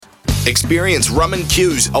Experience Rum and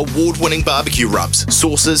Q's award-winning barbecue rubs,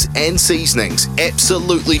 sauces and seasonings.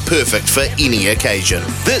 Absolutely perfect for any occasion.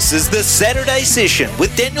 This is the Saturday Session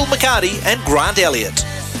with Daniel McCarty and Grant Elliott.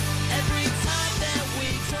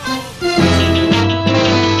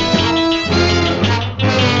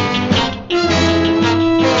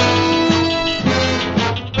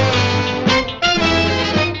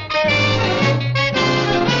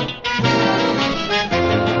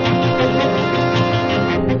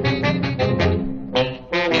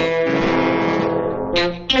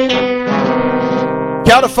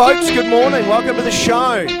 Kia ora, folks, good morning, welcome to the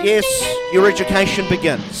show. Yes, your education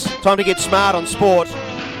begins. Time to get smart on sport.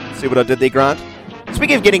 See what I did there, Grant?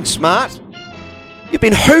 Speaking of getting smart, you've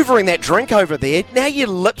been hoovering that drink over there. Now your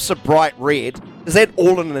lips are bright red. Is that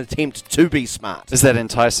all in an attempt to be smart? Is that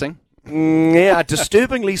enticing? Yeah,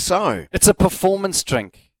 disturbingly so. It's a performance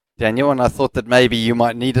drink, Daniel, and I thought that maybe you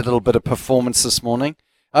might need a little bit of performance this morning.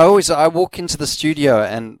 I walk into the studio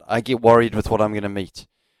and I get worried with what I'm going to meet.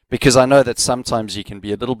 Because I know that sometimes you can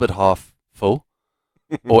be a little bit half full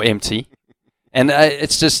or empty. And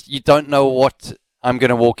it's just, you don't know what I'm going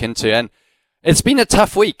to walk into. And it's been a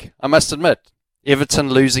tough week, I must admit. Everton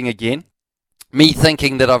losing again. Me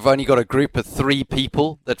thinking that I've only got a group of 3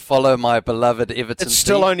 people that follow my beloved Everton It's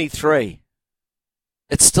still team. only 3.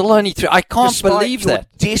 It's still only 3. I can't Despite believe your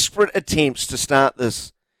that. desperate attempts to start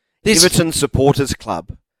this There's- Everton supporters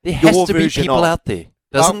club. There has your to be version people of- out there,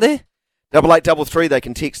 doesn't there? 8833, they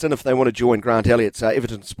can text in if they want to join Grant Elliott's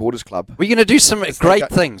Everton Supporters Club. We're going to do some great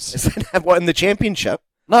go- things. Is that what, in the championship?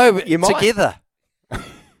 No, You might. together.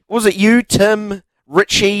 Was it you, Tim,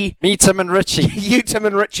 Richie? Me, Tim and Richie. You, Tim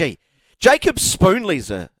and Richie. Jacob Spoonley's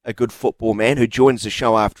a good football man who joins the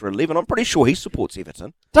show after 11. I'm pretty sure he supports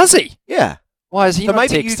Everton. Does he? Yeah. Why is he So not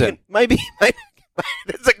maybe you texting? can, maybe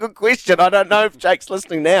that's a good question. I don't know if Jake's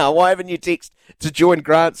listening now. Why haven't you texted to join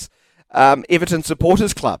Grant's Everton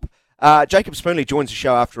Supporters Club? Jacob Spoonley joins the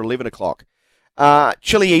show after 11 o'clock.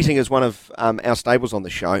 Chili eating is one of our stables on the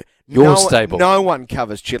show. Your stable. No one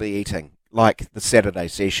covers chili eating like the Saturday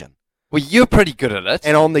Session. Well, you're pretty good at it.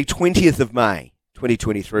 And on the 20th of May,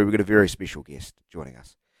 2023, we've got a very special guest joining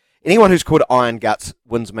us. Anyone who's called Iron Guts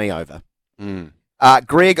wins me over.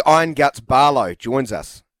 Greg Iron Guts Barlow joins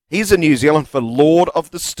us. He's in New Zealand for Lord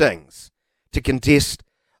of the Stings to contest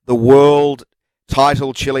the world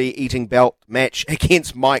title chili eating belt match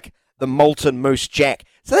against Mike the Molten Moose Jack.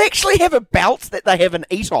 So they actually have a belt that they have an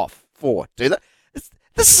eat-off for, do they?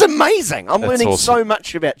 This is amazing. I'm That's learning awesome. so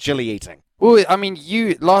much about chili eating. Well, I mean,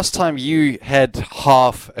 last time you had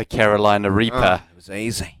half a Carolina Reaper. It was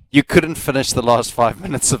easy. You couldn't finish the last 5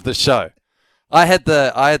 minutes of the show. I had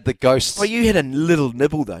the ghost. Well, you had a little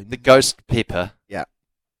nibble, though. The ghost pepper. Yeah.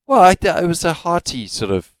 Well, it was a hearty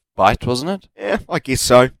sort of bite, wasn't it? Yeah, I guess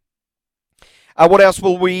so. What else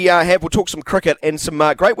will we have? We'll talk some cricket and some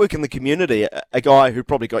great work in the community. A guy who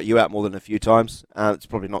probably got you out more than a few times. It's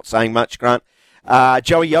probably not saying much, Grant.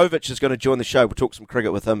 Joey Jovic is going to join the show. We'll talk some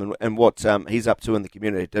cricket with him and what he's up to in the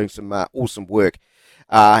community, doing some awesome work.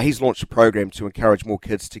 He's launched a program to encourage more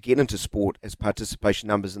kids to get into sport as participation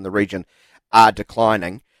numbers in the region are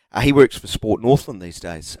declining. He works for Sport Northland these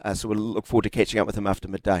days, so we'll look forward to catching up with him after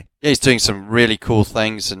midday. Yeah, he's doing some really cool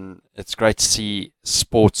things, and it's great to see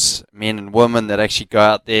sports men and women that actually go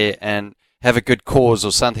out there and have a good cause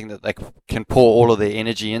or something that they can pour all of their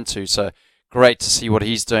energy into. So great to see what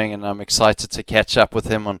he's doing, and I'm excited to catch up with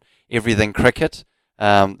him on everything cricket.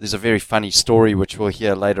 There's a very funny story which we'll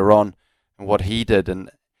hear later on, and what he did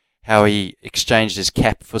and how he exchanged his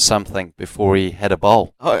cap for something before he had a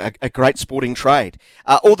bowl. Oh, a great sporting trade.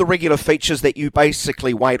 All the regular features that you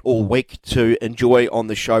basically wait all week to enjoy on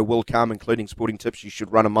the show will come, including sporting tips you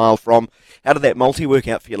should run a mile from. How did that multi work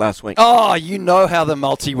out for you last week? Oh, you know how the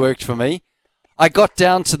multi worked for me. I got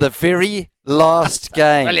down to the very last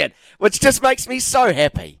game. Brilliant. Which just makes me so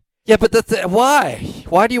happy. Yeah, but why?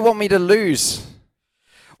 Why do you want me to lose?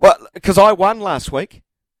 Well, because I won last week.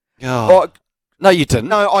 Oh. No, you didn't.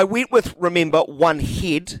 No, I went with, remember, one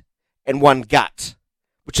head and one gut,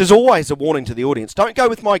 which is always a warning to the audience. Don't go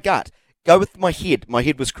with my gut. Go with my head. My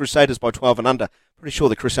head was Crusaders by 12 and under. Pretty sure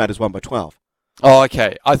the Crusaders won by 12. Oh,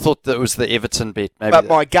 okay. I thought that was the Everton bet. Maybe But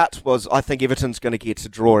my gut was, I think Everton's going to get to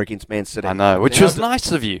draw against Man City. I know, which was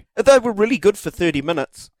nice of you. They were really good for 30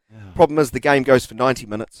 minutes. Yeah. Problem is the game goes for 90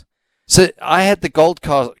 minutes. So I had the Gold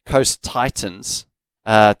Coast Titans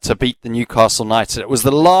to beat the Newcastle Knights. It was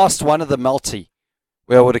the last one of the multi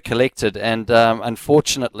where I would have collected, and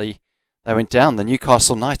unfortunately they went down. The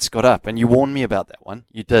Newcastle Knights got up, and you warned me about that one.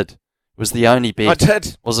 You did. It was the only bet. I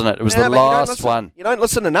did. Wasn't it? It was Yeah, the but you don't last listen- one. You don't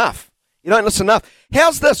listen enough. You don't listen enough.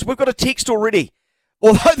 How's this? We've got a text already.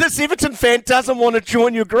 Although this Everton fan doesn't want to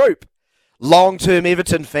join your group. Long-term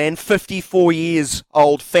Everton fan, 54 years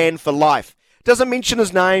old, fan for life. Doesn't mention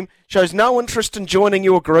his name, shows no interest in joining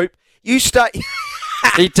your group. You stay...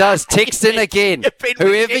 He does. Text in again.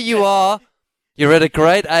 Whoever you are, you're at a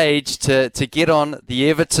great age to get on the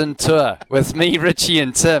Everton tour with me, Richie,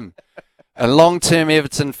 and Tim. A long-term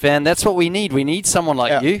Everton fan. That's what we need. We need someone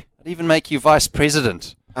like you. I'd even make you vice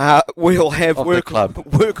president. We'll have club.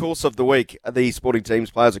 workhorse of the week, the sporting teams,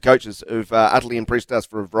 players and coaches who've utterly impressed us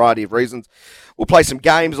for a variety of reasons. We'll play some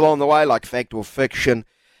games along the way, like fact or fiction,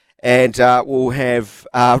 and we'll have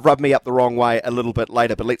Rub Me Up the Wrong Way a little bit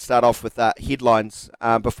later. But let's start off with headlines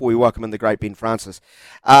before we welcome in the great Ben Francis.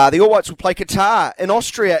 The All Whites will play Qatar in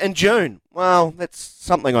Austria in June. Well, that's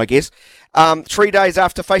something, I guess. 3 days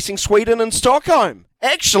after facing Sweden in Stockholm.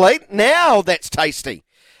 Actually, now that's tasty.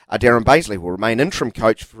 Darren Baisley will remain interim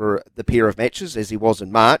coach for the pair of matches as he was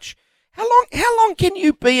in March. How long can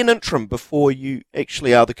you be an interim before you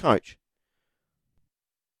actually are the coach?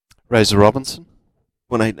 Razor Robinson?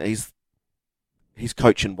 Well, he's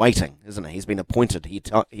coach in waiting, isn't he? He's been appointed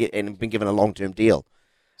and been given a long-term deal.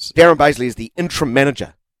 Darren Baisley is the interim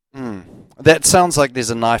manager. That sounds like there's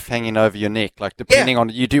a knife hanging over your neck. Like, depending on,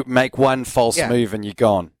 you do make one false move and you're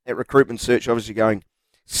gone. That recruitment search obviously going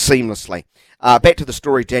seamlessly. Back to the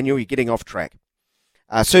story, Daniel. You're getting off track.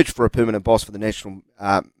 Search for a permanent boss for the national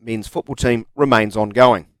men's football team remains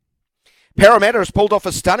ongoing. Parramatta has pulled off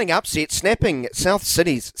a stunning upset, snapping South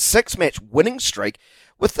City's 6-match winning streak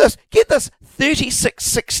with this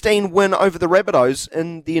 36-16 win over the Rabbitohs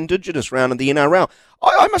in the Indigenous round in the NRL.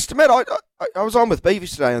 I must admit, I was on with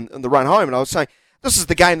Beavis today on the run home, and I was saying, this is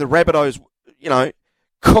the game the Rabbitohs,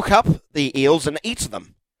 cook up the eels and eat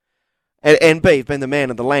them. And Beav, being the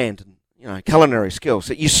man of the land, and culinary skills,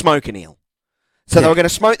 that you smoke an eel. So they were going to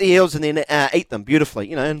smoke the eels and then eat them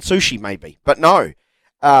beautifully, and sushi maybe. But no,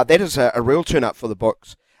 that is a real turn-up for the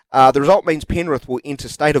books. The result means Penrith will enter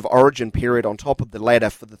State of Origin period on top of the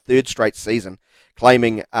ladder for the third straight season,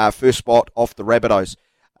 claiming first spot off the Rabbitohs.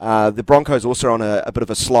 The Broncos also on a bit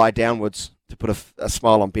of a slide downwards to put a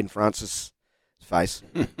smile on Ben Francis' face.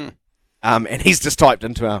 And he's just typed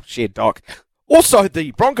into our shared doc. Also,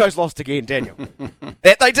 the Broncos lost again, Daniel.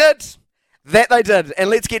 That they did. And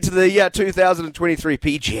let's get to the 2023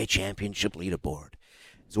 PGA Championship leaderboard.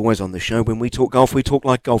 As always on the show, when we talk golf, we talk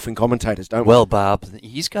like golfing commentators, don't we? Well, Bob,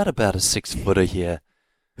 he's got about a 6-footer here.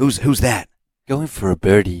 Who's that? Going for a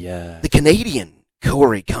birdie. The Canadian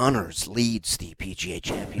Corey Connors leads the PGA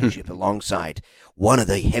Championship alongside one of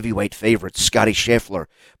the heavyweight favourites, Scotty Scheffler,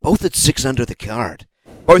 both at 6 under the card.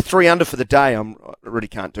 Both 3 under for the day. I really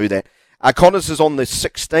can't do that. Connors is on the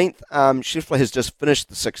 16th. Scheffler has just finished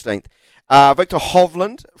the 16th. Victor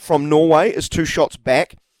Hovland from Norway is 2 shots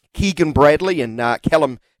back. Keegan Bradley and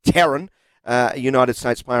Callum Tarrant, a United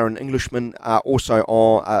States player and Englishman, also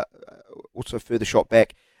further shot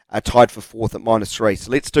back, tied for 4th at -3.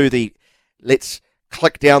 So let's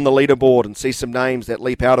click down the leaderboard and see some names that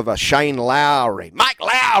leap out of us. Shane Lowry, Mike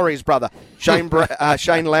Lowry's brother. Shane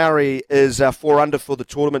Lowry is 4 under for the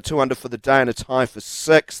tournament, 2 under for the day, and a tie for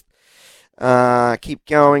 6th. Keep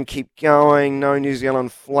going. No New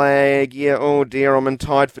Zealand flag. Yeah, oh dear, I'm in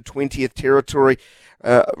tied for 20th territory.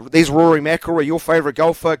 There's Rory McIlroy, your favourite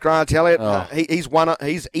golfer, Grant Elliott.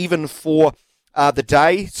 He's even for the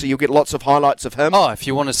day, so you'll get lots of highlights of him. Oh, if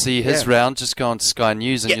you want to see his round, just go on to Sky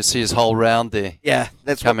News and you'll see his whole round there. Yeah,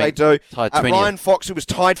 that's what they do. Ryan Fox, who was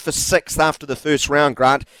tied for 6th after the first round,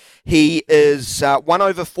 Grant, he is 1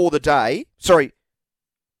 over for the day. Sorry,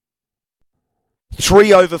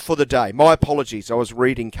 3 over for the day. My apologies, I was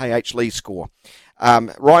reading KH Lee's score.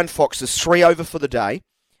 Ryan Fox is 3 over for the day.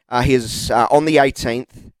 He is on the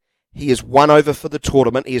 18th. He is 1 over for the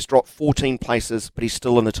tournament. He has dropped 14 places, but he's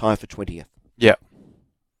still in the tie for 20th. Yeah.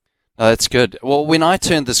 No, that's good. Well, when I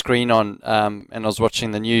turned the screen on and I was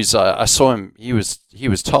watching the news, I saw him. He was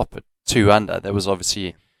top at 2 under. That was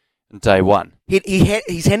obviously day 1.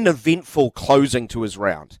 He's had an eventful closing to his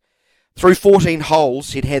round. Through 14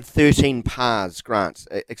 holes, he'd had 13 pars, Grant,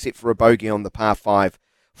 except for a bogey on the par 5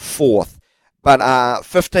 4th. But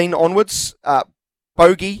 15 onwards,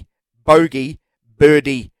 bogey, birdie,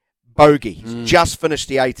 bogey. He's just finished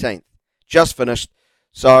the 18th. Just finished.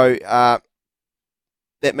 So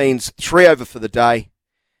that means 3 over for the day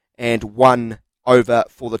and 1 over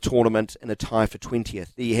for the tournament and a tie for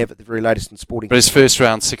 20th. There you have it, the very latest in sporting. But his first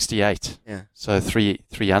round, 68. Yeah. So 3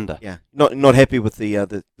 under. Yeah. Not happy with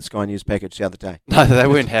the Sky News package the other day. No, they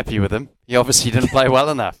weren't happy with him. He obviously didn't play well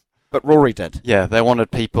enough. But Rory did. Yeah, they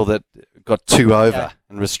wanted people that got 2 over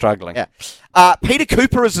and were struggling. Yeah. Peter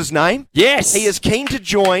Cooper is his name. Yes. He is keen to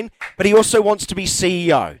join, but he also wants to be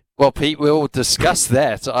CEO. Well, Pete, we'll discuss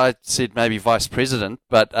that. I said maybe vice president,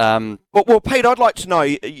 but Well, Pete, I'd like to know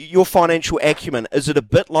your financial acumen. Is it a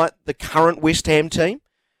bit like the current West Ham team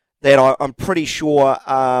that I'm pretty sure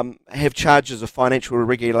have charges of financial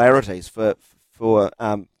irregularities for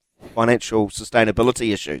financial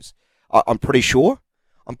sustainability issues? I'm pretty sure.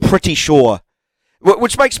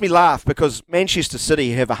 Which makes me laugh because Manchester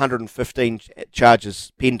City have 115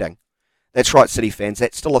 charges pending. That's right, City fans.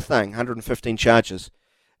 That's still a thing. 115 charges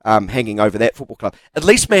hanging over that football club. At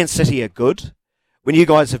least Man City are good when you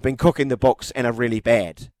guys have been cooking the books and are really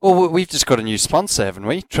bad. well, we've just got a new sponsor, haven't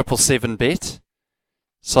we? 777bet.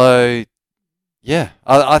 So, yeah,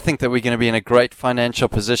 I think that we're going to be in a great financial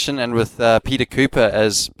position, and with Peter Cooper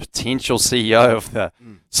as potential CEO of the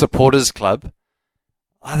Supporters Club,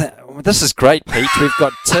 this is great, Pete. We've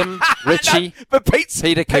got Tim, Richie, But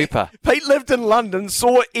Peter Cooper. Pete lived in London,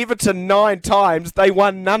 saw Everton 9 times. They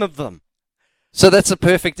won none of them. So that's a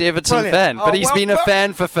perfect Everton Brilliant. fan, but he's been a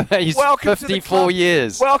fan for he's welcome to the 54 club.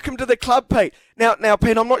 years. Welcome to the club, Pete. Now,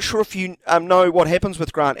 Pete, I'm not sure if you know what happens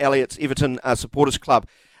with Grant Elliott's Everton Supporters Club.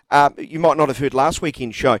 You might not have heard last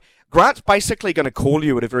weekend's show. Grant's basically going to call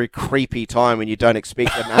you at a very creepy time when you don't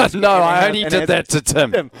expect it. No, I only did that to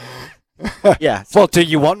Tim. Yeah. Well, do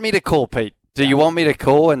you want me to call, Pete? Do you want me to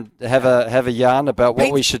call and have a yarn about what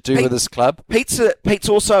Pete- we should do Pete- with this club? Pete's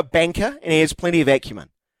also a banker and he has plenty of acumen.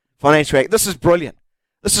 Financial. This is brilliant.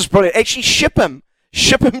 Actually, ship him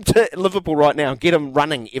to Liverpool right now and get him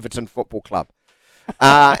running Everton Football Club.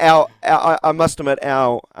 I must admit,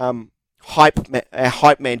 our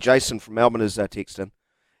hype man Jason from Melbourne is texting.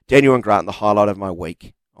 Daniel and Grant, the highlight of my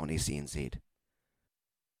week on SENZ.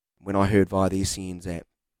 When I heard via the SENZ app,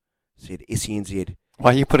 said SENZ,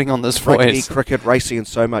 Why are you putting on this rugby, voice? cricket, racing, and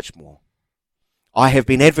so much more. I have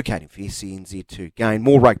been advocating for SENZ to gain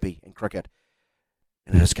more rugby and cricket,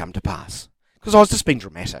 and it has come to pass. Because I was just being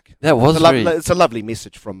dramatic. That was It's a lovely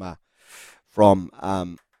message from our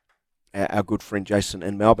good friend Jason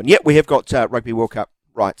in Melbourne. Yeah, we have got Rugby World Cup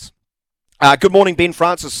rights. Good morning, Ben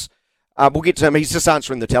Francis. We'll get to him. He's just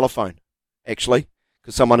answering the telephone, actually,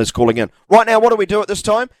 because someone is calling in. Right now, what do we do at this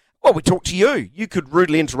time? Well, we talk to you. You could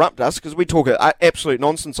rudely interrupt us because we talk absolute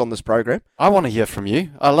nonsense on this program. I want to hear from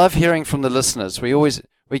you. I love hearing from the listeners.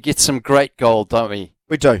 We get some great gold, don't we?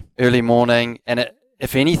 We do. Early morning, and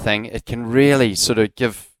if anything, it can really sort of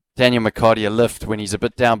give Daniel McCarty a lift when he's a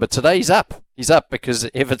bit down. But today he's up. He's up because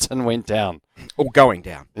Everton went down. Or going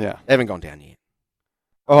down. Yeah. They haven't gone down yet.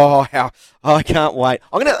 Oh, I can't wait.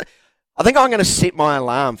 I think I'm gonna set my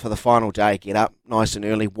alarm for the final day. Get up nice and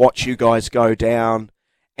early, watch you guys go down,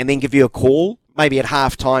 and then give you a call, maybe at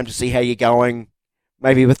half time to see how you're going,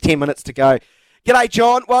 maybe with 10 minutes to go. G'day,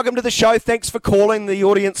 John. Welcome to the show. Thanks for calling, the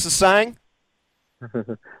audience is saying.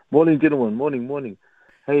 Morning, gentlemen. Morning.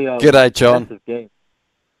 Hey, G'day, John.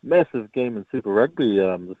 Massive game in Super Rugby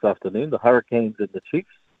this afternoon. The Hurricanes and the Chiefs.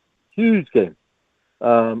 Huge game.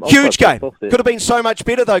 Huge game. Could have been so much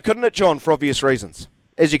better, though, couldn't it, John, for obvious reasons?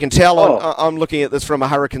 As you can tell, I'm looking at this from a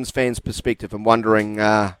Hurricanes fan's perspective and wondering,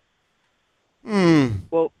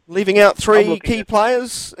 leaving out three key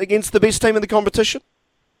players against the best team in the competition?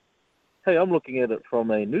 Hey, I'm looking at it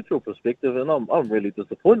from a neutral perspective, and I'm really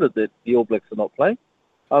disappointed that the All Blacks are not playing.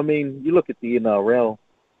 I mean, you look at the NRL,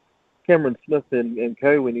 Cameron Smith and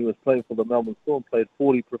co, when he was playing for the Melbourne Storm, played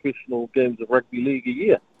 40 professional games of rugby league a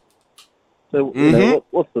year. So, you know,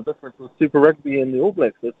 what's the difference with Super Rugby and the All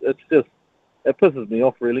Blacks? It pisses me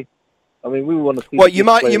off, really. I mean, we want to see... Well, you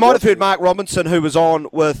might have heard Mark Robinson, who was on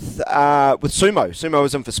with Sumo. Sumo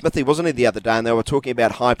was in for Smithy, wasn't he, the other day? And they were talking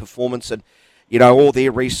about high performance and, you know, all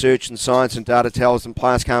their research and science and data tells them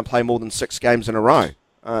players can't play more than 6 games in a row.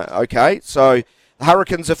 Okay, so the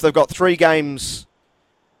Hurricanes, if they've got 3 games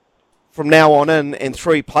from now on in and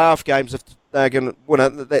 3 playoff games, if they're going to win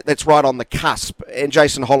it, that's right on the cusp. And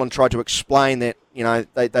Jason Holland tried to explain that, you know,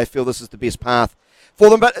 they feel this is the best path for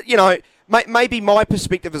them. But, you know, maybe my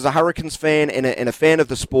perspective as a Hurricanes fan and a fan of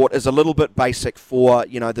the sport is a little bit basic for,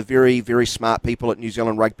 you know, the very, very smart people at New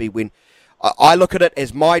Zealand Rugby when I look at it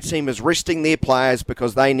as my team is resting their players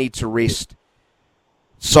because they need to rest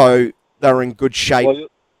so they're in good shape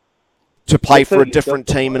to play for a different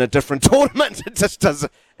team in a different tournament. It just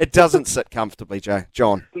doesn't sit comfortably,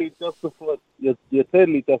 John. You're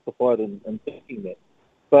totally justified in thinking that.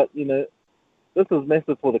 But, you know, this is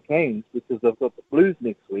massive for the Canes because they've got the Blues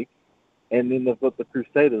next week and then they've got the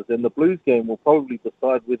Crusaders. And the Blues game will probably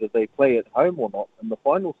decide whether they play at home or not in the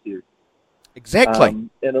final series. Exactly.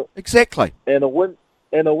 Exactly. And a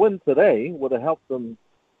win today would have helped them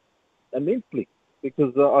immensely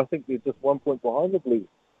because I think they're just 1 point behind the Blues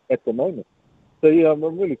at the moment. So, yeah, I'm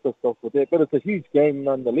really pissed off with that. But it's a huge game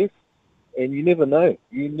nonetheless. and you never know.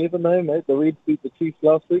 You never know, mate. The Reds beat the Chiefs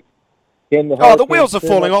last week. Can the Oh, the Hurricanes wheels are turn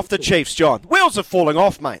falling up off the this Chiefs, John. The wheels are falling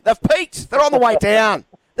off, mate. They've peaked. They're on the way down.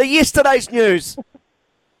 They're yesterday's news.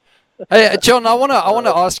 Hey, John, I want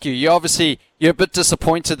to ask you. You're a bit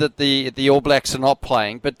disappointed that the All Blacks are not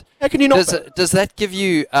playing, but How can you not? does that give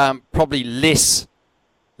you probably less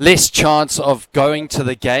chance of going to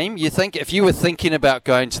the game? You think if you were thinking about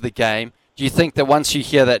going to the game, do you think that once you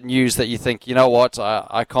hear that news that you think, you know what,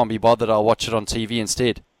 I can't be bothered, I'll watch it on TV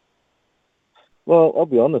instead? Well, I'll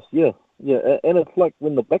be honest, yeah. And it's like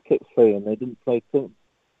when the Black Caps play and they didn't play Tim,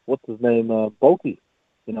 what's his name, Bolty.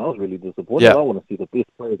 I was really disappointed. Yeah. I want to see the best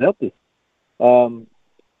players out there.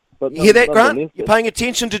 But You hear that, Grant? nonetheless, You're paying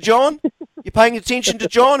attention to John? You're paying attention to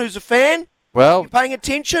John, who's a fan? Well, You're paying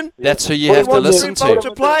attention? that's who you Well, have he to wants listen everybody to.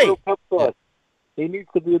 to play. World Cup side. He needs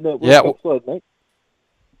to be in that World Yeah. Cup side, mate.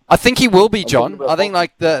 I think he will be, I'm John. thinking about I think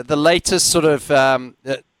like the latest sort of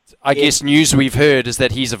I guess news we've heard is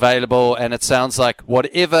that he's available, and it sounds like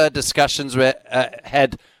whatever discussions were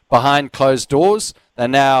had behind closed doors, they're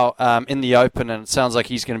now in the open, and it sounds like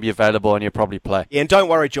he's going to be available, and he'll probably play. Yeah, and don't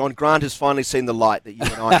worry, John. Grant has finally seen the light that you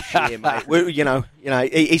and I share, mate.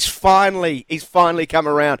 He's finally come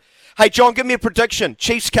around. Hey, John, give me a prediction.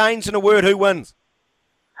 Chiefs, Canes, in a word, who wins?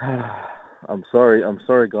 I'm sorry,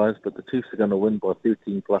 guys, but the Chiefs are going to win by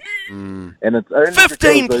 13 plus. And it's only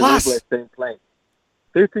 15 because plus? the All Blacks ain't playing.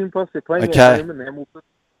 13 plus, they're playing Okay. at home in Hamilton.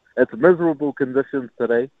 It's miserable conditions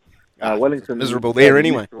today. Wellington miserable there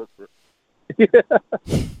anyway. Yeah.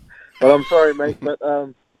 But I'm sorry, mate, but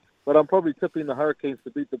I'm probably tipping the Hurricanes to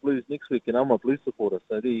beat the Blues next week, and I'm a Blues supporter,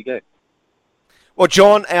 so there you go. Well,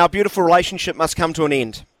 John, our beautiful relationship must come to an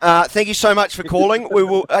end. Thank you so much for calling. We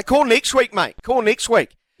will call next week, mate. Call next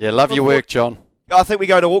week. Yeah, love your work, John. I think we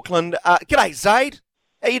go to Auckland. G'day, Zaid.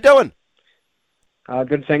 How you doing?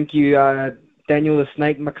 Good, thank you, Daniel the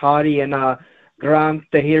Snake McCarty and Grant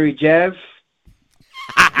the Hairy Jav.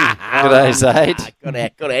 G'day, Zaid.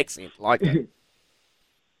 Good accent. Like it.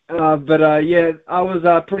 Yeah, I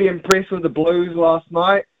was pretty impressed with the Blues last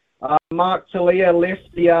night. Mark Talia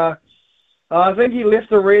left the... I think he left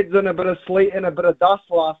the Reds in a bit of sleet and a bit of dust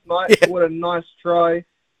last night. Yeah. What a nice try.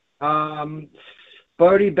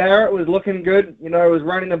 Bodie Barrett was looking good. Was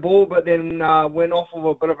running the ball, but then went off of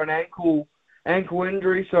a bit of an ankle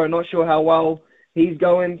injury, so I'm not sure how well he's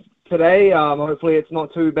going today. Hopefully it's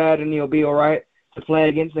not too bad and he'll be all right to play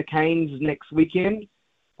against the Canes next weekend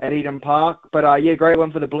at Eden Park. But, great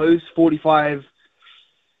one for the Blues, 45-26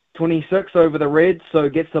 over the Reds, so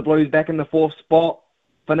gets the Blues back in the fourth spot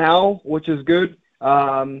for now, which is good.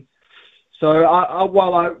 So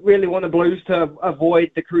while I really want the Blues to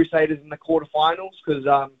avoid the Crusaders in the quarterfinals, because,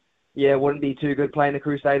 it wouldn't be too good playing the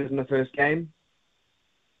Crusaders in the first game.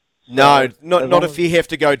 No, not if you have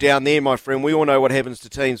to go down there, my friend. We all know what happens to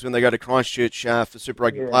teams when they go to Christchurch for Super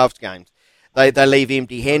Rugby playoffs games. They leave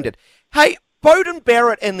empty-handed. Hey, Bowden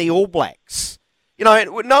Barrett and the All Blacks.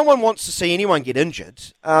 No one wants to see anyone get injured,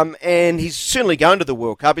 and he's certainly going to the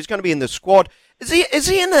World Cup. He's going to be in the squad. Is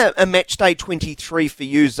he in a match day 23 for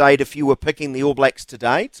you, Zaid? If you were picking the All Blacks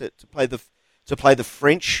today to play the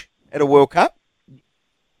French at a World Cup?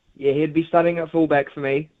 Yeah, he'd be starting at fullback for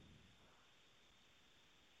me.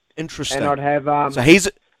 Interesting. And I'd have... so he's...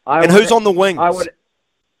 who's on the wings? I would...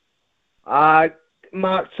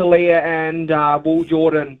 Mark Talia and Will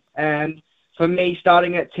Jordan. And for me,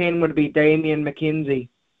 starting at 10 would be Damien McKenzie.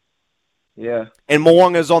 Yeah. And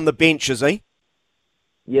Mo'unga's on the bench, is he?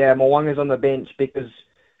 Yeah, Mo'unga's on the bench because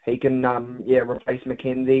he can replace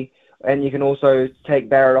McKenzie. And you can also take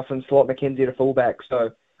Barrett off and slot McKenzie to fullback.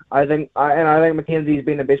 So I think McKenzie's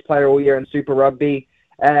been the best player all year in Super Rugby.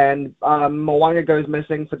 And Mo'unga goes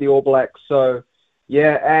missing for the All Blacks. So,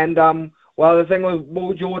 yeah. And, the thing with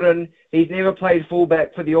Will Jordan, he's never played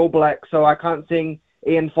fullback for the All Blacks. So I can't see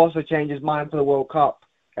Ian Foster change his mind for the World Cup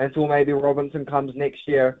until maybe Robinson comes next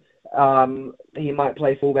year. He might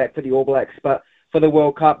play fullback for the All Blacks. But for the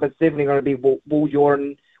World Cup, it's definitely going to be Will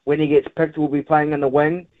Jordan. When he gets picked, will be playing in the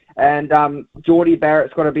wing. And Geordie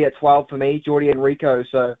Barrett's got to be at 12 for me, Geordie and Rico.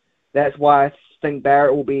 So that's why I think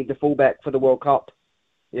Barrett will be the fullback for the World Cup.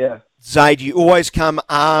 Yeah. Zaid, you always come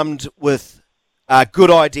armed with good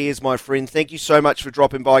ideas, my friend. Thank you so much for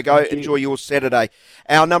dropping by. Go enjoy your Saturday.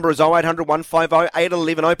 Our number is 0800 150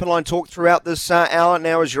 811. Open line talk throughout this hour.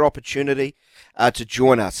 Now is your opportunity to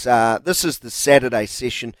join us. This is the Saturday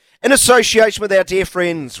session in association with our dear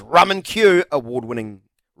friends Rum and Q, award-winning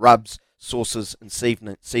rubs, sauces and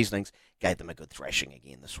seasonings. Gave them a good thrashing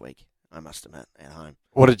again this week, I must admit, at home.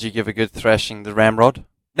 What did you give a good thrashing? The Ramrod?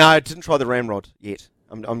 No, I didn't try the Ramrod yet.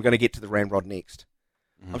 I'm going to get to the Ramrod next.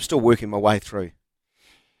 I'm still working my way through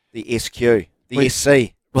the SQ, the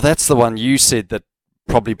SC. Well, that's the one you said that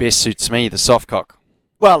probably best suits me, the soft cock.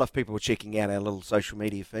 Well, if people were checking out our little social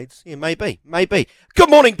media feeds, yeah, maybe. Good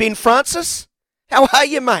morning, Ben Francis. How are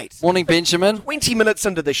you, mate? Morning, Benjamin. 20 minutes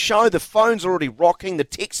into the show, the phone's already rocking, the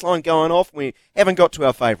text line going off, we haven't got to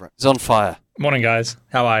our favourite. It's on fire. Morning, guys.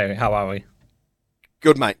 How are we?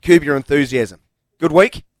 Good, mate. Curb your enthusiasm. Good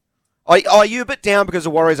week? Are you a bit down because the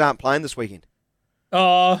Warriors aren't playing this weekend?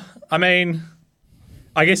 I mean,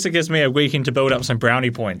 I guess it gives me a weekend to build up some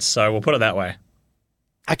brownie points, so we'll put it that way.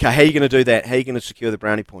 Okay, how are you going to do that? How are you going to secure the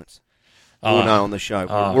brownie points? We'll know on the show.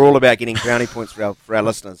 We're all about getting brownie points for our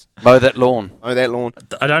listeners. Mow that lawn. Mow that lawn.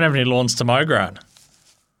 I don't have any lawns to mow, Grant.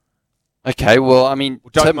 Okay, well, I mean,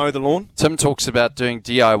 Don't mow the lawn. Tim talks about doing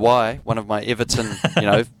DIY, one of my Everton,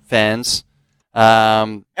 fans.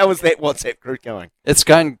 How is that WhatsApp group going? It's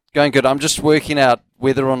going good. I'm just working out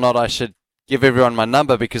whether or not I should give everyone my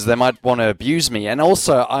number because they might want to abuse me. And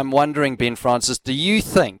also, I'm wondering, Ben Francis, do you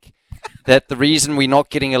think that the reason we're not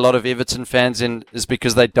getting a lot of Everton fans in is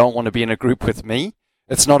because they don't want to be in a group with me?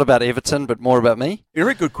 It's not about Everton, but more about me?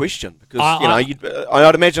 Very good question, because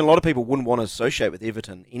I'd imagine a lot of people wouldn't want to associate with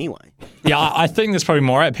Everton anyway. Yeah, I think there's probably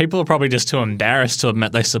more. People are probably just too embarrassed to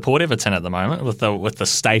admit they support Everton at the moment with the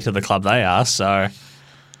state of the club they are. So,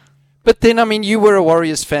 but then, I mean, you were a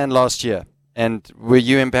Warriors fan last year, and were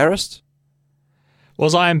you embarrassed?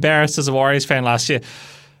 Was I embarrassed as a Warriors fan last year?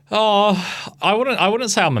 Oh, I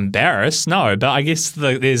wouldn't say I'm embarrassed, no. But I guess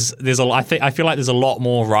I feel like there's a lot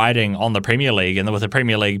more riding on the Premier League, and with the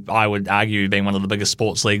Premier League, I would argue being one of the biggest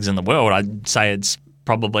sports leagues in the world, I'd say it's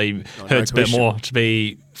probably hurts a bit more to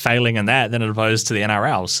be failing in that than it opposed to the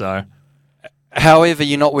NRL. So, however,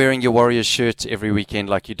 you're not wearing your Warriors shirt every weekend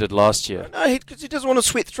like you did last year. No, because he doesn't want to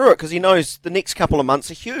sweat through it because he knows the next couple of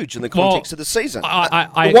months are huge in the context of the season.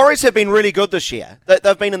 The Warriors have been really good this year.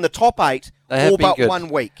 They've been in the top 8 all but 1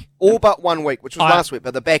 week. All but 1 week, which was last week,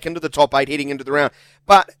 but they're back into the top 8 heading into the round.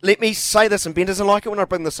 But let me say this, and Ben doesn't like it when I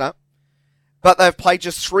bring this up, but they've played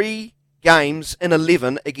just 3 games in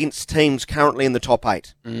 11 against teams currently in the top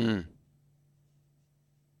 8. Mm.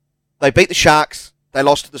 They beat the Sharks. They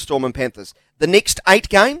lost to the Storm and Panthers. The next 8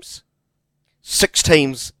 games, 6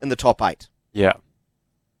 teams in the top 8. Yeah.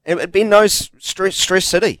 It'd be no stress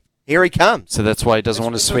city. Here he comes. So that's why he doesn't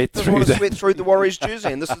want to sweat through that. Sweat through the Warriors jersey,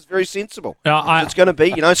 and this is very sensible. No, it's going to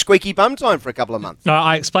be, squeaky bum time for a couple of months. No,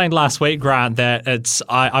 I explained last week, Grant, that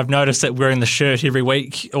I've noticed that wearing the shirt every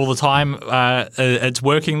week all the time, it's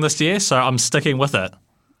working this year, so I'm sticking with it.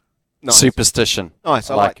 Nice. Superstition.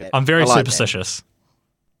 Nice, I like it. I'm very superstitious.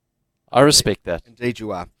 I respect that. Indeed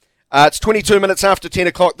you are. It's 22 minutes after 10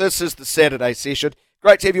 o'clock. This is the Saturday session.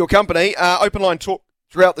 Great to have your company. Open line talk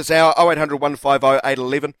throughout this hour, 0800 150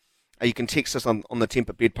 811. You can text us on the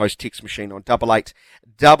Temper Bedpost text machine on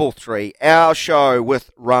 8833. Our show with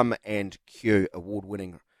Rum and Q,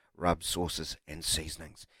 award-winning rub, sauces and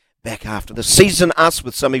seasonings. Back after the season us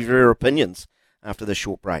with some of your opinions after this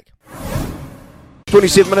short break.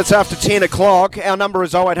 27 minutes after 10 o'clock. Our number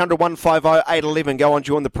is 0800 150 811. Go on,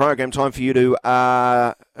 join the program. Time for you to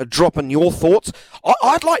drop in your thoughts.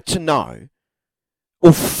 I'd like to know,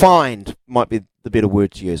 or find, might be the better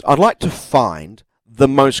word to use. I'd like to find the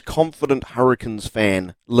most confident Hurricanes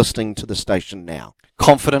fan listening to the station now.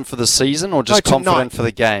 Confident for the season or just confident for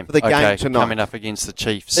the game? For the game tonight. Coming up against the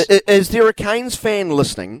Chiefs. Is there a Canes fan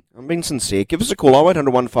listening? I'm being sincere. Give us a call, 0800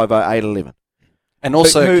 150 811. And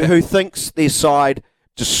also, who thinks their side,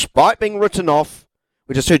 despite being written off,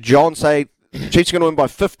 we just heard John say the Chiefs are going to win by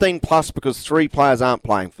 15 plus because 3 players aren't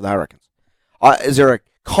playing for the Hurricanes. Is there a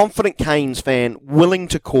confident Canes fan willing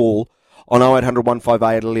to call on 0800 150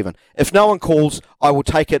 811? If no one calls, I will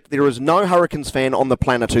take it. There is no Hurricanes fan on the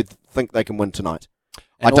planet who think they can win tonight.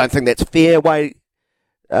 I don't think that's a fair way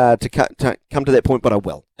to come to that point, but I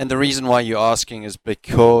will. And the reason why you're asking is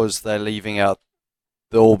because they're leaving out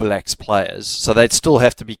the All Blacks players, so they'd still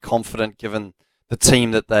have to be confident given the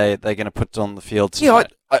team that they're going to put on the field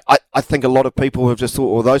tonight. Yeah, I think a lot of people have just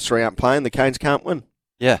thought, well, those 3 aren't playing, the Canes can't win.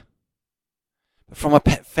 Yeah. From a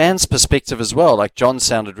fan's perspective as well, like John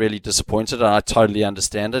sounded really disappointed, and I totally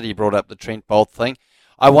understand it. He brought up the Trent Bolt thing.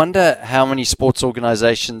 I wonder how many sports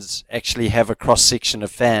organisations actually have a cross-section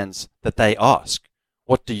of fans that they ask,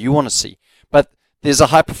 what do you want to see? But there's a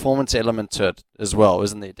high-performance element to it as well,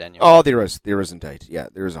 isn't there, Daniel? Oh, there is. There is indeed. Yeah,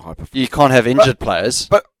 there is a high-performance. You can't have injured players.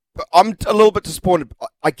 But I'm a little bit disappointed.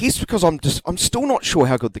 I guess because I'm still not sure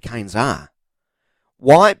how good the Canes are.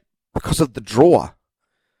 Why? Because of the draw.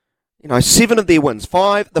 7 of their wins.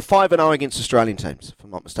 5 5-0 against Australian teams, if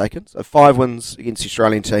I'm not mistaken. So 5 wins against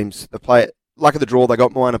Australian teams. They play luck of the draw. They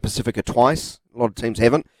got Moana Pacifica twice. A lot of teams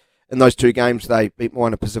haven't. In those 2 games, they beat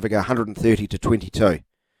Moana Pacifica 130-22.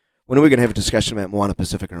 when are we going to have a discussion about Moana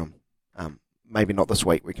Pacifica? Maybe not this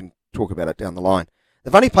week. We can talk about it down the line.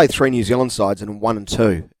 They've only played 3 New Zealand sides and 1 and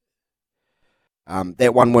 2.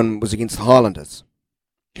 That one win was against the Highlanders.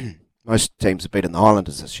 Most teams have beaten the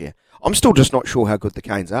Highlanders this year. I'm still just not sure how good the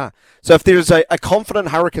Canes are. So if there is a confident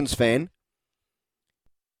Hurricanes fan,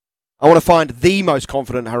 I want to find the most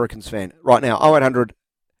confident Hurricanes fan right now. 0800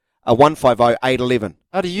 150 811.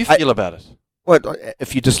 How do you feel about it? Well,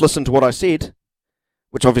 if you just listen to what I said,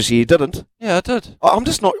 which obviously you didn't. Yeah, I did. I'm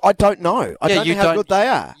just not. I don't know. I don't know how good they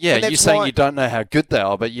are. Yeah, you're saying you don't know how good they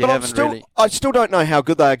are, but haven't really. I still don't know how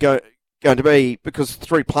good they are going to be because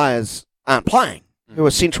 3 players aren't playing who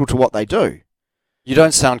are central to what they do. You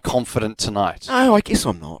don't sound confident tonight. No, I guess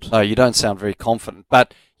I'm not. No, you don't sound very confident,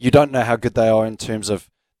 but you don't know how good they are in terms of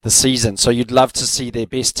the season. So you'd love to see their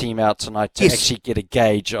best team out tonight to actually get a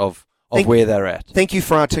gauge of where they're at. Thank you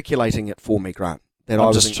for articulating it for me, Grant. That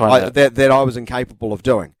I was incapable of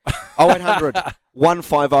doing. 0800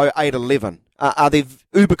 150 811. Are there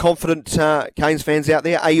uber confident Canes fans out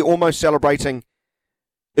there? Are you almost celebrating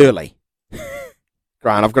early?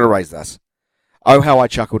 Grant, I've got to raise this. Oh, how I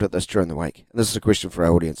chuckled at this during the week. And this is a question for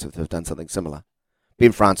our audience if they've done something similar.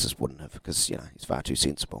 Ben Francis wouldn't have because, he's far too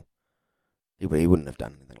sensible. He wouldn't have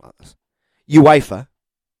done anything like this. UEFA,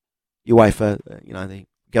 the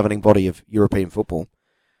governing body of European football.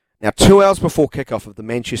 Now, 2 hours before kickoff of the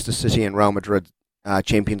Manchester City and Real Madrid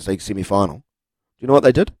Champions League semi-final, do you know what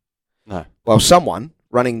they did? No. Well, someone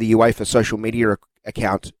running the UEFA social media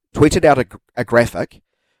account tweeted out a graphic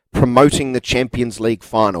promoting the Champions League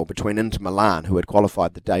final between Inter Milan, who had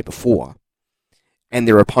qualified the day before, and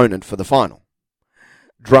their opponent for the final.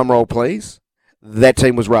 Drum roll, please. That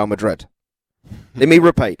team was Real Madrid. Let me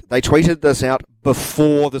repeat. They tweeted this out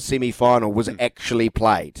before the semi-final was actually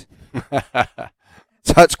played.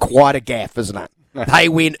 So it's quite a gaffe, isn't it? They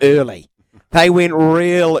went early. They went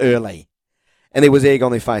real early. And there was egg on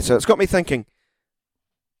their face. So it's got me thinking,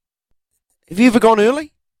 have you ever gone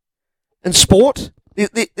early in sport?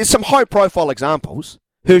 There's some high-profile examples.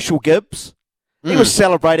 Herschel Gibbs. He was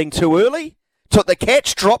celebrating too early. Took the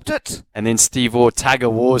catch, dropped it. And then Steve Orr, tug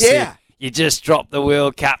of war, said, you just dropped the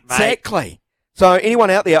World Cup, mate. Exactly. So anyone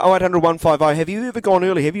out there, 0800 150, have you ever gone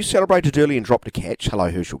early? Have you celebrated early and dropped a catch? Hello,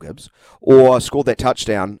 Herschel Gibbs. Or scored that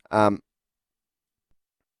touchdown that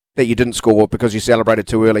you didn't score because you celebrated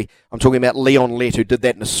too early? I'm talking about Leon Lett, who did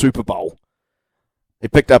that in a Super Bowl. He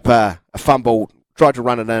picked up a fumble, tried to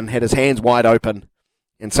run it in, had his hands wide open,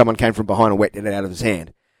 and someone came from behind and whacked it out of his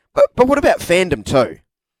hand. But what about fandom too?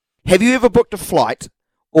 Have you ever booked a flight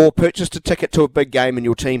or purchased a ticket to a big game and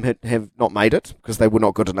your team have not made it because they were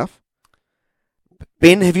not good enough?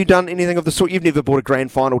 Ben, have you done anything of the sort? You've never bought a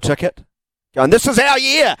grand final ticket? Going, this is our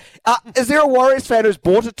year. Is there a Warriors fan who's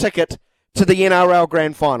bought a ticket to the NRL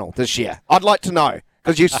grand final this year? I'd like to know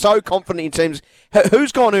because you're so confident in teams.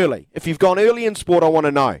 Who's gone early? If you've gone early in sport, I want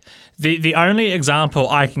to know. The only example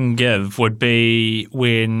I can give would be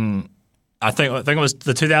when I think it was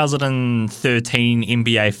the 2013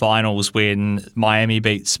 NBA Finals when Miami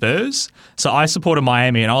beat Spurs. So I supported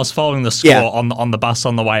Miami, and I was following the score on the bus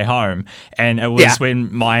on the way home. And it was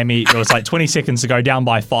when Miami, it was like 20 seconds to go, down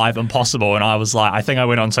by 5, impossible. And I was like, I think I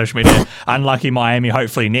went on social media, unlucky Miami,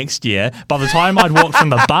 hopefully next year. By the time I'd walked from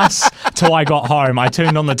the bus till I got home, I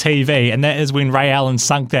turned on the TV, and that is when Ray Allen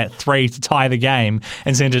sunk that 3 to tie the game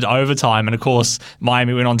and sent it to overtime. And of course,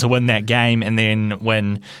 Miami went on to win that game and then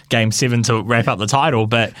win Game 7 to wrap up the title.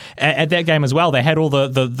 But at that game as well, they had all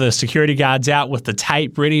the security guards out with the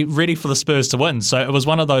tape ready for the Spurs to win. So it was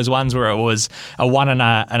one of those ones where it was a 1 in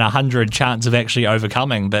 100 chance of actually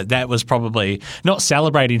overcoming. But that was probably not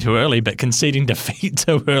celebrating too early, but conceding defeat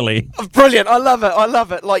too early. Brilliant. I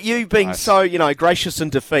love it. Like you being so, gracious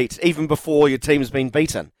in defeat, even before your team's been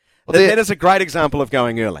beaten. Well, that is a great example of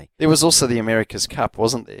going early. There was also the America's Cup,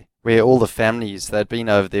 wasn't there? Where all the families, they'd been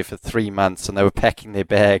over there for 3 months and they were packing their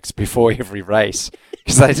bags before every race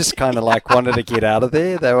because they just kind of wanted to get out of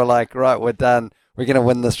there. They were like, right, we're done. We're going to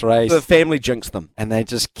win this race. The family jinxed them. And they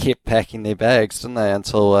just kept packing their bags, didn't they,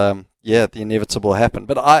 until, the inevitable happened.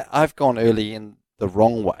 But I've gone early in the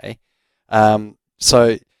wrong way.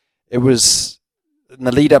 So it was in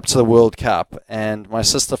the lead up to the World Cup, and my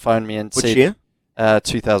sister phoned me and said... Which year?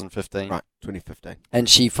 2015. Right, 2015. And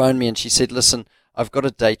she phoned me and she said, listen, I've got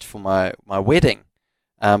a date for my wedding,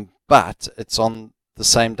 but it's on the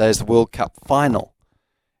same day as the World Cup final.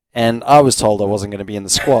 And I was told I wasn't going to be in the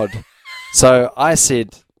squad. So I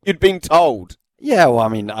said... You'd been told? Yeah, well, I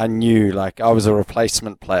mean, I knew, I was a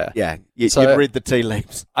replacement player. Yeah, you'd read the tea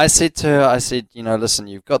leaves. I said to her, listen,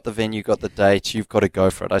 you've got the venue, you've got the date, you've got to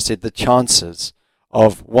go for it. I said the chances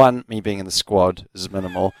of, 1, me being in the squad is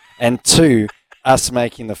minimal, and 2... us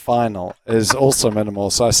making the final is also minimal.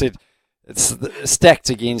 So I said it's stacked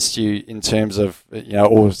against you in terms of,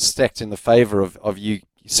 or stacked in the favour of you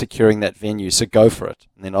securing that venue. So go for it.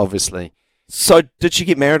 And then obviously... So did she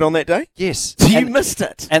get married on that day? Yes. You missed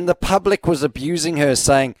it. And the public was abusing her,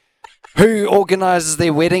 saying, who organises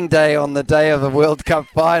their wedding day on the day of the World Cup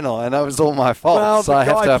final? And that was all my fault. Well, so I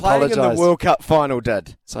have to apologise. In the World Cup final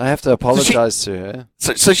did. So I have to apologise to her.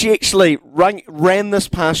 So she actually ran this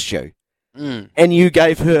past you, and you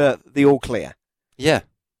gave her the all clear. Yeah.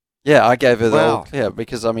 Yeah, I gave her the all clear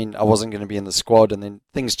because, I wasn't going to be in the squad, and then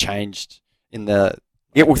things changed in the...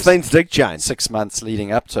 Yeah, well, things did change. 6 months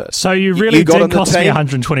leading up to it. So you really did cost me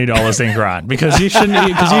 $120 then, Grant, because you should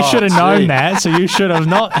have known that. So you should have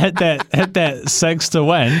not hit that 6 to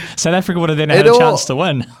win. South Africa would have then had a chance to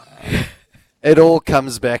win. It all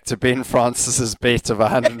comes back to Ben Francis's bet of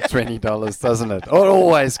 $120, doesn't it? It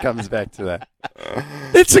always comes back to that.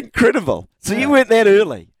 That's incredible. So you went that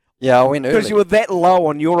early. Yeah, I went early. Because you were that low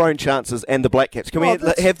on your own chances and the Black Caps. Can we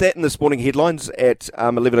have that in the sporting headlines at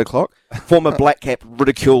 11 o'clock? Former Black Cap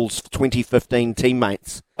ridicules 2015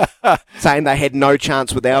 teammates, saying they had no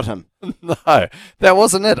chance without him. No, that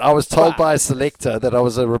wasn't it. I was told by a selector that I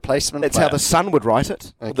was a replacement That's player. how the Sun would write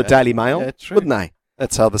it, or the Daily Mail, wouldn't they?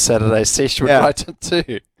 That's how the Saturday Sesh would write it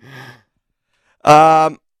too.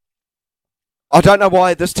 I don't know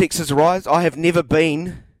why this text has arisen. I have never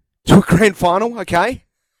been to a grand final, okay?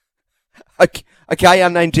 Okay,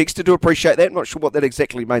 unnamed texter, do appreciate that. I'm not sure what that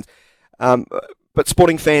exactly means. But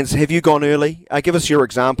sporting fans, have you gone early? Give us your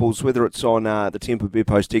examples, whether it's on the Temper Beer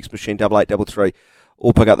Post text machine 8833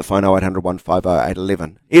 or pick up the phone 0800 150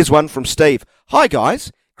 811. Here's one from Steve. Hi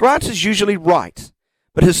guys, Grant is usually right,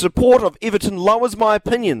 but his support of Everton lowers my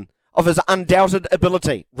opinion of his undoubted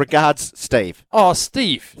ability. Regards, Steve. Oh,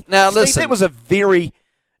 Steve. Now Steve, listen. that was a very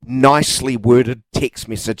nicely worded text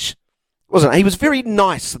message. Wasn't it? He was very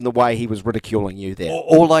nice in the way he was ridiculing you there.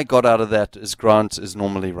 All I got out of that is Grant is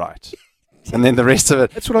normally right. And then the rest of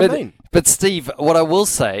it. That's what I mean. But Steve, what I will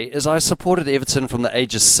say is I supported Everton from the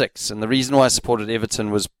age of 6. And the reason why I supported Everton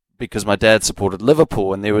was because my dad supported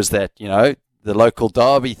Liverpool. And there was that, the local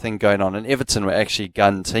derby thing going on. And Everton were actually a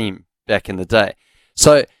gun team back in the day.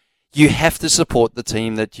 So you have to support the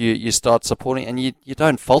team that you start supporting. And you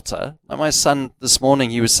don't falter. Like my son this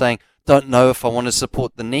morning, he was saying, don't know if I want to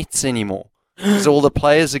support the Nets anymore because all the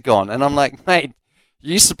players are gone. And I'm like, mate,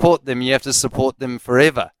 you support them, you have to support them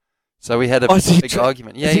forever. So we had a big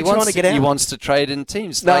argument. Yeah, he wants to trade in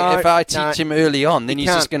teams. No, like if I teach him early on, then he's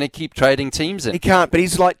just going to keep trading teams in. He can't, but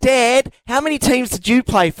he's like, Dad, how many teams did you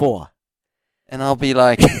play for? And I'll be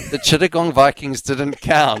like, the Chittagong Vikings didn't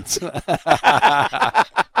count.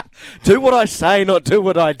 Do what I say, not do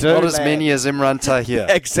what I do. Not as many as Imran Tahir.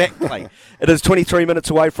 Exactly. It is 23 minutes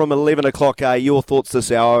away from 11 o'clock. Your thoughts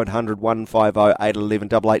this hour at 100 150 811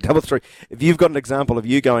 8833. If you've got an example of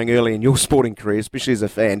you going early in your sporting career, especially as a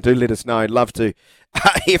fan, do let us know. I'd love to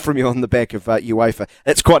hear from you on the back of UEFA.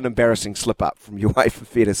 That's quite an embarrassing slip up from UEFA,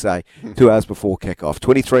 fair to say, 2 hours before kick-off.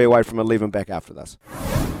 23 away from 11, back after this.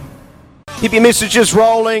 Keep your messages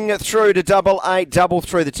rolling through to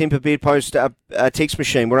 8833, the Temper Bed Post text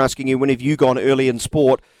machine. We're asking you, when have you gone early in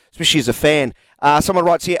sport, especially as a fan? Someone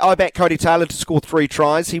writes here, I backed Cody Taylor to score 3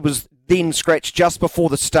 tries. He was then scratched just before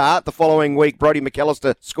the start. The following week, Brodie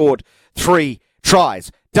McAllister scored 3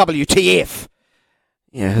 tries. WTF.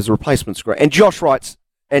 Yeah, his replacement's great. And Josh writes,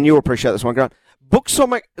 and you'll appreciate this one, Grant, booked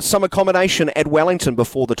some accommodation at Wellington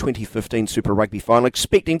before the 2015 Super Rugby final,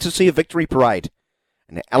 expecting to see a victory parade.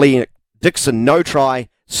 And Elliot Dixon, no try,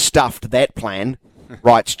 stuffed that plan,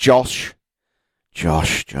 writes Josh.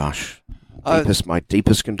 Josh. My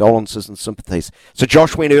deepest condolences and sympathies. So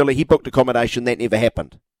Josh went early, he booked accommodation, that never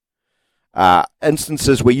happened.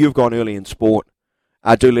 Instances where you've gone early in sport,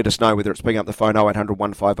 do let us know, whether it's picking up the phone 0800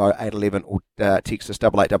 150 811 or text us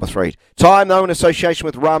 8833. Time, though, in association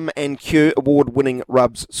with Rum and Q, award-winning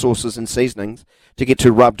rubs, sauces and seasonings, to get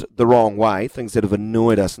to rubbed the wrong way, things that have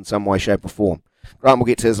annoyed us in some way, shape or form. Grant will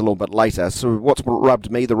get to his a little bit later. So what's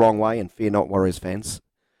rubbed me the wrong way, and fear not, Warriors fans,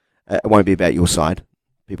 it won't be about your side.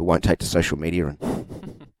 People won't take to social media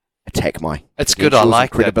and attack my It's good, I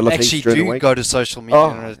like that. Actually, do go to social media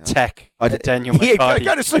and attack Daniel McCarty. Yeah,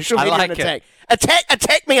 go to social media and attack.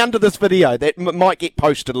 Attack me under this video. That might get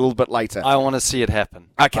posted a little bit later. I want to see it happen.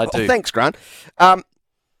 Okay, I do. Thanks, Grant. Do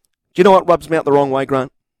you know what rubs me out the wrong way,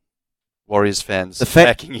 Grant? Warriors fans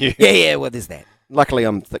attacking you. Yeah, well, there's that. Luckily,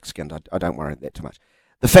 I'm thick-skinned. I don't worry that too much.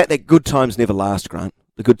 The fact that good times never last, Grant.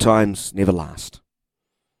 The good times never last.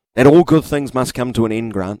 That all good things must come to an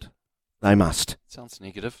end, Grant. They must. Sounds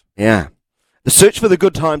negative. Yeah. The search for the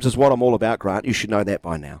good times is what I'm all about, Grant. You should know that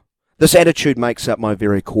by now. This attitude makes up my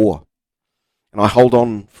very core. and I hold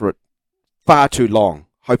on for it far too long,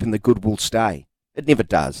 hoping the good will stay. It never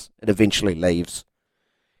does. It eventually leaves.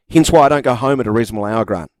 Hence why I don't go home at a reasonable hour,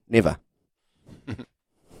 Grant. Never.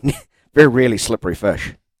 Very rarely slippery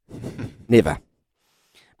fish. Never.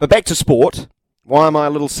 But back to sport. Why am I a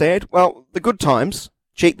little sad? Well, the good times,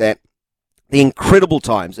 check that, the incredible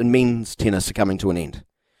times in men's tennis are coming to an end.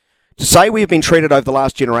 To say we have been treated over the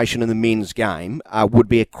last generation in the men's game would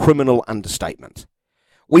be a criminal understatement.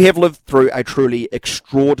 We have lived through a truly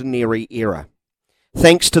extraordinary era.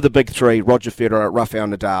 Thanks to the big three, Roger Federer, Rafael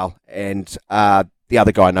Nadal, and the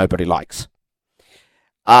other guy nobody likes.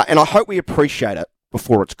 And I hope we appreciate it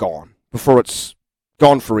before it's gone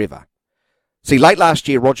forever. See, late last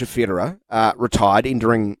year, Roger Federer retired,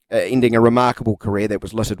 ending a remarkable career that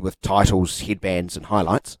was littered with titles, headbands, and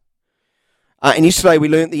highlights. And yesterday we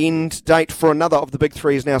learnt the end date for another of the big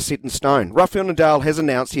three is now set in stone. Rafael Nadal has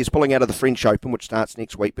announced he is pulling out of the French Open, which starts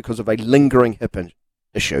next week, because of a lingering hip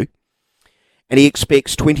issue. And he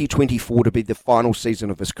expects 2024 to be the final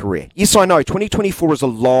season of his career. Yes, I know, 2024 is a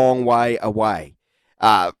long way away.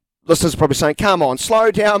 Listeners are probably saying, come on,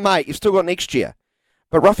 slow down, mate, you've still got next year.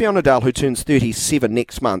 But Rafael Nadal, who turns 37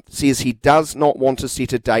 next month, says he does not want to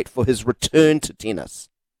set a date for his return to tennis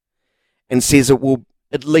and says it will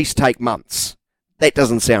at least take months. That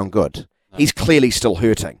doesn't sound good. He's clearly still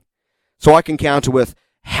hurting. So I can counter with,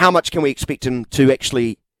 how much can we expect him to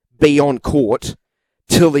actually be on court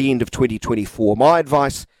till the end of 2024? My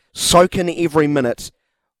advice, soak in every minute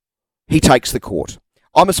he takes the court.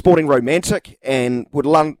 I'm a sporting romantic and would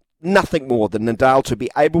love nothing more than Nadal to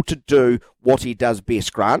be able to do what he does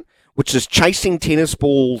best, Grant, which is chasing tennis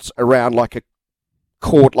balls around like a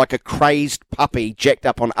court, like a crazed puppy jacked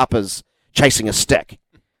up on uppers chasing a stick,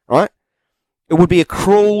 right? It would be a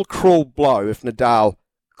cruel, cruel blow if Nadal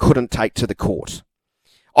couldn't take to the court.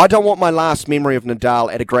 I don't want my last memory of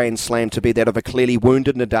Nadal at a Grand Slam to be that of a clearly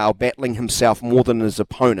wounded Nadal battling himself more than his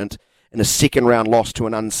opponent in a second-round loss to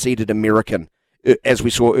an unseeded American, as we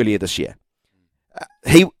saw earlier this year.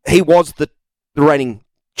 He was the reigning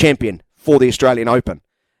champion for the Australian Open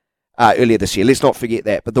earlier this year. Let's not forget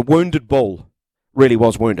that. But the wounded bull really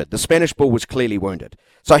was wounded. The Spanish bull was clearly wounded.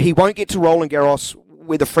 So he won't get to Roland Garros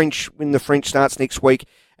when the French starts next week,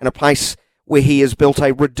 in a place where he has built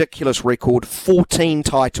a ridiculous record, 14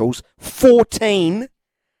 titles. 14!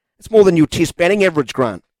 It's more than your test batting average,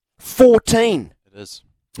 Grant. 14!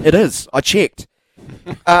 It is. I checked.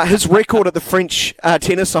 His record at the French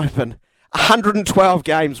Tennis Open, 112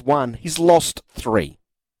 games won. He's lost 3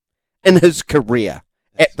 in his career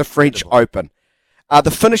at the French Open.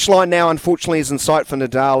 The finish line now, unfortunately, is in sight for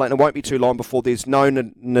Nadal, and it won't be too long before there's no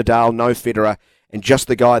Nadal, no Federer, and just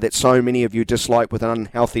the guy that so many of you dislike with an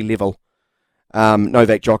unhealthy level,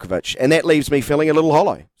 Novak Djokovic. And that leaves me feeling a little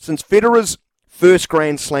hollow. Since Federer's first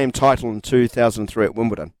Grand Slam title in 2003 at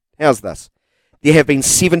Wimbledon, how's this? There have been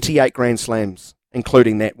 78 Grand Slams,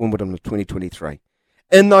 including that Wimbledon of 2023.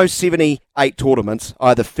 In those 78 tournaments,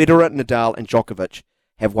 either Federer, Nadal, and Djokovic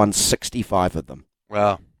have won 65 of them.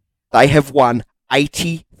 Wow. They have won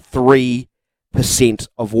 83%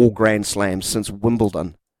 of all Grand Slams since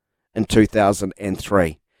Wimbledon in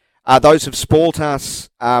 2003. Those have spoilt us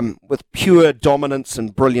with pure dominance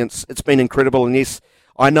and brilliance. It's been incredible, and yes,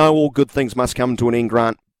 I know all good things must come to an end,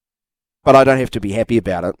 Grant, but I don't have to be happy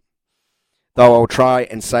about it, though I'll try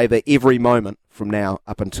and savour every moment from now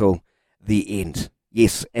up until the end.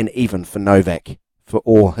 Yes, and even for Novak, for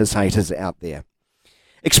all his haters out there.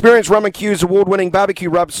 Experience Rum & Q's award-winning barbecue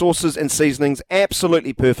rub sauces and seasonings,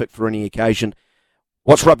 absolutely perfect for any occasion.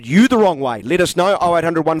 What's rubbed you the wrong way? Let us know,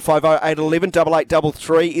 0800 150 811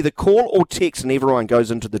 8833. Either call or text and everyone goes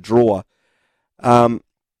into the draw. And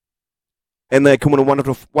they come with a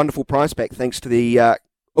wonderful, wonderful prize back thanks to the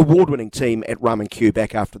award-winning team at Rum & Q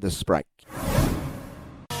back after this break.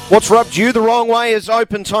 What's rubbed you the wrong way is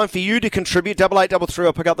open. Time for you to contribute. 8833.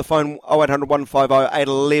 I'll pick up the phone. 0800 150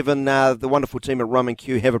 811. The wonderful team at Rum &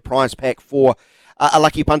 Q have a prize pack for a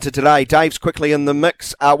lucky punter today. Dave's quickly in the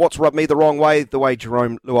mix. What's rubbed me the wrong way? The way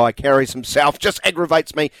Jerome Luai carries himself just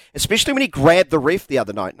aggravates me, especially when he grabbed the ref the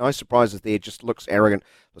other night. No surprises there. Just looks arrogant.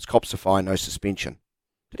 Those cops are fine. No suspension.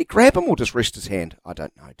 Did he grab him or just rest his hand? I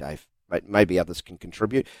don't know, Dave. Maybe others can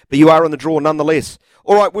contribute. But you are in the draw nonetheless.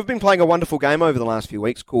 All right, we've been playing a wonderful game over the last few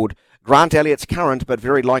weeks called Grant Elliott's Current, but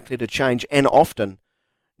very likely to change, and often,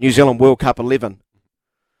 New Zealand World Cup 11.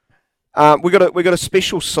 We got a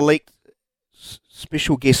special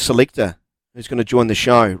guest selector who's going to join the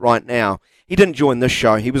show right now. He didn't join this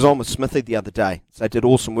show. He was on with Smithy the other day. So they did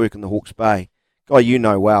awesome work in the Hawke's Bay. Guy you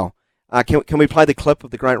know well. Can we play the clip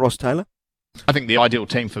of the great Ross Taylor? I think the ideal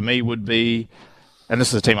team for me would be, and this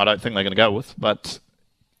is a team I don't think they're going to go with, but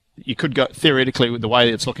you could go theoretically with the way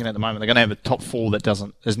it's looking at the moment. They're going to have a top 4 that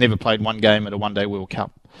has never played one game at a one-day World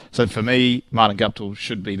Cup. So for me, Martin Guptill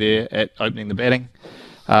should be there at opening the batting,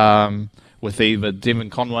 with either Devon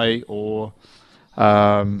Conway or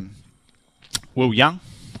Will Young.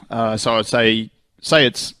 So I'd say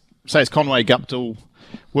it's Conway, Guptill,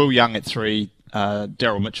 Will Young at 3,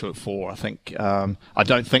 Daryl Mitchell at 4. I think I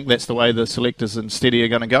don't think that's the way the selectors in Steady are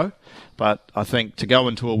going to go, but I think to go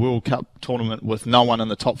into a World Cup tournament with no one in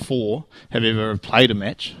the top 4 have ever played a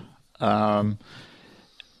match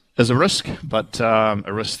is a risk, but a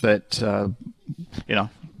risk that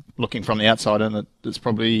looking from the outside in, it's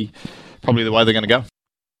probably the way they're going to go.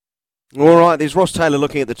 All right, there's Ross Taylor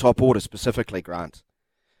looking at the top order specifically, Grant.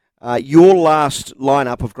 Your last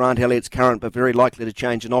lineup of Grant Elliott's current but very likely to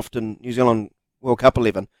change and often New Zealand World Cup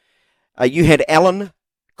 11. You had Allen,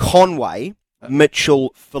 Conway,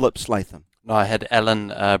 Mitchell, Phillips, Latham. No, I had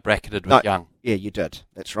Allen bracketed with Young. Yeah, you did.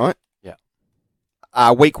 That's right.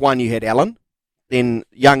 Yeah. Week 1 you had Allen. Then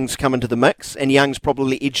Young's come into the mix, and Young's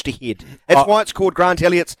probably edged ahead. That's why it's called Grant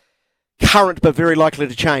Elliott's current but very likely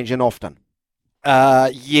to change and often.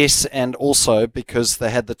 Yes, and also because they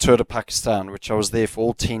had the Tour de Pakistan, which I was there for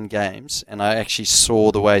all 10 games, and I actually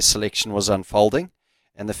saw the way selection was unfolding,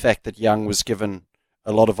 and the fact that Young was given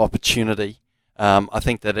a lot of opportunity. I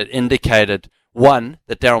think that it indicated, one,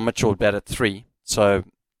 that Daryl Mitchell would bat at 3. So,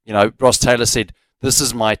 Ross Taylor said, this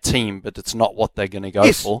is my team, but it's not what they're going to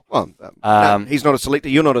go for. Well, no, he's not a selector.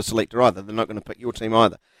 You're not a selector either. They're not going to pick your team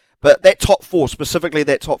either. But that top 4, specifically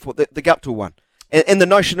that top 4, the Guptill one, and the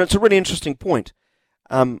notion, it's a really interesting point.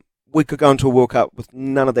 We could go into a World Cup with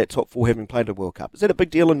none of that top 4 having played a World Cup. Is that a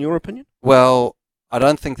big deal in your opinion? Well, I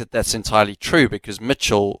don't think that that's entirely true because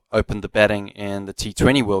Mitchell opened the batting in the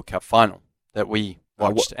T20 World Cup final that we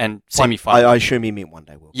watched and semi-final. I assume he meant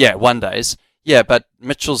one-day World Cup. Yeah, one-days. Yeah, but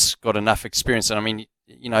Mitchell's got enough experience. And I mean,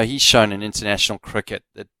 he's shown in international cricket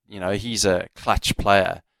that, he's a clutch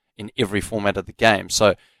player in every format of the game.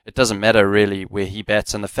 So it doesn't matter really where he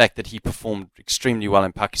bats. And the fact that he performed extremely well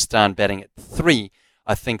in Pakistan batting at 3,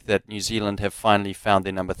 I think that New Zealand have finally found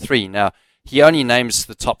their number 3. Now, he only names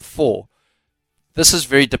the top 4. This is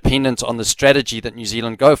very dependent on the strategy that New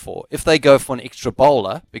Zealand go for. If they go for an extra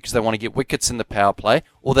bowler because they want to get wickets in the power play,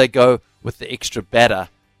 or they go with the extra batter,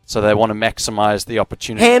 so they want to maximise the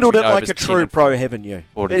opportunity. Handled it like a true pro, haven't you?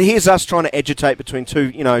 But here's us trying to agitate between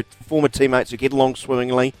two, former teammates who get along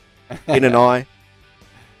swimmingly, Ben and I.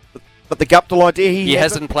 But the Guptill idea, he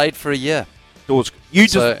hasn't played for a year. I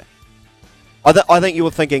think you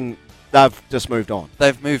were thinking they've just moved on.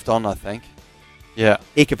 They've moved on, I think. Yeah.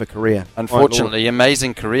 Heck of a career. Unfortunately,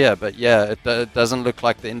 amazing career. But yeah, it doesn't look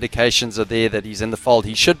like the indications are there that he's in the fold.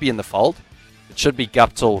 He should be in the fold. It should be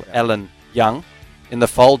Guptill, Allen, Young in the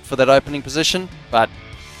fold for that opening position, but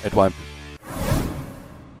it won't be.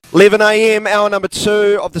 11 a.m, hour number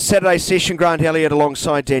 2 of the Saturday session. Grant Elliott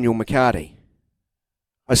alongside Daniel McCarty.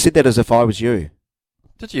 I said that as if I was you.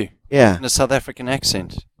 Did you? Yeah. In a South African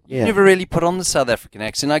accent. Yeah. You never really put on the South African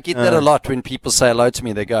accent. I get that a lot when people say hello to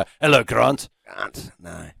me. They go, "Hello, Grant." Grant,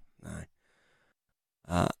 no.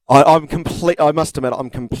 I must admit, I'm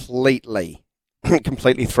completely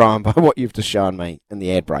thrown by what you've just shown me in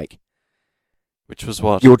the ad break. Which was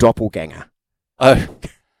what? Your doppelganger. Oh.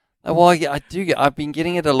 Well, I've been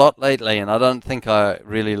getting it a lot lately, and I don't think I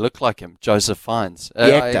really look like him. Joseph Fiennes.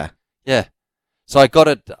 The actor. Yeah. So I got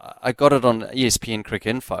it on ESPN Cricket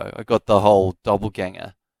Info. I got the whole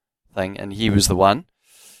doppelganger thing, and he was the one.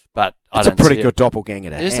 But it's a pretty good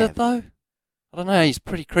doppelganger to have. Is it, though? I don't know. He's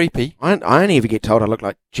pretty creepy. I only ever get told I look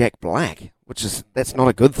like Jack Black, that's not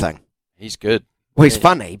a good thing. He's good. Well, he's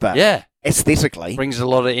funny, but yeah, aesthetically. Brings a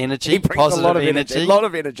lot of energy. He brings positive a lot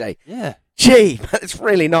of energy. Yeah. Gee, it's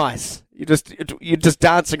really nice. You're just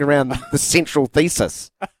dancing around the central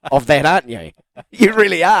thesis of that, aren't you? You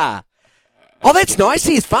really are. Oh, that's nice.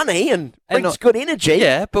 He's funny and brings good energy.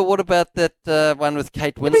 Yeah, but what about that one with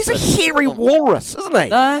Kate Winslet? He's a hairy walrus, isn't he?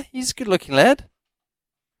 No, he's a good-looking lad.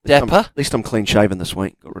 Dapper. At least I'm clean-shaven this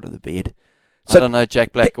week. Got rid of the beard. So, I don't know.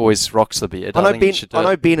 Jack Black always rocks the beard. I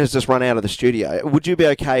know Ben has just run out of the studio. Would you be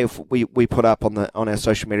okay if we put up on our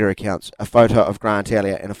social media accounts a photo of Grant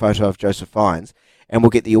Elliott and a photo of Joseph Fiennes, and we'll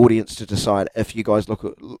get the audience to decide if you guys look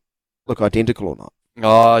identical or not?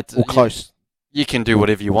 Or close. You can do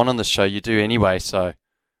whatever you want on the show. You do anyway, so.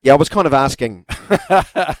 Yeah, I was kind of asking.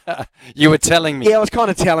 You were telling me. Yeah, I was kind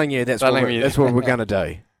of telling you that's what we're going to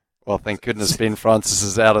do. Well, thank goodness Ben Francis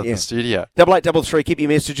is out of Yeah. the studio. 8833, keep your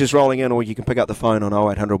messages rolling in, or you can pick up the phone on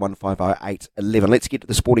 0800 150 811. Let's get to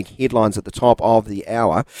the sporting headlines at the top of the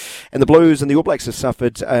hour. And the Blues and the All Blacks have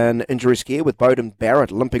suffered an injury scare, with Beauden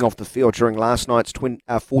Barrett limping off the field during last night's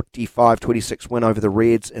 45-26 win over the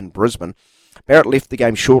Reds in Brisbane. Barrett left the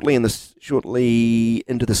game shortly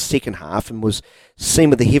into the second half and was seen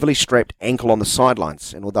with a heavily strapped ankle on the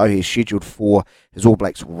sidelines. And although he is scheduled for his All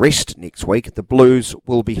Blacks rest next week, the Blues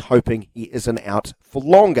will be hoping he isn't out for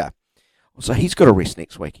longer. So he's got a rest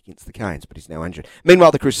next week against the Canes, but he's now injured.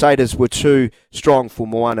 Meanwhile, the Crusaders were too strong for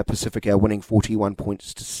Moana Pacifica, winning 41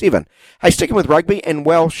 points to 7. Hey, sticking with rugby, and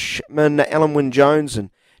Welshman Alan Wynne-Jones and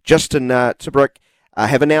Justin Tibrick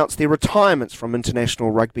have announced their retirements from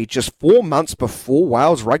international rugby just 4 months before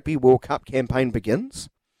Wales Rugby World Cup campaign begins.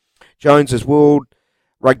 Jones is World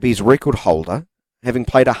Rugby's record holder, having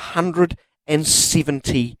played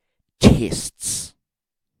 170 tests.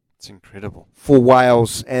 It's incredible. For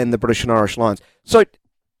Wales and the British and Irish Lions. So,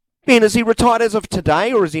 Ben, is he retired as of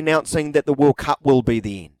today, or is he announcing that the World Cup will be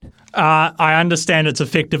the end? I understand it's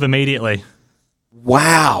effective immediately.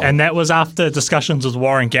 Wow. And that was after discussions with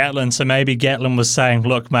Warren Gatland, so maybe Gatland was saying,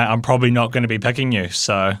 look, mate, I'm probably not going to be picking you.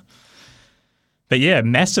 So, but yeah,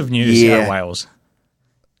 massive news out of Wales.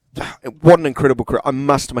 What an incredible career. I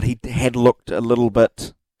must admit, he had looked a little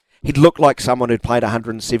bit... He'd looked like someone who'd played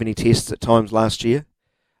 170 tests at times last year,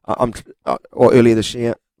 or earlier this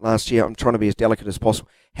year, last year. I'm trying to be as delicate as possible.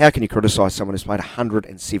 How can you criticise someone who's played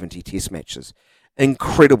 170 test matches?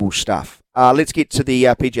 Incredible stuff. Let's get to the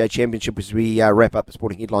PGA Championship as we wrap up the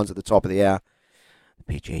sporting headlines at the top of the hour.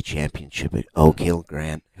 The PGA Championship at Oak Hill,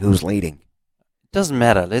 Grant. Who's leading? Doesn't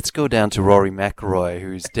matter. Let's go down to Rory McIlroy,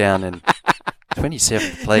 who's down in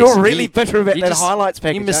 27th place. You're really bitter about that highlights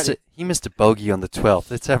package. He missed a bogey on the 12th.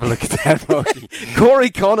 Let's have a look at that bogey. Corey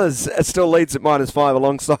Connors still leads at -5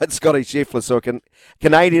 alongside Scotty Scheffler, so a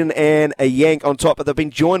Canadian and a Yank on top. But they've been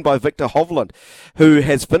joined by Victor Hovland, who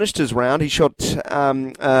has finished his round. He shot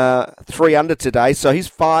 3 under today, so he's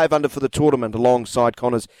 5 under for the tournament alongside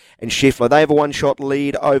Connors and Scheffler. They have a one-shot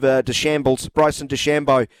lead over Bryson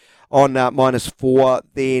DeChambeau on -4.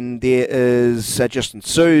 Then there is Justin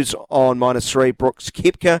Sues on -3. Brooks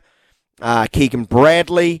Koepka, Keegan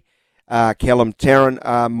Bradley, Callum Tarrant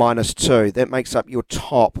 -2. That makes up your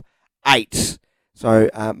top 8. So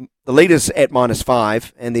the leaders at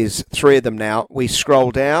 -5, and there's 3 of them now. We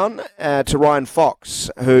scroll down to Ryan Fox,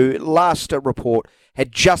 who last report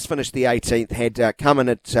had just finished the 18th, had come in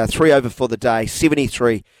at 3 over for the day,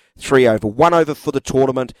 73, 3 over, 1 over for the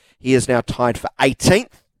tournament. He is now tied for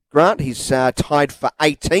 18th. Grant, he's tied for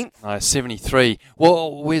 18th. Nice, 73.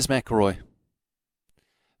 Well, where's McIlroy?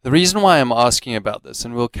 The reason why I'm asking about this,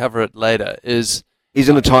 and we'll cover it later, is... He's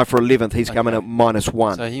in a tie for 11th. He's coming at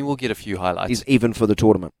 -1. So he will get a few highlights. He's even for the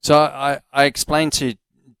tournament. So I explained to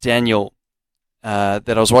Daniel that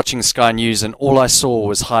I was watching Sky News, and all I saw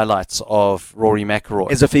was highlights of Rory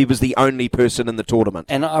McIlroy. As if he was the only person in the tournament.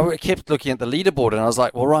 And I kept looking at the leaderboard, and I was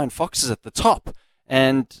like, well, Ryan Fox is at the top.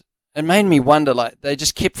 And it made me wonder, like, they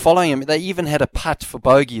just kept following him. They even had a putt for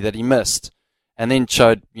bogey that he missed, and then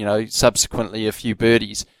showed, subsequently a few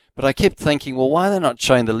birdies. But I kept thinking, well, why are they not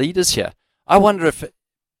showing the leaders here? I wonder if,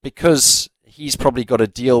 because he's probably got a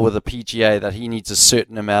deal with the PGA that he needs a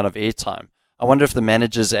certain amount of airtime, I wonder if the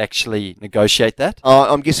managers actually negotiate that.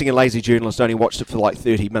 I'm guessing a lazy journalist only watched it for like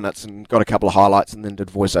 30 minutes and got a couple of highlights and then did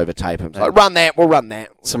voiceover tape. It's like, run that, we'll run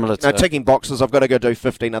that. Similar to... ticking boxes, I've got to go do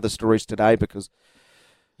 15 other stories today because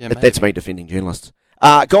that's me defending journalists.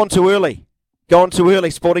 Gone too early.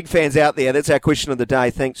 Sporting fans out there. That's our question of the day,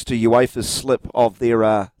 thanks to UEFA's slip of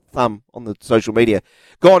their thumb on the social media.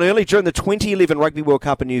 Gone early. During the 2011 Rugby World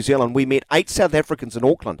Cup in New Zealand, we met 8 South Africans in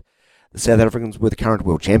Auckland. The South Africans were the current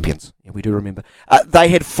world champions. Yeah, we do remember. They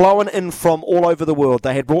had flown in from all over the world.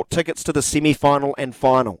 They had brought tickets to the semi-final and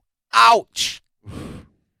final. Ouch!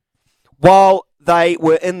 While they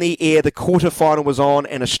were in the air, the quarter-final was on,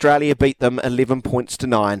 and Australia beat them 11 points to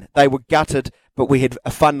 9. They were gutted, but we had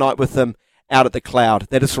a fun night with them out at the Cloud.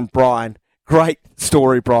 That is from Brian. Great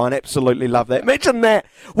story, Brian. Absolutely love that. Imagine that.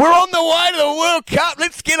 We're on the way to the World Cup.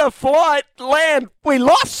 Let's get a flight, land. We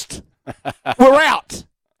lost. We're out.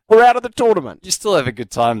 We're out of the tournament. You still have a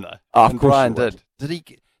good time, though. Oh, of and course Brian did.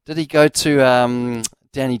 Did he go to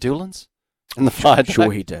Danny Doolan's in the flight? I'm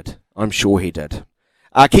sure he did.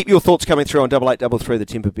 Keep your thoughts coming through on 8833, the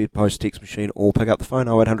Temper Bed Post text machine, or pick up the phone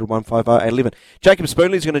 0800 150 811. Jacob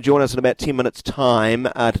Spoonley's going to join us in about 10 minutes' time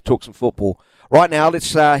to talk some football. Right now,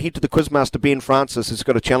 let's head to the Quizmaster, Ben Francis, who's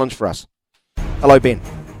got a challenge for us. Hello, Ben.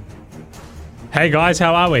 Hey, guys,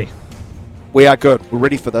 how are we? We are good. We're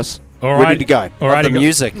ready for this. All right. Ready to go. All right. The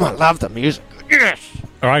music. I love the music. Yes.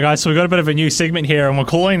 All right, guys, so we've got a bit of a new segment here, and we're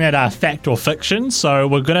calling it Fact or Fiction. So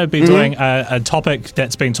we're going to be doing a topic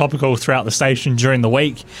that's been topical throughout the station during the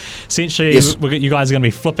week. Essentially, you guys are going to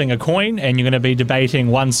be flipping a coin, and you're going to be debating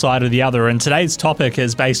one side or the other. And today's topic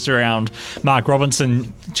is based around Mark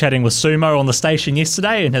Robinson chatting with Sumo on the station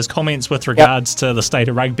yesterday and his comments with regards to the state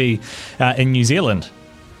of rugby in New Zealand.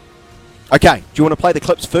 Okay, do you want to play the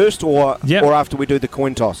clips first or after we do the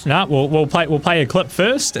coin toss? No, we'll play a clip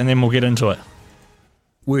first, and then we'll get into it.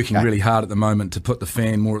 Working really hard at the moment to put the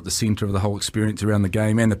fan more at the centre of the whole experience around the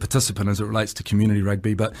game and the participant as it relates to community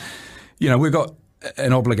rugby. But, you know, we've got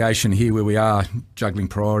an obligation here where we are juggling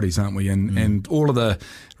priorities, aren't we? And all of the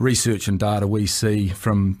research and data we see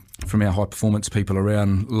from our high performance people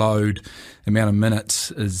around load, amount of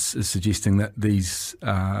minutes is suggesting that these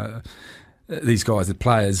guys, the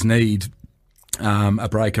players, need a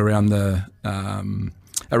break around the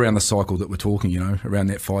cycle that we're talking, around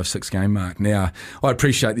that 5-6 game mark. Now, I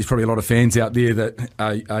appreciate there's probably a lot of fans out there that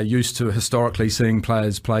are used to historically seeing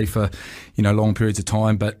players play for, long periods of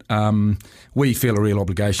time, but we feel a real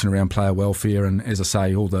obligation around player welfare, and as I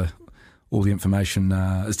say, all the information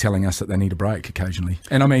is telling us that they need a break occasionally.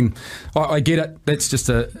 And I mean, I get it. That's just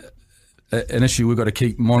an issue we've got to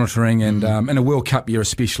keep monitoring, and in a World Cup year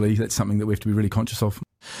especially, that's something that we have to be really conscious of.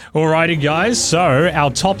 Alrighty, guys. So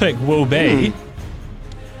our topic will be: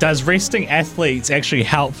 does resting athletes actually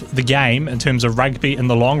help the game in terms of rugby in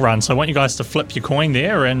the long run? So I want you guys to flip your coin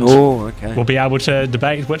there, and we'll be able to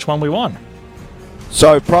debate which one we want.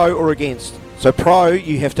 So pro or against? So pro,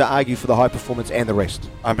 you have to argue for the high performance and the rest.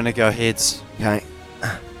 I'm going to go heads. Okay.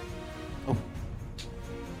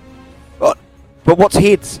 What? But what's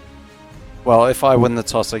heads? Well, if I win the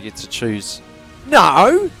toss, I get to choose.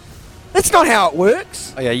 No, that's not how it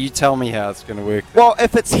works. Oh, yeah, you tell me how it's going to work. Well,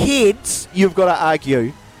 if it's heads, you've got to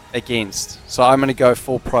argue against. So I'm going to go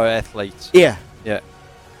for pro athlete. Yeah.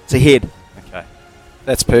 It's a head. Okay.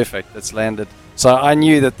 That's perfect. That's landed. So I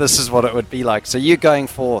knew that this is what it would be like. So you're going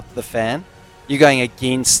for the fan. You're going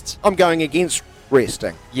against. I'm going against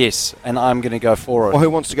resting. Yes, and I'm going to go for it. Well, who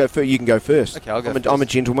wants to go first? You can go first. Okay, I'll go first. I'm a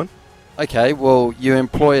gentleman. Okay, well, you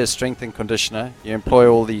employ a strength and conditioner. You employ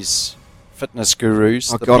all these fitness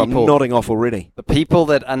gurus. Oh, God, I'm nodding off already. The people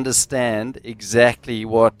that understand exactly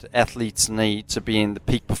what athletes need to be in the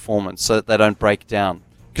peak performance so that they don't break down.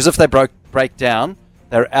 Because if they break down,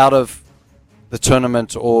 they're out of the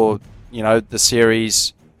tournament or, the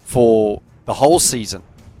series for the whole season.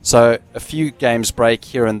 So a few games break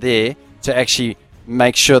here and there to actually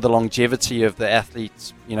make sure the longevity of the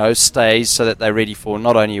athletes, stays so that they're ready for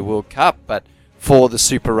not only a World Cup, but for the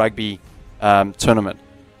Super Rugby tournament.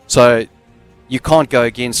 So you can't go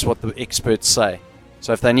against what the experts say.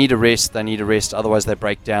 So if they need a rest, they need a rest. Otherwise, they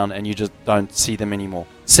break down and you just don't see them anymore.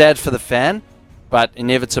 Sad for the fan, but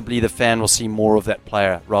inevitably the fan will see more of that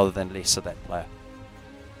player rather than less of that player.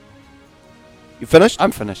 You finished?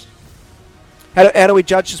 I'm finished. How do we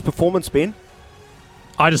judge his performance, Ben?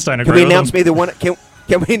 I just don't agree. Can we announce me the winner? Can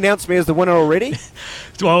we announce me as the winner already?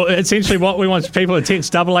 Well, essentially, what we want is people to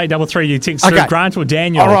text 8833. You text through Grant or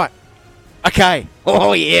Daniel. All right. Okay.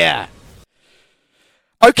 Oh yeah.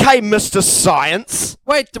 Okay, Mr. Science.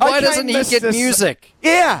 Wait, why doesn't he get music?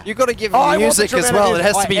 Yeah. You've got to give him music as well. It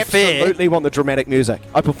has to be fair. I absolutely want the dramatic music.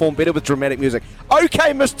 I perform better with dramatic music.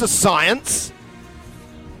 Okay, Mr. Science.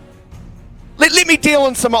 Let me deal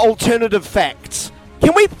in some alternative facts.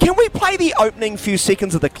 Can we play the opening few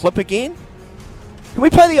seconds of the clip again? Can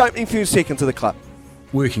we play the opening few seconds of the clip?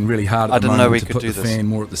 Working really hard at the moment to put the fan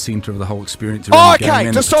more at the centre of the whole experience around the game.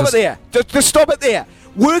 Okay, just stop it there. Just stop it there.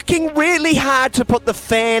 Working really hard to put the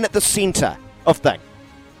fan at the centre of things.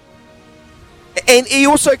 And he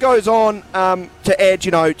also goes on to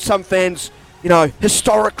add, some fans,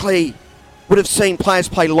 historically would have seen players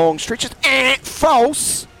play long stretches.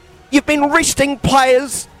 False. You've been resting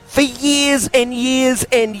players for years and years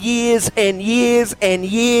and years and years and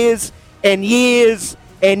years and years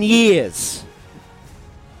and years.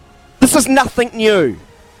 This is nothing new.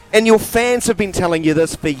 And your fans have been telling you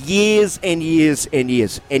this for years and years and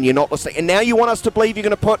years, and you're not listening. And now you want us to believe you're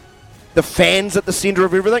going to put the fans at the centre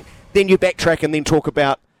of everything? Then you backtrack and then talk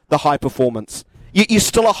about the high performance. You're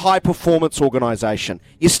still a high performance organisation.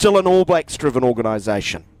 You're still an All Blacks driven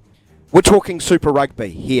organisation. We're talking Super Rugby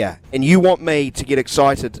here, and you want me to get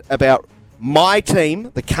excited about my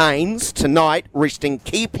team, the Canes, tonight resting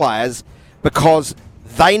key players because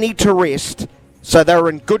they need to rest so they're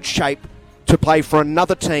in good shape to play for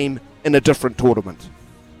another team in a different tournament.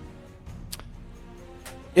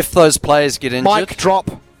 If those players get injured... Mic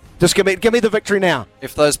drop. Just give me the victory now.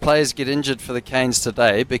 If those players get injured for the Canes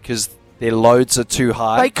today because their loads are too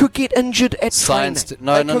high. They could get injured at Science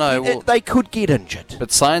training. They could get injured.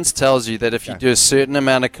 But science tells you that if you do a certain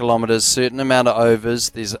amount of kilometres, certain amount of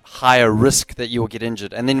overs, there's a higher risk that you'll get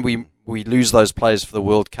injured. And then we lose those players for the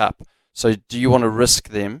World Cup. So do you want to risk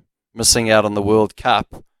them missing out on the World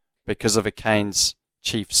Cup because of a Canes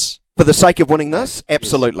Chiefs? For the sake of winning this,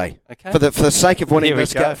 absolutely. Yes. Okay. For the sake of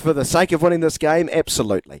winning this game,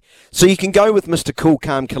 absolutely. So you can go with Mr. Cool,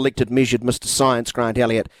 Calm, Collected, Measured, Mr. Science, Grant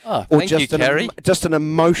Elliott, or thank you, Kerry. Just an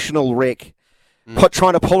emotional wreck.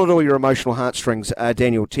 Trying to pull at all your emotional heartstrings,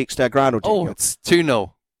 Daniel. Text Grant or Daniel. Oh, it's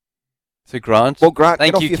 2-0 to Grant. Well, Grant,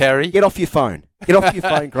 thank you, Kerry. Get off your phone. Get off your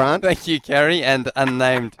phone, Grant. Thank you, Kerry, and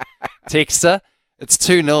unnamed texter. It's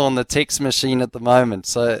 2-0 on the text machine at the moment,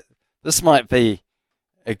 so this might be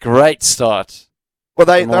a great start. Well,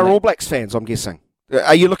 they're All Blacks fans, I'm guessing.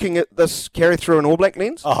 Are you looking at this carry through an All Black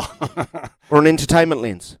lens? Oh. Or an entertainment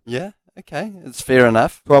lens? Yeah, okay. It's fair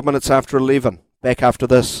enough. 12 minutes after 11. Back after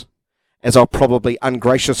this, as I'll probably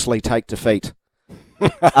ungraciously take defeat.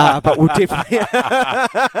 But we'll definitely...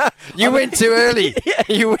 You went too early.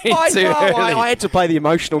 You went too early. I had to play the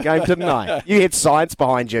emotional game, didn't I? You had science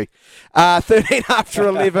behind you. 13 after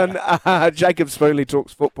 11. Jacob Spooley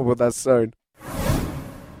talks football with us soon.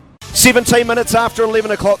 17 minutes after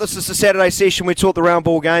 11 o'clock. This is the Saturday session. We talk the round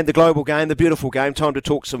ball game, the global game, the beautiful game. Time to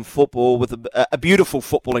talk some football with a beautiful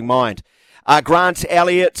footballing mind. Grant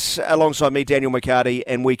Elliott alongside me, Daniel McCarty,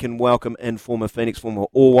 and we can welcome in former Phoenix, former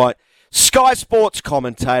All White, Sky Sports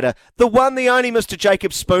commentator, the one, the only Mr.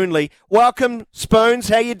 Jacob Spoonley. Welcome, Spoons.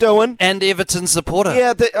 How you doing? And Everton supporter.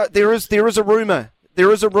 Yeah, there is a rumour.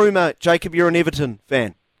 There is a rumour, Jacob, you're an Everton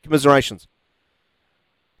fan. Commiserations.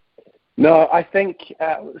 No, I think,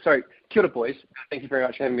 kia ora, boys. Thank you very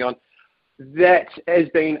much for having me on. That has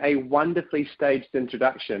been a wonderfully staged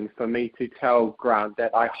introduction for me to tell Grant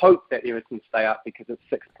that I hope that Everton stay up because it's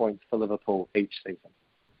 6 points for Liverpool each season.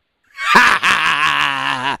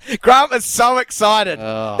 Grant was so excited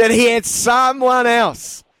that he had someone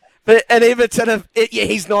else. But an Everton,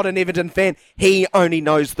 he's not an Everton fan. He only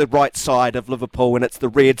knows the right side of Liverpool, and it's the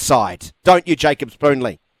red side. Don't you, Jacob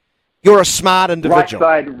Spoonley? You're a smart individual.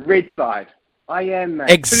 Right side, red side. I am, mate.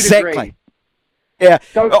 Exactly. Yeah.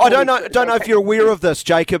 I don't know if you're aware of this,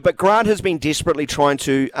 Jacob, but Grant has been desperately trying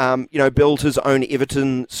to, build his own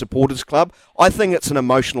Everton supporters club. I think it's an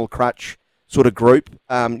emotional crutch sort of group,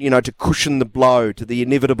 to cushion the blow to the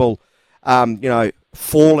inevitable,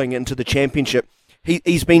 falling into the championship.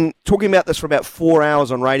 He's been talking about this for about 4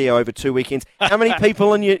 hours on radio over 2 weekends. How many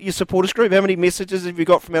people in your supporters group? How many messages have you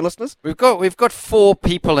got from our listeners? We've got 4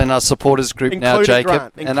 people in our supporters group now,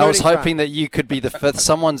 Jacob. Grant, and I was hoping that you could be the 5th.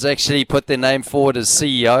 Someone's actually put their name forward as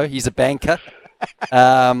CEO. He's a banker.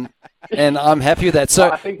 And I'm happy with that.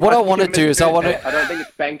 So what I want to do is I don't think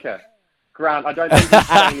it's banker. Grant, I don't think he's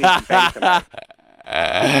saying he's a banker, mate.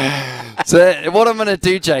 So what I'm going to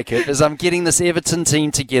do, Jacob, is I'm getting this Everton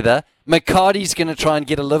team together. McCarty's going to try and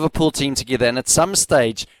get a Liverpool team together, and at some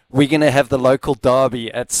stage we're going to have the local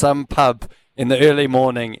derby at some pub in the early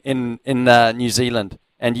morning in New Zealand,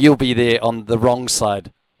 and you'll be there on the wrong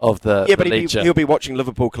side of the ledger. He'll be watching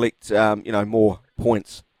Liverpool collect more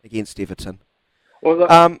points against Everton. Well,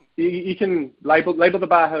 look, you can label the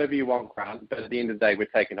bar however you want, Grant, but at the end of the day, we're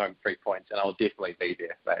taking home 3 points, and I'll definitely be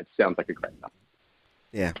there. So it sounds like a great number.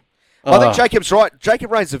 Yeah. I think Jacob's right.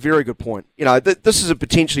 Jacob raised a very good point. This is a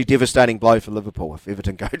potentially devastating blow for Liverpool if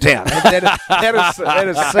Everton go down. That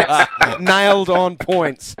is 6 nailed-on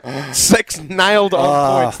points. 6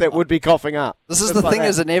 nailed-on points that would be coughing up. This is the thing,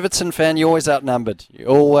 as an Everton fan, you're always outnumbered. You're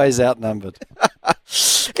always outnumbered.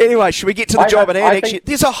 Anyway, should we get to the job at hand? Actually,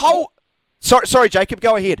 there's a whole... Sorry, Jacob,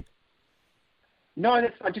 go ahead. No,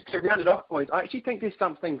 just to round it off, boys, I actually think there's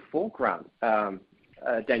something for Grant.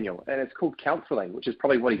 Daniel, and it's called counselling, which is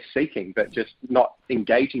probably what he's seeking, but just not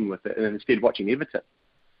engaging with it and instead watching Everton,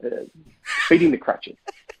 feeding the crutches.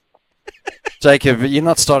 Jacob, you're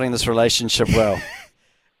not starting this relationship well.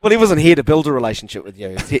 Well, he wasn't here to build a relationship with you.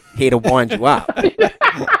 He's here to wind you up. I think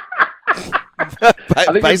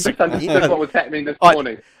that's what was happening this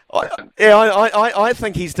morning. I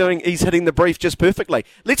think he's hitting the brief just perfectly.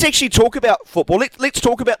 Let's actually talk about football. Let's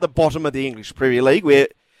talk about the bottom of the English Premier League,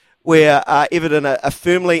 where Everton are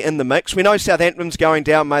firmly in the mix. We know Southampton's going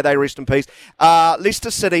down, may they rest in peace.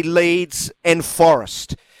 Leicester City, Leeds and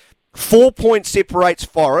Forest. 4 points separates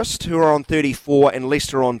Forest, who are on 34, and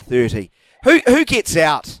Leicester on 30. Who gets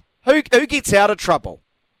out? Who gets out of trouble?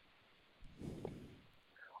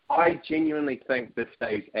 I genuinely think this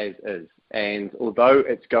stays as is. And although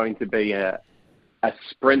it's going to be a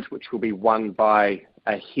sprint which will be won by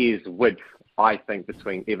a hair's width, I think,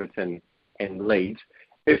 between Everton and Leeds,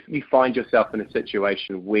 if you find yourself in a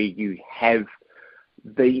situation where you have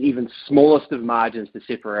the even smallest of margins to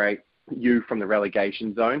separate you from the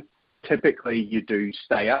relegation zone, typically you do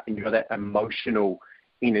stay up and you've got that emotional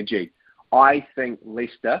energy. I think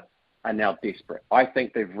Leicester are now desperate. I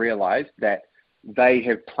think they've realised that they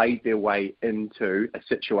have played their way into a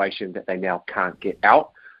situation that they now can't get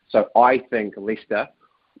out. So I think Leicester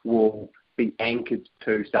will be anchored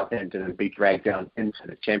to Southampton and be dragged down into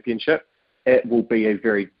the Championship. It will be a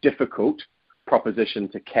very difficult proposition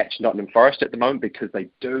to catch Nottingham Forest at the moment because they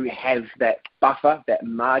do have that buffer, that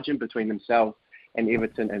margin between themselves and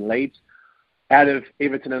Everton and Leeds. Out of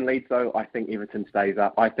Everton and Leeds, though, I think Everton stays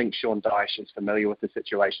up. I think Sean Dyche is familiar with the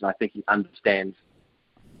situation. I think he understands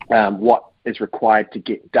what is required to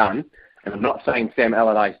get done. And I'm not saying Sam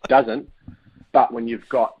Allardyce doesn't, but when you've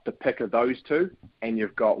got the pick of those two and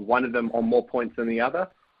you've got one of them on more points than the other,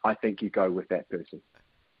 I think you go with that person.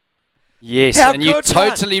 Yes, How and you good,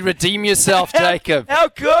 totally redeem yourself, Jacob. How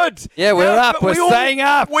good! Yeah, we're How up. good. We're staying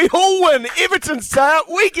up. We all win. Everton stay up.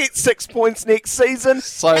 We get 6 points next season.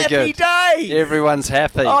 So Happy good. day. Everyone's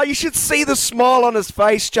happy. Oh, you should see the smile on his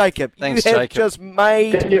face, Jacob. Thanks, you have Jacob. just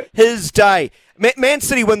made his day. Man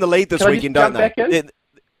City win the lead this Can I weekend, just don't jump they? back in?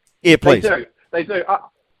 Yeah, please. They do.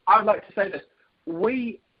 I would like to say this.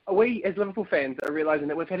 We as Liverpool fans are realising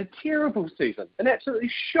that we've had a terrible season, an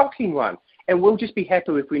absolutely shocking one. And we'll just be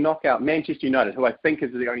happy if we knock out Manchester United, who I think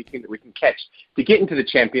is the only team that we can catch, to get into the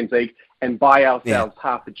Champions League and buy ourselves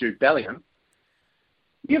half the Jude Bellingham.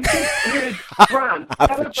 You've just heard Grant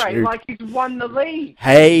celebrate like he's won the league.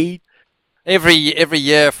 Hey. Every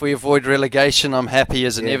year, if we avoid relegation, I'm happy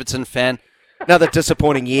as an Everton fan. Another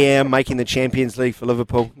disappointing year making the Champions League for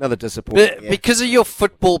Liverpool. Another disappointing year. Because of your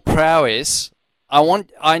football prowess,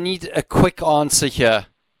 I need a quick answer here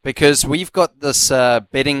because we've got this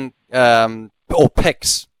betting or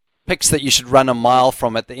picks that you should run a mile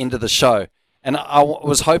from at the end of the show. And I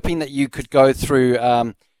was hoping that you could go through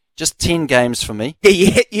just 10 games for me.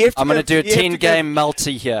 I'm going to do a 10-game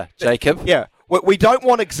multi here, Jacob. Yeah. We don't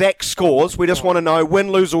want exact scores. We just want to know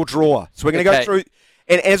win, lose, or draw. So we're going to go through,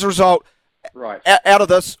 and as a result, out of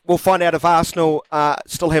this, we'll find out if Arsenal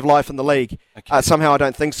still have life in the league. Okay. Somehow I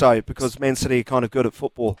don't think so because Man City are kind of good at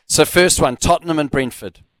football. So first one, Tottenham and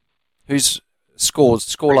Brentford. Who's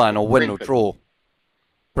scoreline or win Brentford. or draw?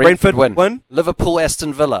 Brentford win. Liverpool,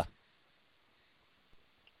 Aston Villa.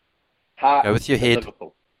 Go with your head.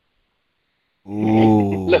 Liverpool.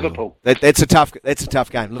 Ooh. Liverpool. That's a tough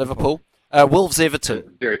game. Liverpool. Wolves,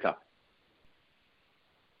 Everton. Very tough.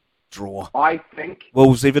 Draw. I think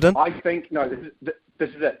Wolves, Everton. This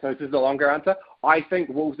is it. So this is the longer answer. I think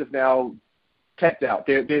Wolves have now tapped out.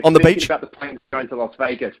 They're on the thinking beach about the planes going to Las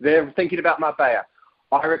Vegas. They're thinking about Marbella.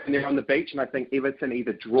 I reckon they're on the beach, and I think Everton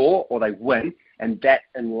either draw or they win, and that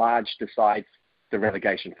in large decides the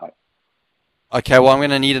relegation fight. Okay, well, I'm going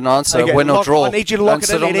to need an answer. Okay, win or draw? I need you to lock it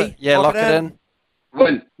in, Eddie. Lock it in.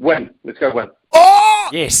 Win. Let's go win. Oh!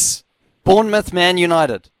 Yes. Bournemouth, Man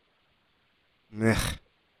United. Ugh.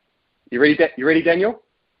 You ready, Daniel?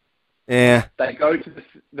 Yeah. They go to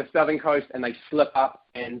the southern coast and they slip up,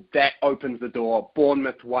 and that opens the door.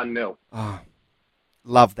 Bournemouth 1-0. Oh,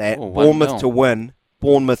 love that. Oh, Bournemouth 1-0. to win.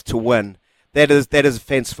 Bournemouth to win. That is a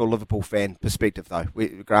fanciful Liverpool fan perspective, though.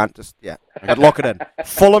 Grant, I'd lock it in.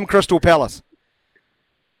 Fulham, Crystal Palace.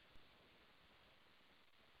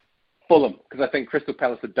 Fulham, because I think Crystal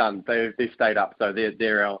Palace are done. They've stayed up, so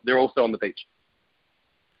they're also on the beach.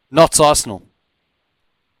 Notts, Arsenal.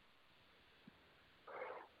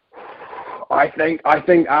 I think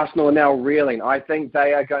Arsenal are now reeling. I think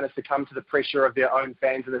they are going to succumb to the pressure of their own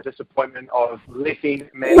fans and the disappointment of letting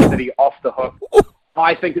Man City off the hook.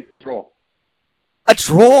 I think it's a draw. A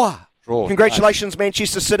draw. Draw. Congratulations,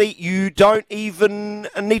 Manchester City. You don't even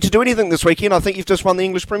need to do anything this weekend. I think you've just won the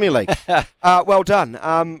English Premier League. Well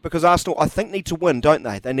done. Because Arsenal, I think, need to win, don't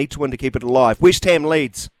they? They need to win to keep it alive. West Ham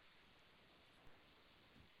Leeds.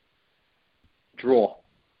 Draw.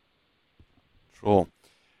 Draw.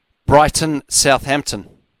 Brighton, Southampton.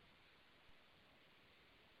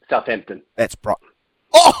 Southampton. That's Brighton.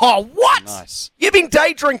 Oh, what? Nice. You've been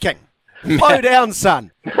day drinking. Slow down,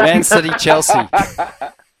 son. Man City, Chelsea.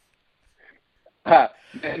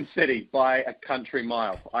 Man City by a country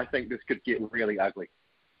mile. I think this could get really ugly.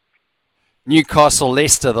 Newcastle,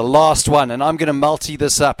 Leicester, the last one. And I'm going to multi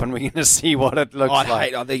this up and we're going to see what it looks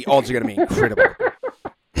like. The odds are going to be incredible.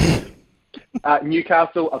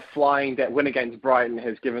 Newcastle are flying. That win against Brighton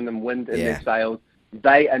has given them wind in their sails.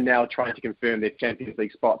 They are now trying to confirm their Champions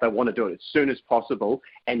League spot. They want to do it as soon as possible.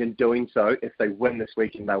 And in doing so, if they win this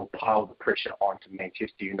weekend, they will pile the pressure onto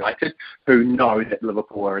Manchester United, who know that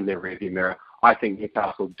Liverpool are in their rearview mirror. I think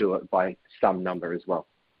Newcastle do it by some number as well.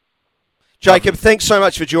 Jacob, thanks so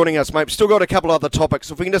much for joining us, mate. We've still got a couple other topics.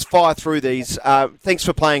 If we can just fire through these. Thanks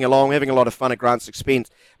for playing along, having a lot of fun at Grant's expense.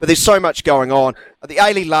 But there's so much going on. At the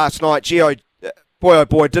A-League last night, boy oh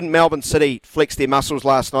boy, didn't Melbourne City flex their muscles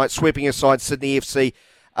last night, sweeping aside Sydney FC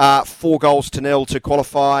 4-0 to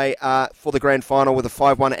qualify for the grand final with a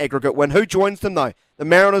 5-1 aggregate win. Who joins them, though? The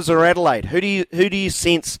Mariners or Adelaide? Who do you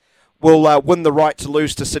sense will win the right to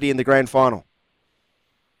lose to City in the grand final?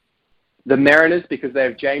 The Mariners, because they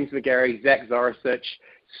have James McGarry, Zach Zoricic,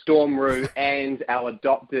 Storm Roux, and our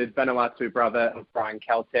adopted Vanuatu brother, Brian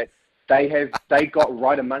Caltech. They got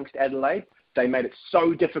right amongst Adelaide. They made it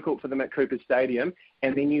so difficult for them at Cooper Stadium.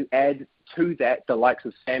 And then you add to that the likes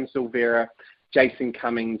of Sam Silvera, Jason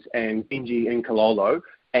Cummings, and Benji Nkololo,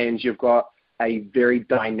 and you've got a very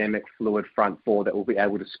dynamic, fluid front four that will be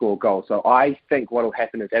able to score goals. So I think what will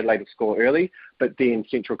happen is Adelaide will score early, but then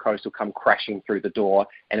Central Coast will come crashing through the door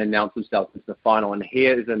and announce themselves as the final. And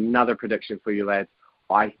here is another prediction for you, lads.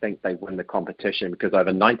 I think they win the competition because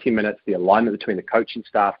over 90 minutes, the alignment between the coaching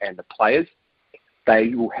staff and the players, they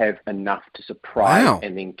will have enough to surprise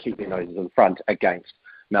and then keep their noses in front against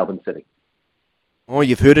Melbourne City. Oh,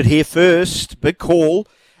 you've heard it here first. Big call.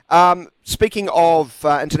 Speaking of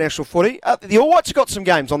international footy, the All Whites have got some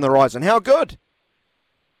games on the horizon. How good?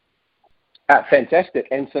 Fantastic,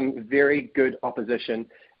 and some very good opposition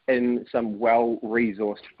in some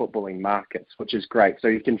well-resourced footballing markets, which is great. So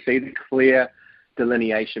you can see the clear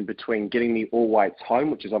delineation between getting the All Whites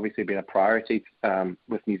home, which has obviously been a priority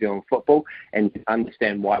with New Zealand football, and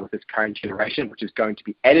understand why with this current generation, which is going to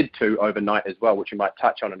be added to overnight as well, which we might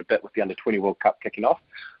touch on in a bit with the Under-20 World Cup kicking off.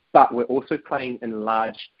 But we're also playing in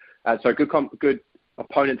good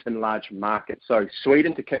opponents in large markets. So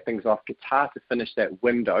Sweden to kick things off, Qatar to finish that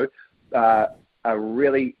window, a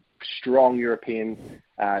really strong European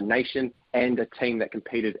nation and a team that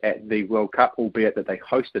competed at the World Cup, albeit that they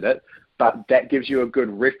hosted it. But that gives you a good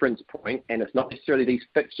reference point, and it's not necessarily these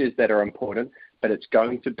fixtures that are important, but it's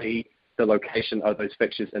going to be the location of those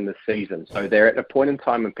fixtures in the season. So they're at a point in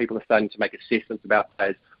time when people are starting to make assessments about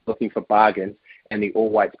players looking for bargains, and the All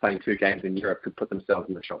Whites playing 2 games in Europe could put themselves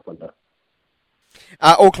in the shop window.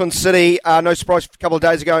 Auckland City, no surprise, a couple of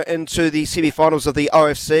days ago into the semi-finals of the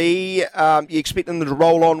OFC. You expect them to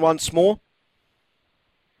roll on once more?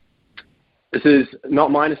 This is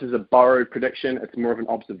not mine. This is a borrowed prediction. It's more of an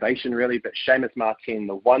observation, really. But Seamus Martin,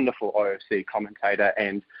 the wonderful OFC commentator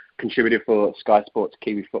and contributor for Sky Sports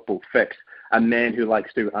Kiwi Football Fix, a man who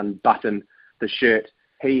likes to unbutton the shirt,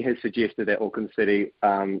 he has suggested that Auckland City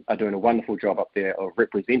are doing a wonderful job up there of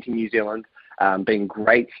representing New Zealand, being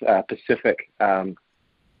great Pacific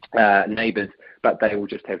neighbours, but they will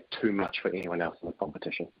just have too much for anyone else in the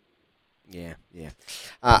competition. Yeah.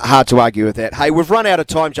 Hard to argue with that. Hey, we've run out of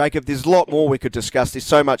time, Jacob. There's a lot more we could discuss. There's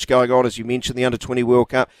so much going on, as you mentioned, the Under-20 World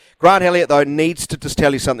Cup. Grant Elliott, though, needs to just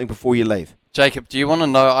tell you something before you leave. Jacob, do you want to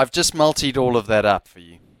know? I've just multied all of that up for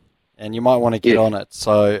you, and you might want to get on it.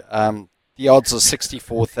 So the odds are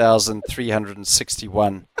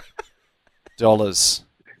 $64,361.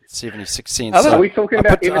 76 cents. Are we talking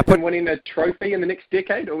about Everton winning a trophy in the next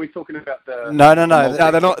decade, or are we talking about the... No, they're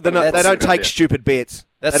not. They don't take stupid bets.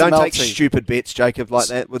 They don't take multi. stupid bets, Jacob, like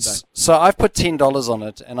that, would they? So I've put $10 on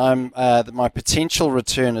it, and my potential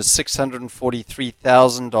return is $643,000,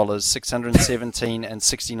 $617 and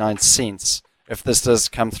 69 cents. If this does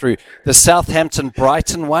come through, the Southampton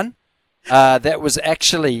Brighton one, that was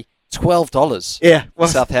actually $12. Yeah, well,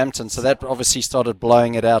 Southampton. So that obviously started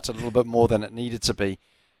blowing it out a little bit more than it needed to be.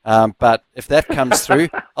 But if that comes through,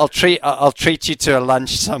 I'll treat you to a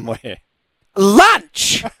lunch somewhere.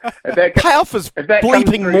 Lunch? Pay off his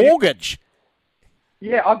bleeping mortgage.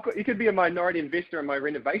 Yeah, you could be a minority investor in my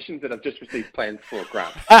renovations that I've just received plans for,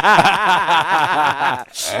 Grant.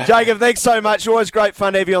 Jacob, thanks so much. Always great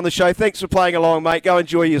fun to have you on the show. Thanks for playing along, mate. Go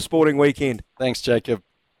enjoy your sporting weekend. Thanks, Jacob.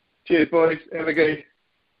 Cheers, boys. Have a good.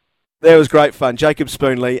 That was great fun. Jacob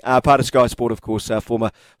Spoonley, part of Sky Sport, of course,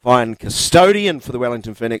 former fine custodian for the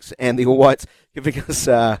Wellington Phoenix and the All Whites, giving us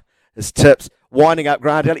his tips, winding up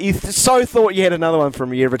Grant. You so thought you had another one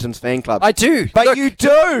from Everton's fan club. I do. But look, you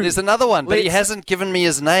do. There's another one, but he hasn't given me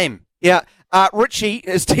his name. Yeah. Richie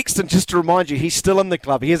is texting just to remind you, he's still in the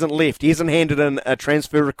club. He hasn't left. He hasn't handed in a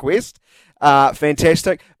transfer request.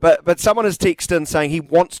 Fantastic. But someone has texted in saying he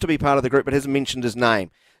wants to be part of the group but hasn't mentioned his name.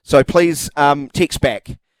 So please text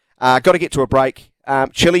back. Got to get to a break.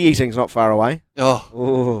 Chili eating's not far away.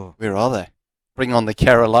 Oh, where are they? Bring on the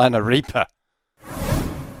Carolina Reaper.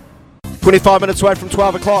 25 minutes away from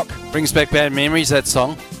 12 o'clock. Brings back bad memories, that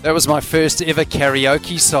song. That was my first ever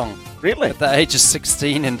karaoke song. Really? At the age of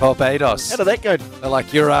 16 in Barbados. How did that go? They're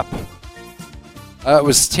like, you're up. It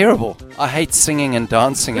was terrible. I hate singing and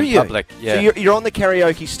dancing in public. Yeah. So you're on the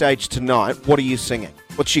karaoke stage tonight. What are you singing?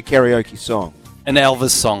 What's your karaoke song? An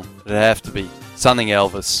Elvis song. It'd have to be. Something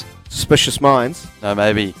Elvis. Suspicious Minds? No,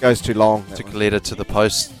 maybe. Goes too long. Took a letter to the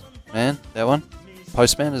postman. That one?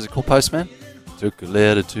 Postman? Is it called Postman? Took a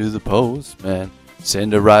letter to the postman.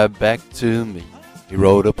 Send it right back to me. He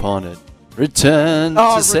wrote upon it. Return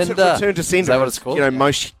to sender. Return to sender. Is that what it's called? You know,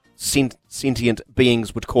 most sentient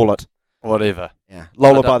beings would call it. Whatever. Yeah.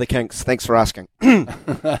 Lola by the Kinks. Thanks for asking.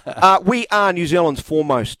 We are New Zealand's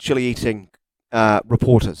foremost chili eating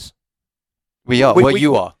reporters. We are.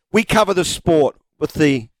 You are. We cover the sport with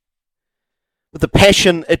the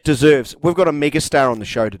passion it deserves. We've got a megastar on the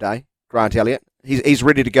show today, Grant Elliott. He's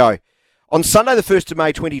ready to go. On Sunday, the 1st of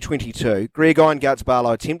May 2022, Greg Iron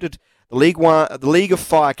Barlow attempted the League of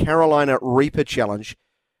Fire Carolina Reaper Challenge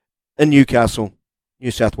in Newcastle,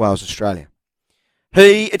 New South Wales, Australia.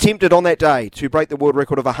 He attempted on that day to break the world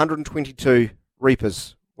record of 122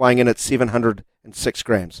 Reapers, weighing in at 706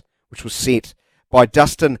 grams, which was set by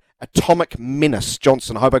Dustin Atomic Menace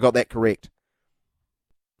Johnson. I hope I got that correct.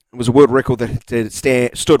 It was a world record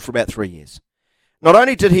that stood for about 3 years. Not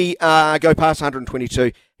only did he go past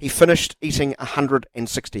 122, he finished eating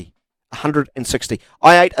 160. 160.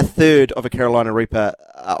 I ate a third of a Carolina Reaper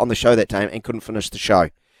on the show that time and couldn't finish the show.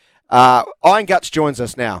 Iron Guts joins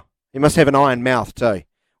us now. He must have an iron mouth too.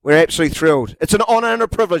 We're absolutely thrilled. It's an honour and a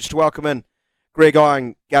privilege to welcome in Greg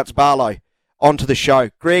Iron Guts Barlow onto the show.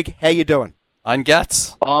 Greg, how you doing? Iron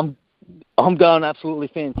Guts. I'm going absolutely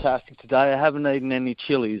fantastic today. I haven't eaten any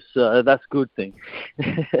chilies, so that's a good thing.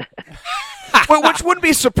 Well, which wouldn't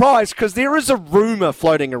be a surprise because there is a rumour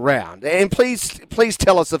floating around, and please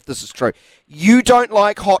tell us if this is true. You don't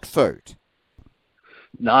like hot food?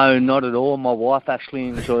 No, not at all. My wife actually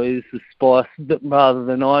enjoys the spice rather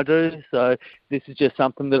than I do, so this is just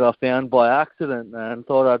something that I found by accident and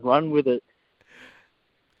thought I'd run with it.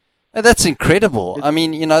 That's incredible. I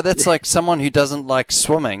mean, you know, that's like someone who doesn't like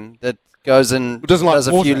swimming that goes and does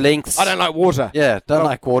a few lengths. I don't like water. Yeah, don't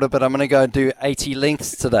like water, but I'm going to go and do 80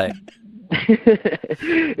 lengths today.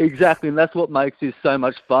 Exactly, and that's what makes this so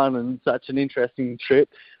much fun and such an interesting trip.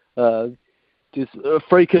 Just a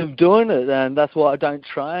freak of doing it, and that's why I don't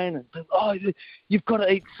train. And oh, you've got to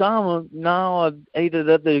eat some. No, I eat it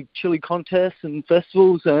at the chili contests and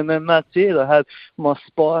festivals, and then that's it. I have my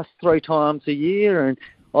spice 3 times a year, and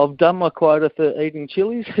I've done my quota for eating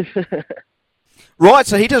chilies. Right,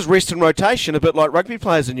 so he does rest and rotation, a bit like rugby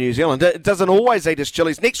players in New Zealand. It doesn't always eat his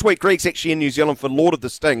chilies. Next week, Greg's actually in New Zealand for Lord of the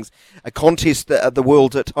Stings, a contest, the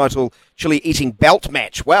world title chili eating belt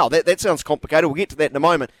match. Wow, that sounds complicated. We'll get to that in a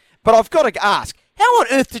moment. But I've got to ask, how on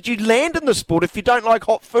earth did you land in the sport if you don't like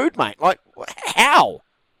hot food, mate? Like, how?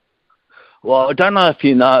 Well, I don't know if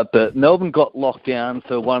you know, but Melbourne got locked down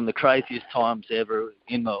for one of the craziest times ever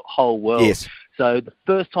in the whole world. Yes. So the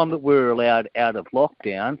first time that we were allowed out of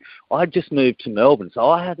lockdown, I just moved to Melbourne, so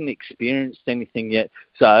I hadn't experienced anything yet.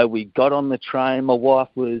 So we got on the train. My wife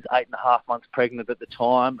was 8.5 months pregnant at the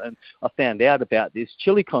time, and I found out about this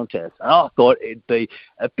chili contest. And I thought it'd be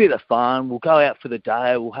a bit of fun. We'll go out for the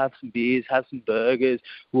day. We'll have some beers, have some burgers.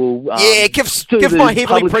 We'll give my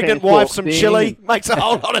heavily pregnant wife some chili. Makes a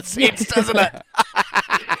whole lot of sense, doesn't it?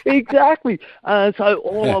 Exactly.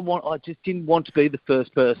 So I just didn't want to be the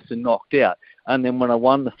first person knocked out. And then when I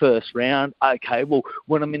won the first round, okay, well,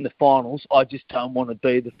 when I'm in the finals, I just don't want to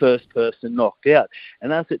be the first person knocked out.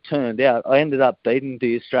 And as it turned out, I ended up beating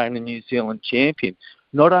the Australian New Zealand champion.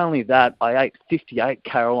 Not only that, I ate 58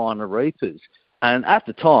 Carolina Reapers. And at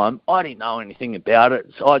the time, I didn't know anything about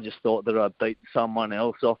it, so I just thought that I'd beat someone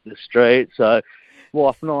else off the street. So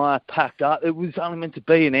wife and I packed up. It was only meant to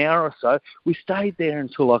be an hour or so. We stayed there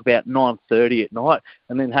until like about 9:30 at night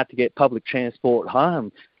and then had to get public transport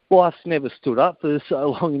home. Wife's never stood up for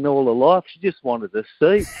so long in all her life. She just wanted a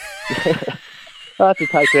seat. I had to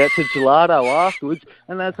take her out to gelato afterwards,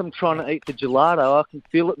 and as I'm trying to eat the gelato, I can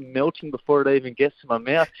feel it melting before it even gets to my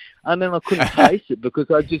mouth. And then I couldn't taste it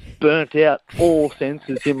because I just burnt out all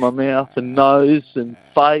senses in my mouth and nose and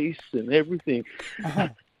face and everything.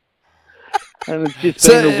 And it's just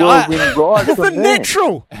been a whirlwind ride from there.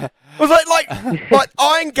 Natural. Was like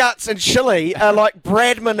Iron Guts and chili are like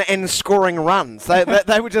Bradman and scoring runs.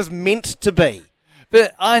 They were just meant to be.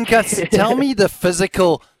 But Iron Guts, tell me the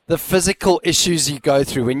physical issues you go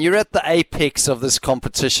through when you're at the apex of this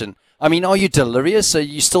competition. I mean, are you delirious? So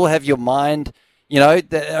you still have your mind, you know,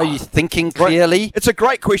 are you thinking clearly? It's a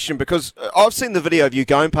great question because I've seen the video of you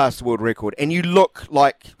going past the world record and you look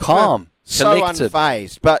like calm, so collected.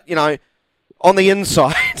 Unfazed. But, you know, on the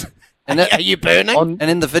inside, are you burning? And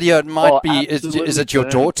in the video, it might be, is it your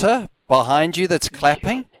daughter behind you that's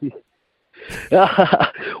clapping?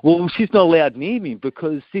 Well, she's not allowed near me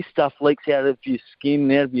because this stuff leaks out of your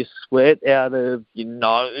skin, out of your sweat, out of your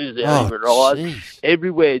nose, out of your eyes. Jeez.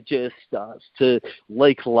 Everywhere just starts to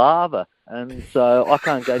leak lava. And so I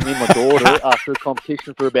can't go near my daughter after a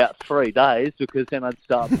competition for about 3 days because then I'd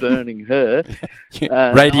start burning her.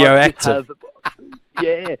 Radioactive.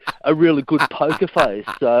 Yeah, a really good poker face.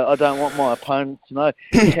 So I don't want my opponent to know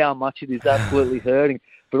how much it is absolutely hurting.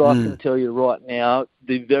 But I can tell you right now,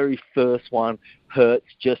 the very first one hurts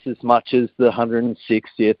just as much as the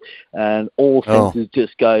 160th, and all senses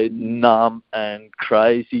just go numb and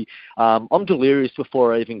crazy. I'm delirious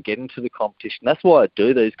before I even get into the competition. That's why I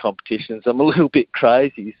do these competitions. I'm a little bit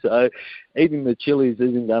crazy, so eating the chilies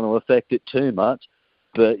isn't going to affect it too much.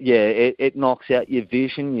 But, yeah, it knocks out your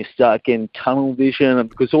vision. You start getting tunnel vision, and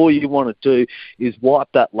because all you want to do is wipe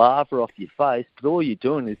that lava off your face, but all you're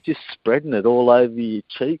doing is just spreading it all over your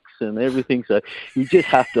cheeks and everything. So you just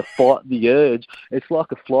have to fight the urge. It's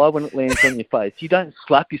like a fly when it lands on your face. You don't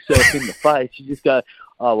slap yourself in the face. You just go,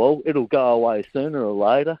 oh, well, it'll go away sooner or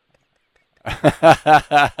later.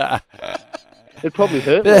 It probably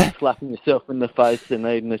hurt like slapping yourself in the face and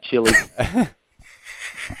eating a chili.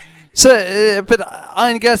 So, but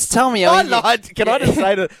Iron Guts, tell me. Can I just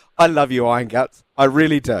say that I love you, Iron Guts. I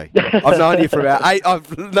really do. I've known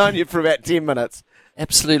you for about 10 minutes.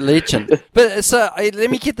 Absolute legend. But so let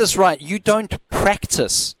me get this right. You don't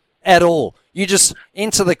practice at all. You just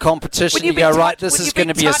enter the competition. You go, right, this is going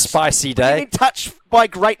to be a spicy day. You've been touched by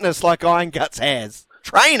greatness like Iron Guts has.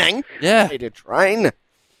 Training? Yeah. You need to train.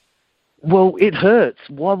 Well, it hurts.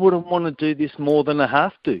 Why would I want to do this more than I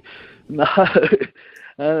have to? No.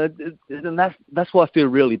 And that's why I feel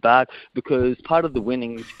really bad, because part of the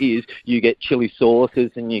winnings is you get chili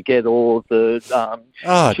sauces and you get all the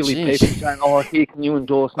chili people saying, oh, here, can you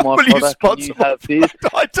endorse my product? Can you have this?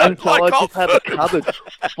 I just have a cupboard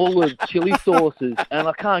full of chili sauces and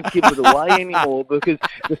I can't give it away anymore because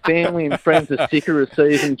the family and friends are sick of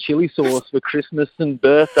receiving chili sauce for Christmas and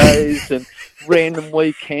birthdays and random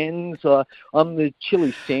weekends. I'm the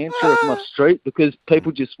chili Santa of my street because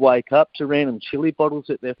people just wake up to random chili bottles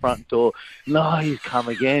at their front door. No, he's come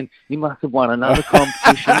again. He must have won another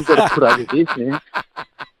competition. You've got to put up with this, man.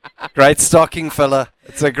 Great stocking filler.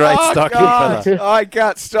 It's a great stocking filler. I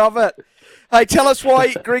can't stop it. Hey, tell us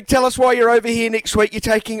why, Greg, you're over here next week. You're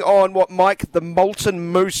taking on, Mike, the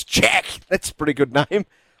Molten Moose Jack. That's a pretty good name.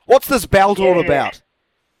 What's this belt all about?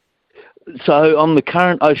 So I'm the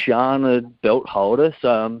current Oceania belt holder.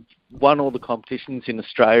 So won all the competitions in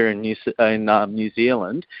Australia and New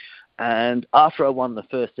Zealand. And after I won the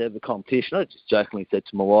first ever competition, I just jokingly said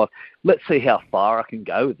to my wife, let's see how far I can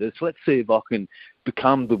go with this. Let's see if I can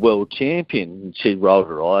become the world champion. And she rolled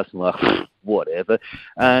her eyes and like, whatever.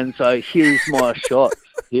 And so here's my shot.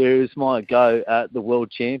 Here's my go at the world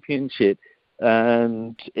championship.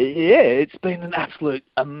 And yeah, it's been an absolute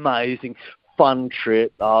amazing fun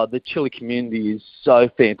trip. The Chile community is so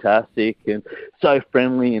fantastic and so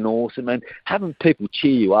friendly and awesome, and having people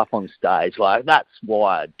cheer you up on stage, like, that's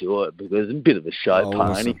why I do it, because I'm a bit of a show pony.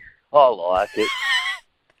 Awesome. I like it.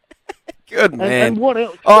 Good man. And what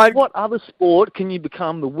else? What other sport can you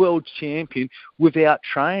become the world champion without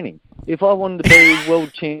training? If I wanted to be a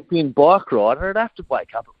world champion bike rider, I'd have to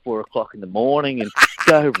wake up at 4 o'clock in the morning and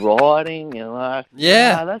go riding. And like,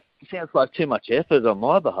 that sounds like too much effort on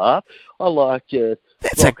my behalf. I like just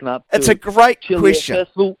rocking up. It's a great question.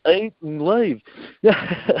 Festival, eat and leave.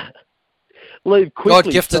 Leave quickly.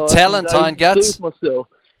 God-gifted talent, Iron Guts. Myself.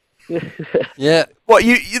 Yeah. Well,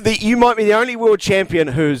 you might be the only world champion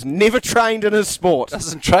who's never trained in his sport.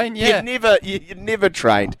 Doesn't train, yeah. You've never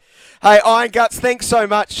trained. Hey, Iron Guts, thanks so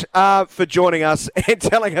much for joining us and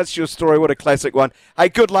telling us your story. What a classic one. Hey,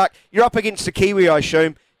 good luck. You're up against the Kiwi, I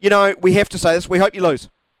assume. You know, we have to say this. We hope you lose.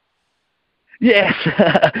 Yes.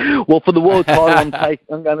 Well, for the world title,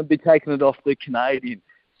 I'm going to be taking it off the Canadian.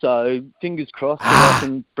 So fingers crossed that I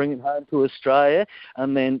can bring it home to Australia.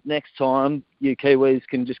 And then next time, you Kiwis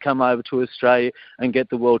can just come over to Australia and get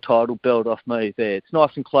the world title belt off me there. It's nice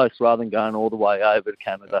and close rather than going all the way over to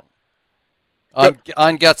Canada.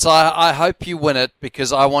 Iron Guts, I hope you win it,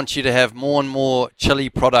 because I want you to have more and more chili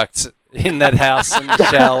products in that house and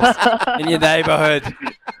shelves in your neighbourhood.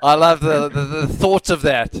 I love the thought of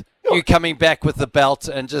that. You coming back with the belt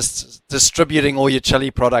and just distributing all your chili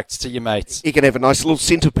products to your mates. He can have a nice little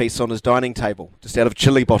centrepiece on his dining table, just out of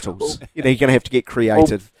chili bottles. You know, you're going to have to get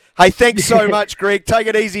creative. Hey, thanks so much, Greg. Take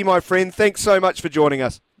it easy, my friend. Thanks so much for joining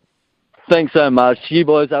us. Thanks so much. You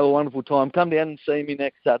boys have a wonderful time. Come down and see me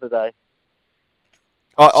next Saturday.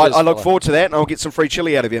 I look forward to that, and I'll get some free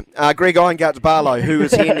chili out of you. Greg Iron Guts Barlow, who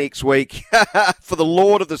is here next week for the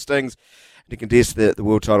Lord of the Stings. to contest the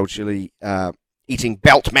world title chili eating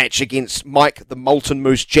belt match against Mike the Molten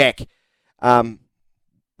Moose Jack.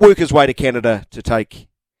 Work his way to Canada to take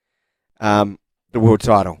the world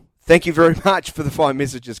title. Thank you very much for the fine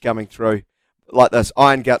messages coming through like this.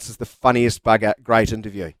 Iron Guts is the funniest bugger. Great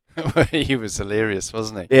interview. He was hilarious,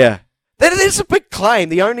 wasn't he? Yeah. That is a big claim.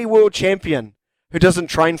 The only world champion who doesn't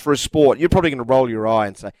train for a sport. You're probably going to roll your eye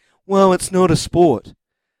and say, well, it's not a sport.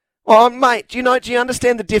 Well, mate, do you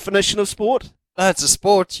understand the definition of sport? No, it's a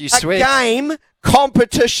sport. You sweat. A game,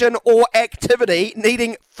 competition, or activity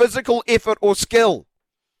needing physical effort or skill.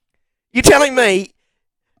 You're telling me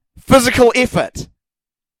physical effort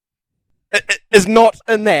is not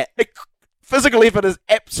in that. Physical effort is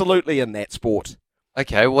absolutely in that sport.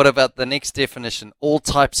 Okay, what about the next definition? All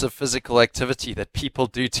types of physical activity that people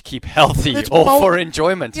do to keep healthy or for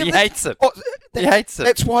enjoyment. Yeah, he hates it. He hates it.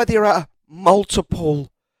 That's why there are multiple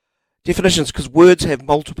definitions, because words have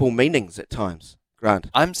multiple meanings at times, Grant.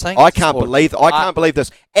 I'm saying I can't believe this.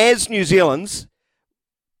 As New Zealand's,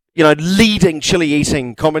 leading chili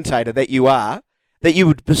eating commentator that you are, that you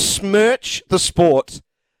would besmirch the sport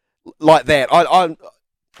like that.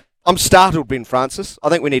 I'm startled, Ben Francis. I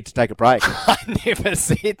think we need to take a break. I never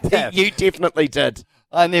said that. You definitely did.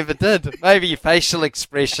 I never did. Maybe facial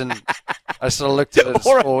expression. I sort of looked at it as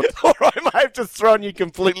sport. All right, I may have just thrown you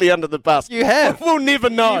completely under the bus. You have. We'll never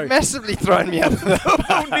know. You've massively thrown me under the bus.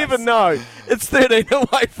 We'll never know. It's 13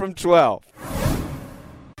 away from 12.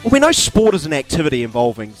 Well, we know sport is an activity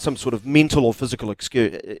involving some sort of mental or physical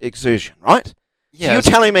exertion, right? Yeah. So you're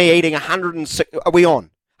telling me eating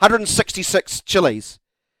 166 chilies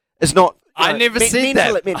is not... I never said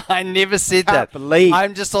that. I never said that.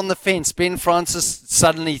 I'm just on the fence. Ben Francis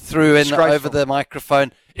suddenly threw in over the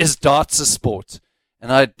microphone, is darts a sport? And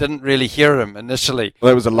I didn't really hear him initially.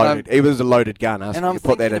 Well, it was a loaded gun. And I'm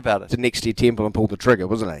put that about it. to next to your temple and pull the trigger,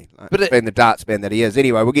 wasn't he? But being the darts man that he is.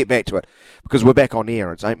 Anyway, we'll get back to it because we're back on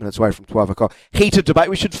air. It's 8 minutes away from 12 o'clock. Heated debate.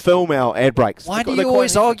 We should film our ad breaks. Why do you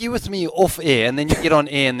always argue with me off air and then you get on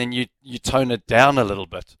air and then you tone it down a little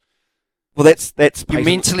bit? Well, that's you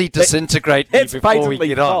mentally disintegrate me before we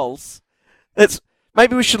get false. On.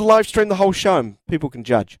 Maybe we should live stream the whole show and people can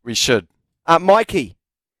judge. We should. Mikey,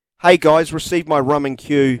 hey guys, received my Rum and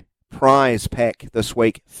Q prize pack this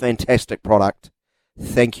week. Fantastic product.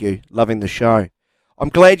 Thank you. Loving the show. I'm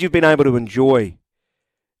glad you've been able to enjoy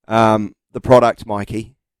the product,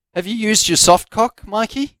 Mikey. Have you used your soft cock,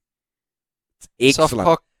 Mikey? Excellent. Soft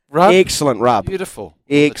cock rub? Excellent rub. Beautiful.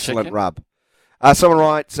 Excellent rub. Someone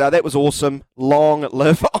writes, that was awesome. Long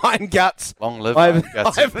live Iron Guts. Long live Iron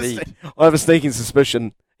Guts, indeed. I have a sneaking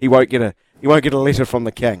suspicion he won't get a letter from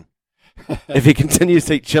the king if he continues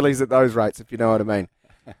to eat chilies at those rates, if you know what I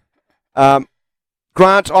mean.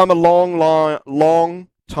 Grant, I'm a long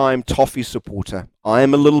time Toffee supporter. I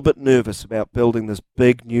am a little bit nervous about building this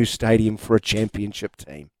big new stadium for a championship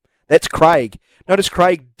team. That's Craig. Notice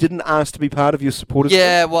Craig didn't ask to be part of your supporters club.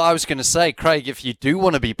 Yeah, well, I was going to say, Craig, if you do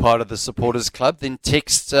want to be part of the supporters club, then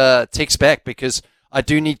text back, because I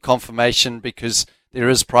do need confirmation, because there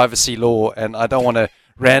is privacy law and I don't want to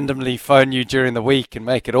randomly phone you during the week and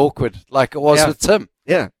make it awkward like it was with Tim.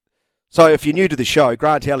 Yeah. So if you're new to the show,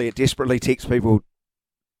 Grant Elliott desperately texts people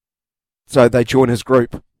so they join his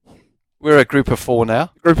group. We're a group of 4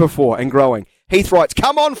 now. Group of 4 and growing. Heath writes,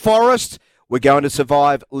 come on, Forrest. We're going to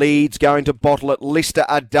survive. Leeds going to bottle it. Leicester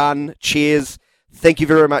are done. Cheers. Thank you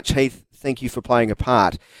very much, Heath. Thank you for playing a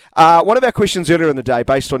part. One of our questions earlier in the day,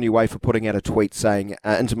 based on UEFA putting out a tweet saying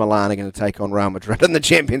Inter Milan are going to take on Real Madrid in the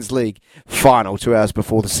Champions League final 2 hours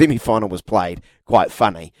before the semi-final was played. Quite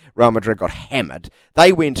funny. Real Madrid got hammered.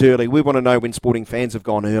 They went early. We want to know when sporting fans have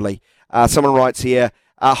gone early. Someone writes here,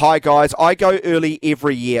 hi guys, I go early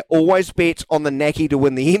every year. Always bet on the Naki to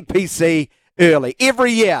win the NPC early.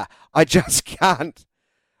 Every year. I just can't.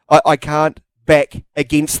 I can't back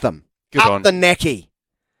against them. Good Up on the Naki.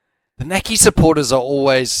 The Naki supporters are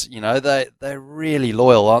always, they're really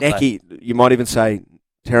loyal, aren't Naki, you might even say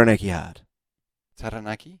Taranaki hard.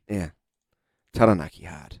 Taranaki? Yeah. Taranaki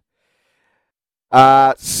hard.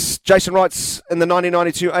 Jason writes, in the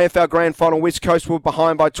 1992 AFL Grand Final, West Coast were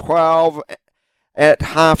behind by 12 at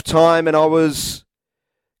half time, and I was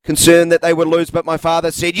concerned that they would lose, but my father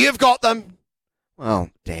said, you've got them. Well,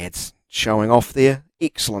 Dad's showing off there.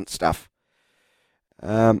 Excellent stuff.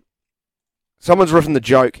 Someone's written the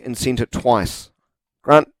joke and sent it twice.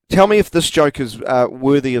 Grant, tell me if this joke is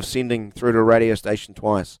worthy of sending through to a radio station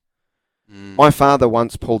twice. My father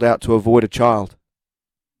once pulled out to avoid a child.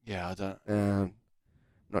 Yeah, I don't...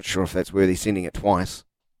 not sure if that's worthy sending it twice.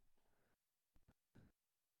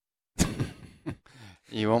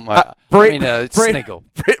 You want my... sniggle.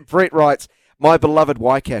 Brett writes, My beloved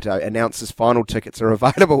Waikato announced his final tickets are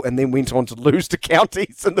available and then went on to lose to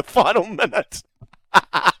Counties in the final minute.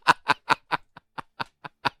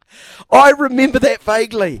 I remember that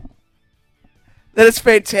vaguely. That is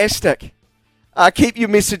fantastic. Keep your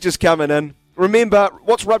messages coming in. Remember,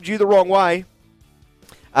 what's rubbed you the wrong way?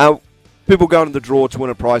 People going to the draw to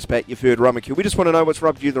win a prize pack. You've heard Rummikub. We just want to know what's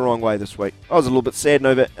rubbed you the wrong way this week. I was a little bit sad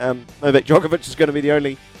Novak Djokovic is going to be the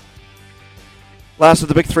only last of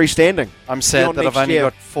the big three standing. I'm sad that I've only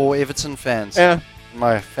got 4 Everton fans. Yeah. In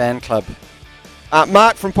my fan club.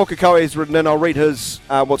 Mark from Pukekohe has written in. I'll read his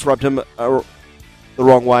what's rubbed him the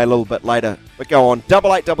wrong way a little bit later. But go on.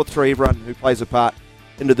 8833, everyone who plays a part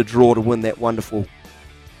into the draw to win that wonderful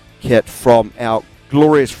kit from our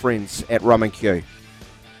glorious friends at Rummikub.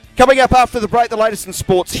 Coming up after the break, the latest in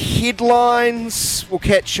sports headlines. We'll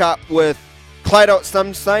catch up with Clado at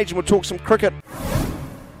some stage and we'll talk some cricket.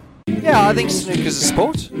 Yeah, I think snooker's a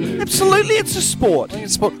sport. Absolutely, it's a sport. I think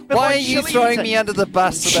it's a sport. Why are you throwing me under the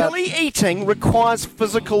bus about... Chili eating requires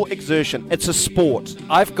physical exertion. It's a sport.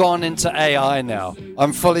 I've gone into AI now.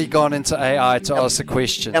 I'm fully gone into AI to ask a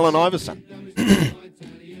question. Allen Iverson.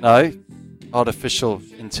 No. Artificial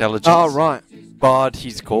intelligence. Oh, right. Bard,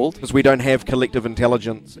 he's called. Because we don't have collective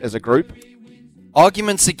intelligence as a group.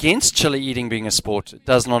 Arguments against chili eating being a sport. It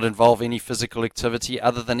does not involve any physical activity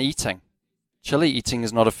other than eating. Chili eating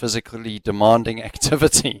is not a physically demanding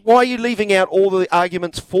activity. Why are you leaving out all the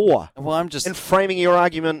arguments for? Well, and framing your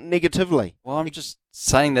argument negatively. Well, I'm just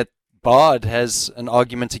saying that Bard has an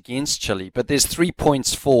argument against chili, but there's 3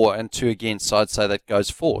 points for and 2 against, so I'd say that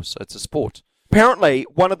goes for, so it's a sport. Apparently,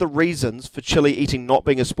 one of the reasons for chili eating not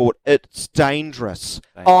being a sport, it's dangerous.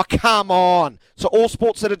 Oh, come on. So all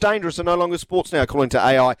sports that are dangerous are no longer sports now, according to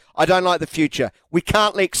AI. I don't like the future. We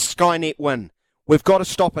can't let Skynet win. We've got to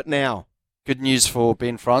stop it now. Good news for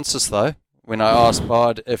Ben Francis, though. When I asked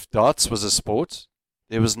Bard if darts was a sport,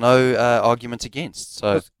 there was no argument against.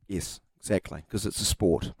 So yes, exactly, because it's a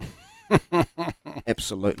sport.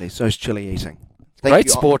 Absolutely. So is chili eating. Great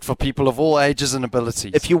sport for people of all ages and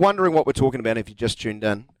abilities. If you're wondering what we're talking about, if you just tuned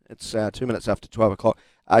in, it's 2 minutes after 12 o'clock.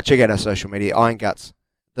 Check out our social media. Iron Guts,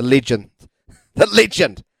 the legend. The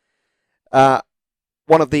legend. One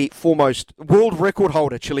of the foremost world record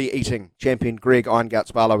holder chili eating champion, Greg Iron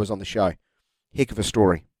Guts Barlow, was on the show. Heck of a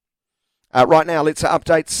story. Right now, let's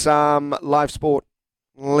update some live sport.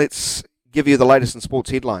 Let's give you the latest in sports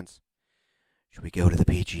headlines. Should we go to the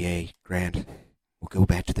PGA, Grant? We'll go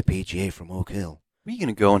back to the PGA from Oak Hill. We're going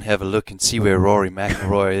to go and have a look and see where Rory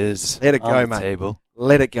McIlroy is. Let it go, on the mate. Table.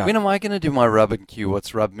 Let it go. When am I going to do my rub and cue?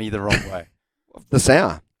 What's rubbed me the wrong way? This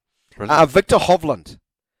hour. Victor Hovland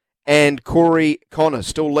and Corey Connors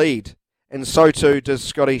still lead, and so too does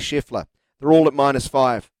Scotty Scheffler. They're all at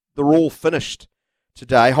 -5. They're all finished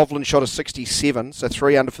today. Hovland shot a 67, so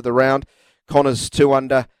 3 under for the round. Connors 2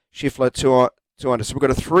 under. Scheffler 2 under. So we've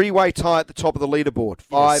got a 3-way tie at the top of the leaderboard.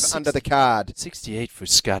 5 under the card. 68 for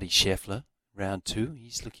Scotty Scheffler. Round 2.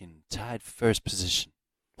 He's looking tied for first position.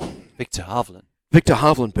 Victor Hovland. Victor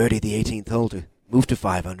Hovland birdied the 18th hole to move to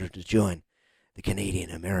 500 to join the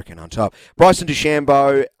Canadian-American on top. Bryson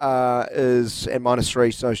DeChambeau is at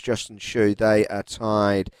 -3, so is Justin Shu. They are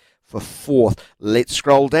tied for 4th. Let's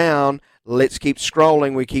scroll down. Let's keep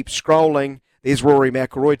scrolling. We keep scrolling. There's Rory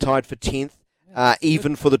McIlroy tied for 10th.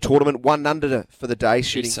 Even for the tournament, 1 under for the day,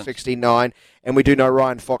 shooting Decent. 69. And we do know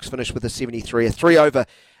Ryan Fox finished with a 73, a 3 over.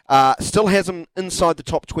 Still has him inside the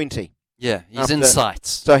top 20. Yeah, he's in sights.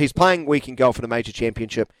 So he's playing weekend golf in a major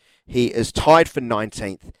championship. He is tied for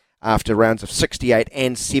 19th after rounds of 68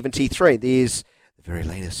 and 73. There's the very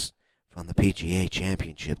latest from the PGA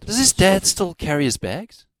Championship. Does his dad still carry his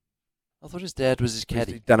bags? I thought his dad was his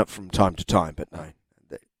caddy. He's done it from time to time, but no,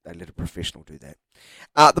 they let a professional do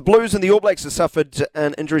that. The Blues and the All Blacks have suffered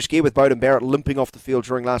an injury scare with Beauden Barrett limping off the field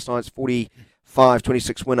during last night's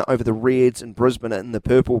 45-26 win over the Reds in Brisbane in the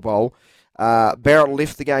Purple Bowl. Barrett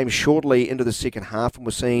left the game shortly into the second half and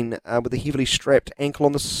was seen with a heavily strapped ankle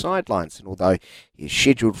on the sidelines. And although he is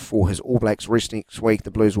scheduled for his All Blacks rest next week,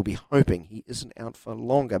 the Blues will be hoping he isn't out for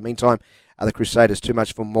longer. Meantime, the Crusaders too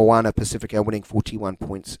much for Moana Pacifica, winning 41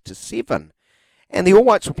 points to 7. And the All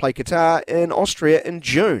Whites will play Qatar in Austria in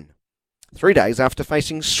June, 3 days after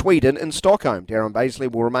facing Sweden in Stockholm. Darren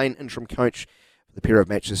Baisley will remain interim coach for the pair of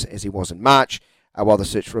matches as he was in March, while the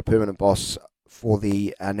search for a permanent boss for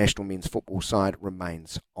the national men's football side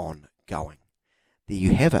remains ongoing. There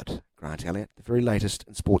you have it, Grant Elliott, the very latest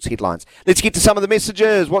in sports headlines. Let's get to some of the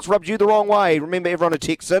messages. What's rubbed you the wrong way? Remember, everyone who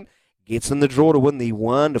texts in, gets in the draw to win the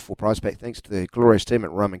wonderful prize pack thanks to the glorious team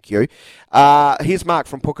at Rum and Q. Here's Mark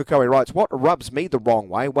from Pukekohe writes, what rubs me the wrong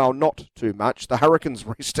way? Well, not too much. The Hurricanes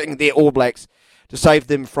resting their All Blacks to save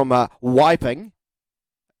them from a whipping.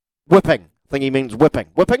 I think he means whipping.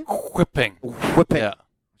 Whipping? Whipping. Yeah.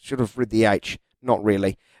 Should have read the H. Not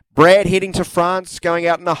really. Brad heading to France, going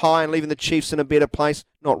out in a high and leaving the Chiefs in a better place.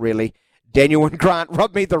 Not really. Daniel and Grant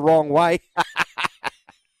rubbed me the wrong way.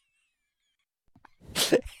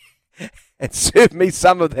 And serve me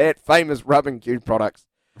some of that famous Rub and Q products.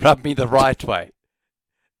 Rub me the right way.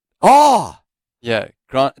 Oh! Yeah,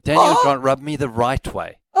 Daniel and Grant rub me the right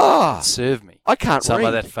way. Oh! Serve me. I can't some read.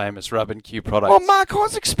 of that famous Rub and Q product. Well, Mark, I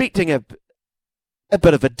was expecting a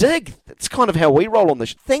bit of a dig. That's kind of how we roll on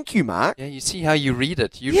this. Thank you, Mark. Yeah, you see how you read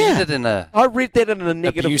it. You read it in I read that in a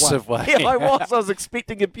negative abusive way. Yeah, I was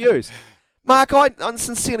expecting abuse. Mark, I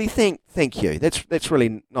sincerely thank you. That's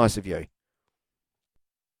really nice of you.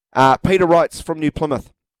 Peter writes from New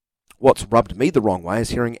Plymouth, what's rubbed me the wrong way is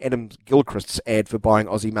hearing Adam Gilchrist's ad for buying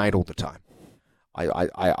Aussie Made all the time.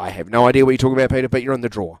 I have no idea what you're talking about, Peter, but you're in the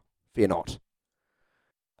draw. Fear not.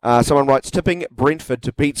 Someone writes, tipping Brentford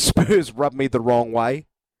to beat Spurs rubbed me the wrong way.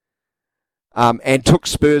 And took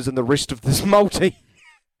Spurs in the rest of this multi.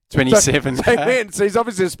 27. So he's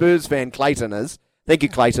obviously a Spurs fan, Clayton is. Thank you,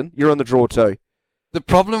 Clayton. You're on the draw too. The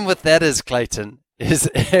problem with that is, Clayton, is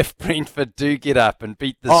if Brentford do get up and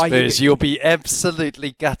beat the Spurs, you'll be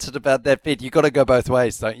absolutely gutted about that bet. You've got to go both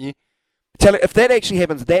ways, don't you? Tell you, if that actually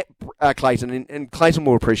happens, that Clayton, and Clayton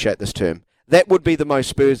will appreciate this term, that would be the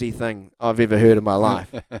most Spursy thing I've ever heard in my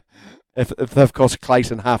life. if they've cost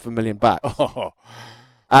Clayton $500,000.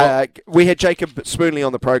 Oh. We had Jacob Spoonley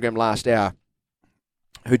on the program last hour,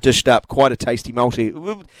 who dished up quite a tasty multi.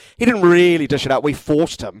 He didn't really dish it up. We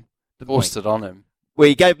forced him. Forced it on him.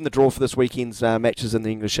 We gave him the draw for this weekend's matches in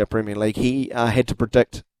the English Premier League. He had to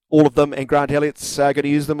predict all of them, and Grant Elliott's going to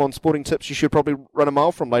use them on Sporting Tips. You should probably run a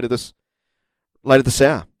mile from later this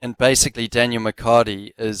hour. And basically, Daniel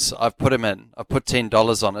McCarty is, I've put him in. I've put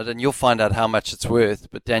 $10 on it, and you'll find out how much it's worth.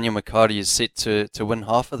 But Daniel McCarty is set to win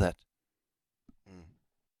half of that.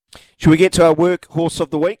 Should we get to our workhorse of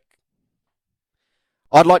the week?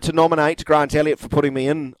 I'd like to nominate Grant Elliott for putting me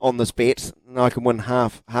in on this bet, and I can win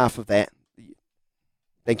half of that.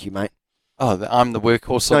 Thank you, mate. Oh, I'm the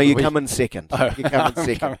workhorse of the week? No, you come in second. Oh, You come in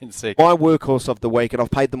second. come in second. My workhorse of the week, and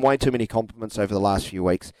I've paid them way too many compliments over the last few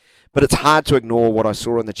weeks, but it's hard to ignore what I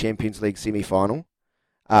saw in the Champions League semi-final,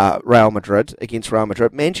 Real Madrid against Real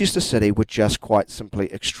Madrid. Manchester City were just quite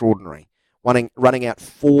simply extraordinary, running out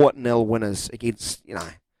 4-0 winners against,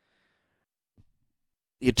 the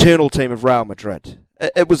eternal team of Real Madrid.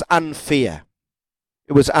 It was unfair.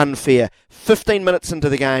 It was unfair. 15 minutes into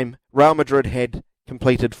the game, Real Madrid had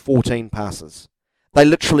completed 14 passes. They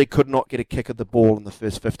literally could not get a kick at the ball in the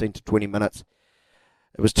first 15 to 20 minutes.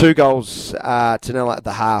 It was 2-0 at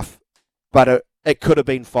the half, but it could have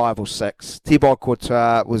been 5 or 6. Thibaut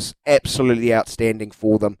Courtois was absolutely outstanding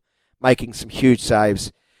for them, making some huge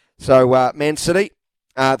saves. So Man City,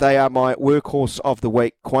 they are my workhorse of the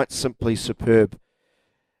week. Quite simply superb.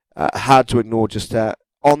 Hard to ignore just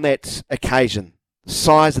on that occasion. The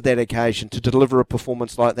size of that occasion to deliver a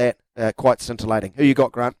performance like that, quite scintillating. Who you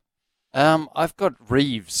got, Grant? I've got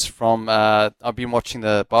Reeves from. I've been watching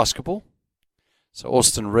the basketball. So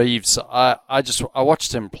Austin Reeves, I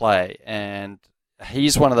watched him play, and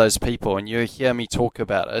he's one of those people. And you hear me talk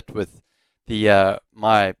about it with the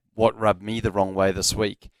what rubbed me the wrong way this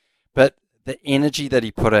week, but the energy that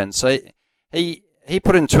he put in. So he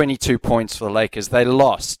put in 22 points for the Lakers. They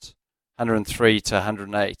lost 103 to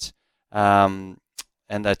 108.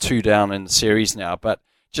 And they're 2 down in the series now. But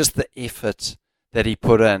just the effort that he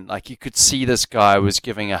put in, like you could see this guy was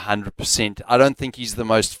giving 100%. I don't think he's the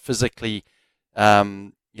most physically,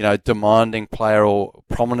 demanding player or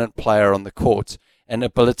prominent player on the court and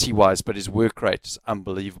ability-wise, but his work rate is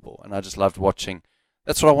unbelievable. And I just loved watching.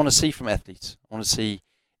 That's what I want to see from athletes. I want to see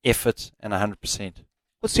effort and 100%.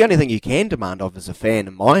 What's the only thing you can demand of as a fan,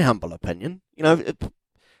 in my humble opinion?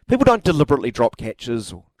 People don't deliberately drop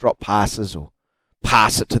catches or drop passes or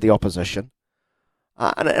pass it to the opposition.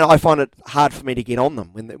 And I find it hard for me to get on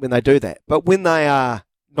them when they do that. But when they are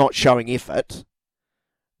not showing effort,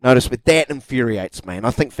 notice that infuriates me. And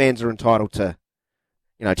I think fans are entitled to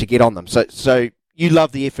get on them. So you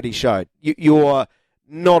love the effort he showed. You're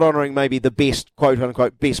not honouring maybe the best,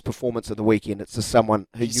 quote-unquote, best performance of the weekend. It's just someone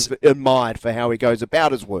who you've admired for how he goes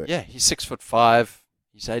about his work. Yeah, he's 6'5".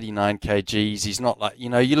 He's 89 kgs. He's not like, you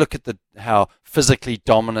look at how physically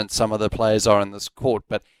dominant some of the players are in this court,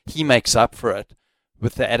 but he makes up for it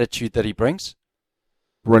with the attitude that he brings.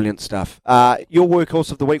 Brilliant stuff. Your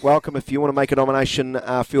workhorse of the week, welcome. If you want to make a nomination,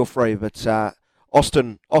 feel free. But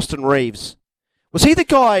Austin Reeves, was he the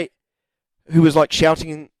guy who was like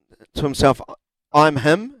shouting to himself, "I'm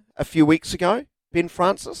him," a few weeks ago? Ben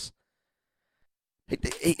Francis.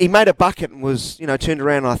 He made a bucket and was, turned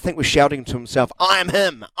around and I think was shouting to himself, "I am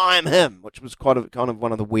him," which was kind of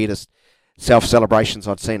one of the weirdest self-celebrations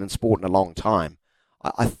I'd seen in sport in a long time.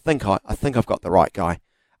 I think I've got the right guy.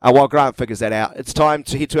 While Grant figures that out, it's time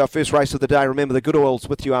to head to our first race of the day. Remember, the Good Oil's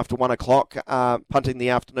with you after 1 o'clock, punting the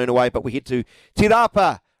afternoon away, but we head to Te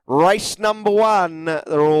Rapa, race number 1.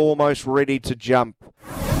 They're almost ready to jump.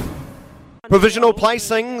 Provisional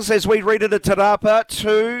placings as we read it at Te Rapa,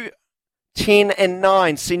 2, 10 and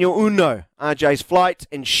 9. Senor Uno, RJ's Flight,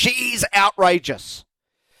 and She's Outrageous.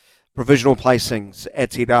 Provisional placings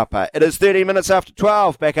at Te Rapa. It is 30 minutes after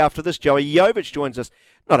 12. Back after this, Joey Jovich joins us,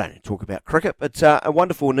 not only to talk about cricket, but a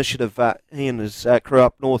wonderful initiative he and his crew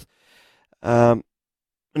up north,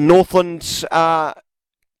 Northland, are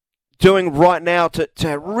doing right now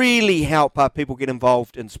to really help people get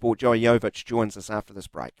involved in sport. Joey Jovich joins us after this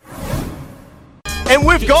break. And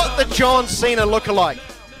we've got the John Cena lookalike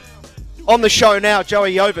on the show now.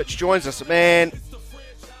 Joey Jovich joins us. Man,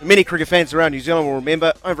 many cricket fans around New Zealand will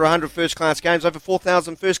remember over 100 first-class games, over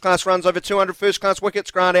 4,000 first-class runs, over 200 first-class wickets.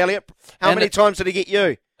 Grant Elliott, how many times did he get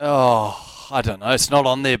you? Oh, I don't know. It's not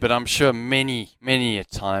on there, but I'm sure many a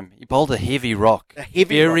time. He bowled a heavy rock.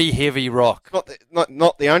 Very heavy rock.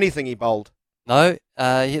 Not the only thing he bowled. No,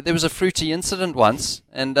 there was a fruity incident once,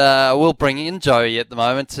 and we'll bring in Joey at the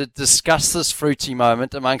moment to discuss this fruity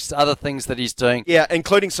moment amongst other things that he's doing. Yeah,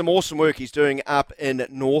 including some awesome work he's doing up in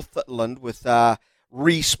Northland with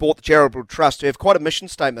Resport, the charitable trust, who have quite a mission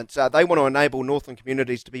statement. They want to enable Northland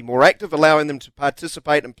communities to be more active, allowing them to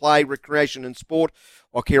participate in play, recreation and sport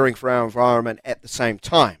while caring for our environment at the same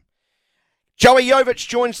time. Joey Jovich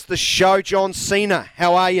joins the show. John Cena,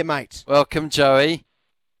 how are you, mate? Welcome, Joey.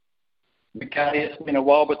 McCarty, it's been a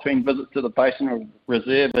while between visits to the Basin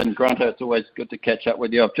Reserve, and Grunter, it's always good to catch up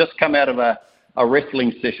with you. I've just come out of a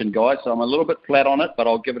wrestling session, guys, so I'm a little bit flat on it, but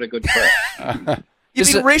I'll give it a good crack. You've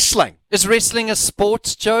been wrestling? Is wrestling a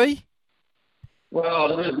sport, Joey?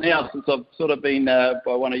 Well, it is now, since I've sort of been,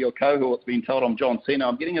 by one of your cohorts, been told I'm John Cena.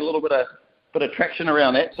 I'm getting a little bit of traction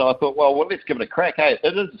around that, so I thought, well, let's give it a crack. Hey,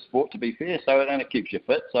 it is a sport, to be fair, so it keeps you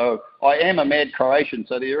fit. So I am a mad Croatian,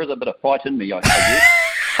 so there is a bit of fight in me, I guess.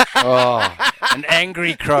 Oh, an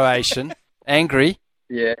angry Croatian. Angry?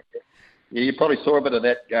 Yeah, you probably saw a bit of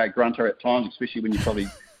that, Grunter, at times, especially when you probably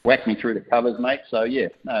whacked me through the covers, mate. So, yeah,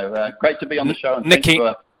 great to be on the show, and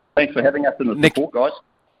thanks for having us in the support, guys.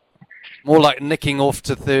 More like nicking off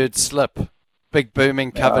to third slip. Big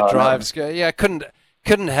booming cover drives. No. Yeah, couldn't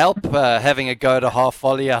help having a go to half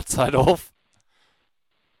volley outside off.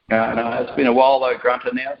 No, it's been a while, though,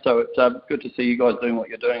 Grunter, now, so it's good to see you guys doing what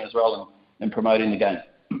you're doing as well and promoting the game.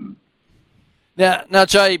 Now,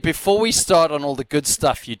 Jay, before we start on all the good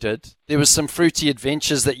stuff you did, there was some fruity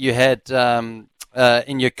adventures that you had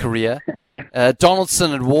in your career.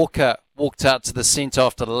 Donaldson and Walker walked out to the centre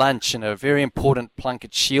after lunch in a very important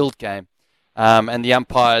Plunket Shield game, and the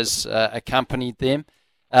umpires accompanied them,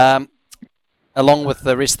 along with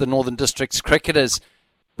the rest of the Northern District's cricketers.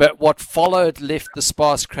 But what followed left the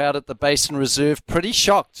sparse crowd at the Basin Reserve pretty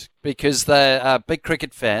shocked, because they are big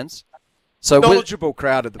cricket fans. So knowledgeable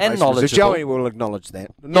crowd at the Basin Reserve. Joey will acknowledge that.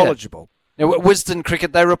 Knowledgeable. Yeah. Now, at Wisden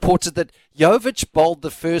Cricket, they reported that Jovich bowled the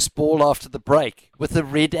first ball after the break with a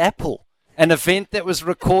red apple, an event that was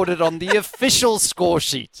recorded on the official score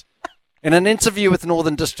sheet. In an interview with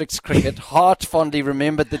Northern Districts Cricket, Hart fondly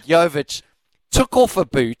remembered that Jovich took off a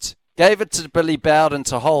boot, gave it to Billy Bowden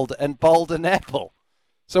to hold, and bowled an apple.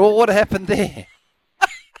 So what happened there?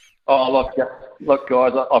 Oh, look,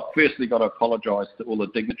 guys, I've firstly got to apologise to all the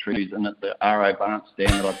dignitaries in the R.A. Barnes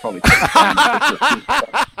stand that I probably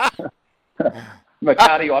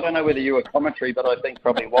McCarty, I don't know whether you were commentary, but I think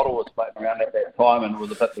probably Waddle was floating around at that time and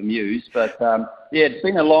was a bit bemused. But, yeah, it's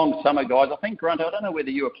been a long summer, guys. I think, Grant, I don't know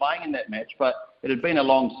whether you were playing in that match, but it had been a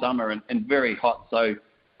long summer and very hot. So,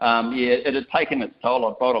 yeah, it had taken its toll.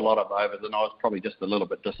 I'd bowled a lot of overs and I was probably just a little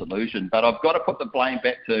bit disillusioned. But I've got to put the blame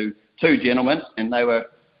back to two gentlemen, and they were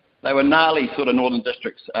gnarly sort of Northern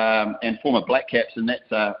Districts and former Black Caps, and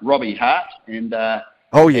that's Robbie Hart and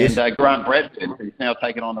Grant Bradford, who's now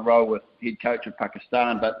taken on the role with head coach of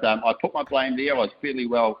Pakistan. But I put my blame there. I was fairly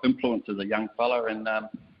well influenced as a young fella, and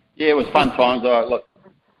yeah, it was fun times. Look,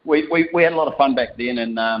 we had a lot of fun back then,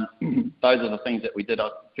 and those are the things that we did on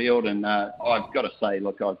the field. And I've got to say,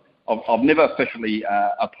 look, I've never officially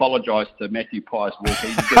apologised to Matthew Pius Walker.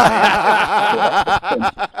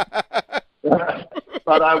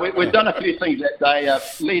 But we've done a few things that day.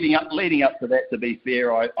 Leading up to that, to be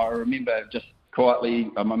fair, I remember just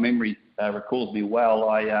quietly, my memory recalls me well.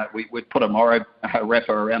 We put a Morrow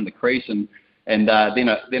wrapper around the crease and then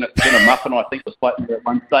a muffin, I think, was floating there at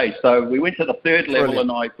one stage. So we went to the third level,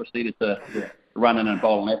 and I proceeded to run in and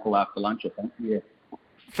bowl an apple after lunch, I think. Yeah.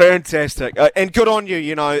 Fantastic. And good on you,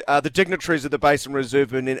 the dignitaries of the Basin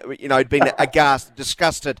Reserve had been aghast,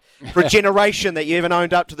 disgusted for a generation that you even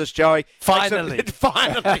owned up to this, Joey. Finally.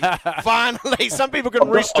 Finally. Some people can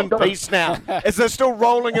rest in peace now as they're still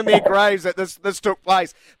rolling in their graves that this took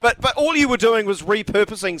place. But all you were doing was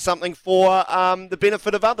repurposing something for the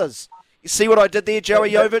benefit of others. You see what I did there,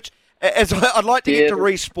 Joey Yovich? As I'd like to get to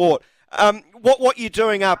re-sport. What you're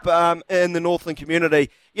doing up in the Northland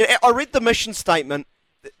community, I read the mission statement.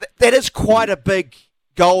 That is quite a big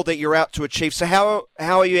goal that you're out to achieve. So how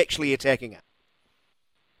are you actually attacking it?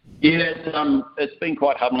 Yeah, it's been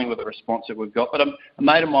quite humbling with the response that we've got. But a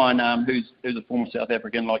mate of mine who's a former South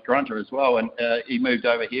African like Grunter as well, and he moved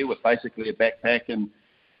over here with basically a backpack, and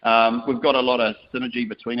we've got a lot of synergy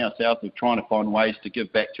between ourselves of trying to find ways to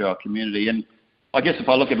give back to our community. And I guess if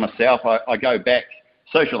I look at myself, I go back.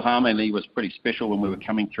 Social harmony was pretty special when we were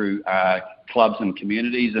coming through clubs and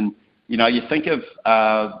communities, and you think of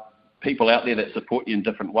people out there that support you in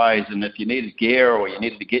different ways, and if you needed gear or you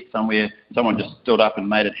needed to get somewhere, someone just stood up and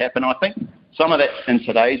made it happen. I think some of that in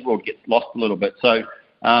today's world gets lost a little bit. So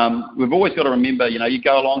we've always got to remember, you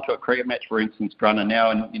go along to a cricket match, for instance, Grunter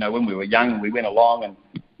now, and, when we were young, we went along and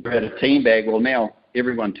we had a team bag. Well, now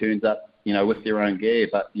everyone turns up, with their own gear,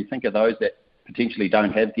 but you think of those that potentially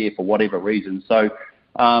don't have gear for whatever reason. So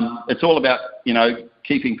it's all about,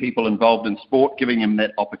 keeping people involved in sport, giving them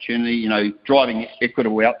that opportunity, driving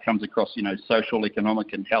equitable outcomes across, social,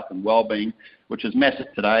 economic and health and well-being, which is massive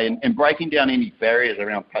today, and breaking down any barriers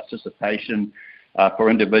around participation for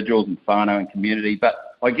individuals and whānau and community.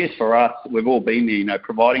 But I guess for us, we've all been there,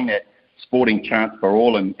 providing that sporting chance for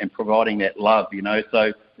all and providing that love,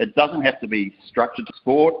 So it doesn't have to be structured to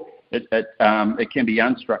sport. It can be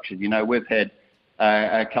unstructured. We've had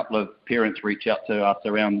a couple of parents reach out to us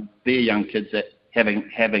around their young kids that have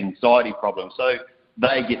anxiety problems. So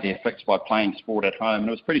they get their fix by playing sport at home. And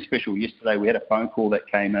it was pretty special yesterday. We had a phone call that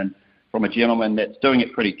came in from a gentleman that's doing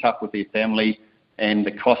it pretty tough with their family, and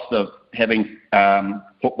the cost of having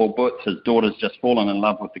football boots. His daughter's just fallen in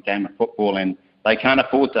love with the game of football, and they can't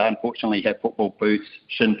afford to, unfortunately, have football boots,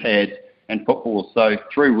 shin pads, and football. So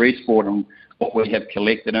through Resport and what we have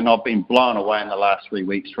collected, and I've been blown away in the last 3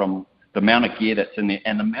 weeks from the amount of gear that's in there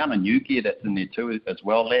and the amount of new gear that's in there too as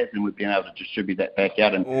well, lads, and we've been able to distribute that back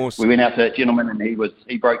out. And awesome. We went out to that gentleman and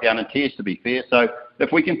he broke down in tears, to be fair. So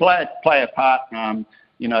if we can play a part,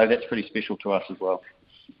 that's pretty special to us as well.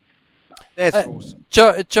 That's awesome.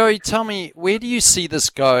 Joey, tell me, where do you see this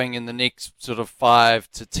going in the next sort of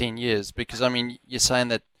 5 to 10 years? Because, you're saying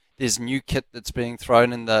that there's new kit that's being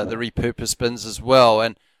thrown in the repurposed bins as well.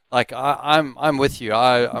 And, I'm with you.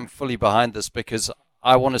 I'm fully behind this because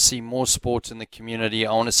I want to see more sport in the community.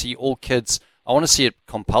 I want to see all kids. I want to see it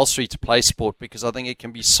compulsory to play sport because I think it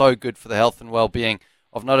can be so good for the health and well-being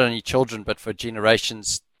of not only children but for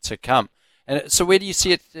generations to come. And so where do you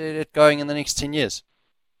see it going in the next 10 years?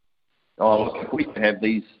 Oh, look, if we can have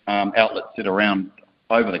these outlets sit around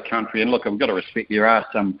over the country, and look, I've got to respect there are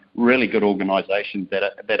some really good organisations that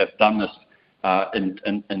have done this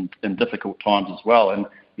in difficult times as well. And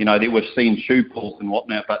we've seen shoe pulls and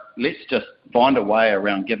whatnot, but let's just find a way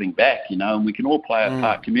around giving back, and we can all play a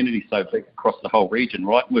part. Community so big across the whole region,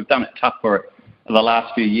 right? We've done it tough for the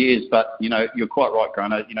last few years, but, you're quite right,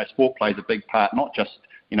 Grunter. Sport plays a big part, not just,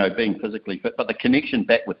 being physically fit, but the connection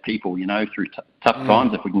back with people, through tough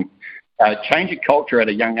times. If we can change a culture at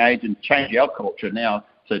a young age and change our culture now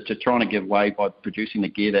to trying to give way by producing the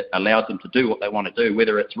gear that allows them to do what they want to do,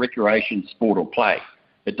 whether it's recreation, sport or play,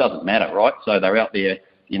 it doesn't matter, right? So they're out there,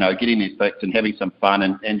 getting their fix and having some fun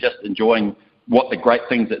and just enjoying what the great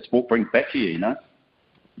things that sport brings back to you,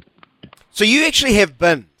 So you actually have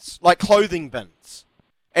bins, like clothing bins,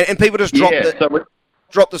 and people just drop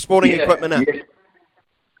the sporting equipment in.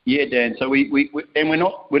 Yeah, Dan. So we're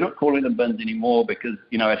not calling them bins anymore because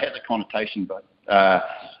it has a connotation, but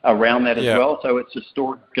around that as well. So it's just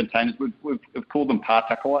storage containers. We've called them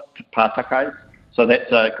pātakai. So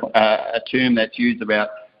that's a term that's used about.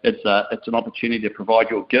 It's an opportunity to provide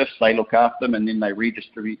your gifts. They look after them and then they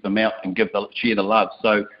redistribute them out and share the love.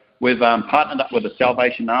 So we've partnered up with the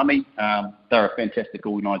Salvation Army. They're a fantastic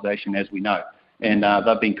organisation, as we know, and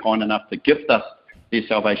they've been kind enough to gift us their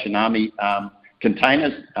Salvation Army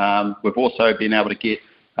containers. We've also been able to get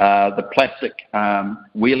the plastic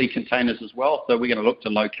wheelie containers as well. So we're going to look to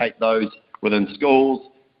locate those within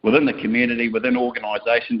schools, within the community, within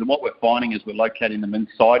organisations. And what we're finding is we're locating them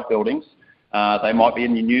inside buildings. They might be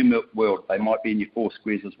in your new world. They might be in your four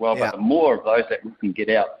squares as well. Yeah. But the more of those that we can get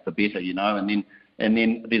out, the better, you know. And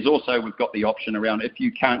then there's also, we've got the option around if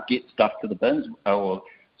you can't get stuff to the bins,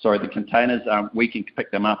 the containers, we can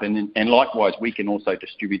pick them up. And likewise, we can also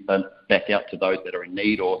distribute them back out to those that are in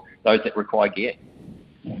need or those that require gear.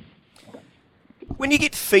 When you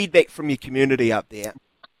get feedback from your community up there,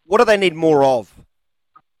 what do they need more of?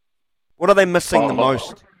 What are they missing the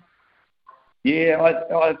most? Yeah,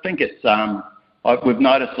 I think it's we've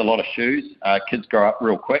noticed a lot of shoes. Kids grow up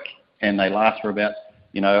real quick and they last for about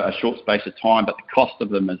a short space of time, but the cost of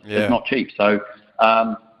them is not cheap. So,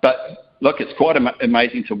 but look, it's quite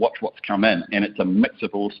amazing to watch what's come in, and it's a mix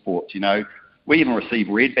of all sports. We even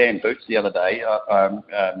received red band boots the other day,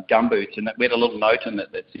 gum boots, and we had a little note in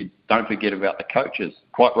it that said, "Don't forget about the coaches."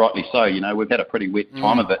 Quite rightly so. We've had a pretty wet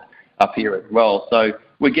time of it up here as well. So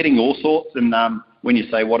we're getting all sorts, and when you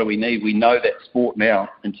say what do we need, we know that sport now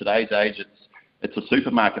in today's age, it's a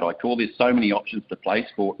supermarket. I call there's so many options to play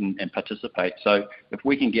sport and participate. So if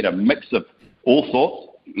we can get a mix of all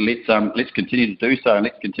sorts, let's continue to do so, and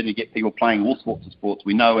let's continue to get people playing all sorts of sports.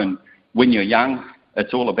 We know, and when you're young,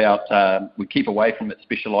 it's all about we keep away from its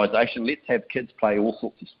specialisation. Let's have kids play all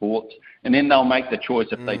sorts of sports, and then they'll make the choice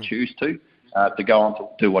if they choose to go on to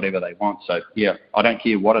do whatever they want. So yeah, I don't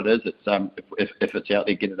care what it is. It's if it's out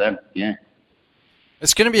there, get it in. Yeah.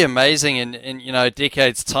 It's going to be amazing in a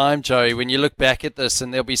decade's time, Joey, when you look back at this,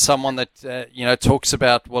 and there'll be someone that talks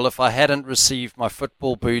about, well, if I hadn't received my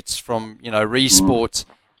football boots from Resport,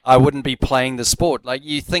 I wouldn't be playing the sport. Like,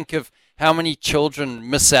 you think of how many children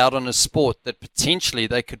miss out on a sport that potentially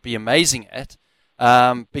they could be amazing at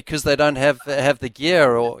because they don't have the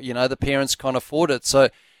gear, or the parents can't afford it. So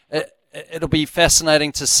it'll be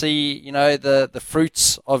fascinating to see the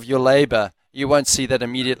fruits of your labour. You won't see that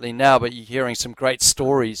immediately now, but you're hearing some great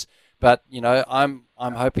stories. But I'm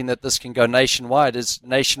hoping that this can go nationwide. Is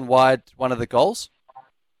nationwide one of the goals?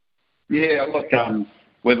 Yeah, look,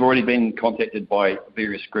 we've already been contacted by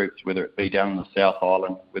various groups, whether it be down in the South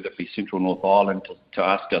Island, whether it be Central North Island, to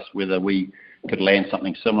ask us whether we could land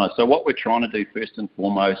something similar. So what we're trying to do first and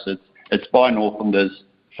foremost is it's by Northlanders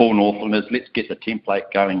for Northlanders. Let's get the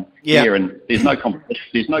template going here, and there's no competition.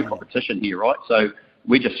 There's no competition here, right? So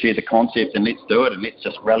we just share the concept and let's do it, and let's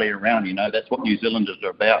just rally around. That's what New Zealanders are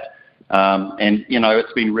about. And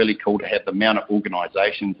it's been really cool to have the amount of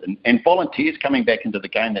organisations and volunteers coming back into the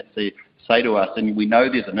game that say to us, and we know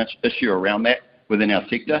there's an issue around that within our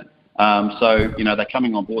sector. So they're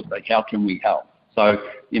coming on board, saying, how can we help? So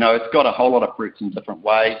it's got a whole lot of fruits in different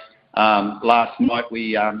ways. Last night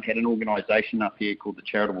we had an organisation up here called the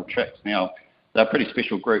Charitable Tricks. Now, they're a pretty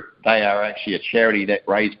special group. They are actually a charity that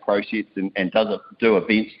raise proceeds and do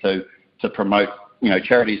events to promote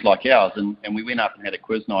charities like ours. And we went up and had a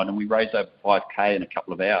quiz night, and we raised over $5,000 in a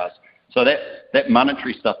couple of hours. So that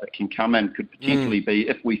monetary stuff that can come in could potentially be,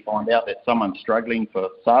 if we find out that someone's struggling for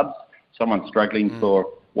subs, someone's struggling for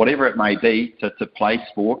whatever it may be to play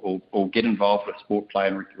sport or get involved with sport, play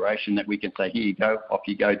and recreation, that we can say, here you go, off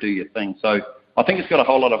you go, do your thing. So I think it's got a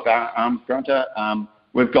whole lot of arms, Grunter.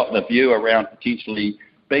 We've got the view around potentially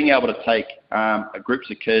being able to take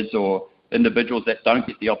groups of kids or individuals that don't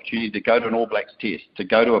get the opportunity to go to an All Blacks test, to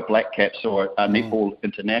go to a Black Caps or a Netball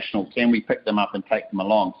International. Can we pick them up and take them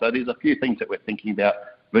along? So there's a few things that we're thinking about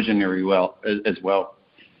visionary as well.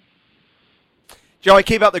 Joey,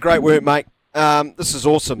 keep up the great work, mate. This is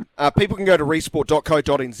awesome. People can go to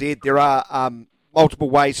resport.co.nz. There are multiple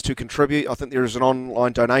ways to contribute. I think there is an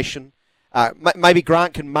online donation. Maybe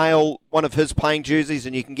Grant can mail one of his playing jerseys,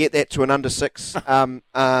 and you can get that to an under 6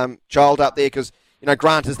 child up there, because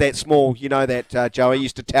Grant is that small. You know that Joey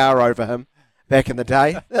used to tower over him back in the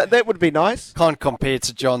day. That would be nice. Can't compare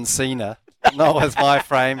to John Cena, not with my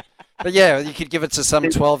frame. But yeah, you could give it to some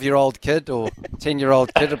 12-year-old kid or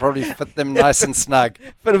 10-year-old kid. It'll probably fit them nice and snug.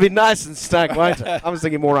 But it'll be nice and snug, won't it? I was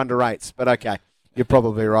thinking more under 8s, but okay, you're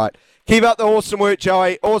probably right. Keep up the awesome work,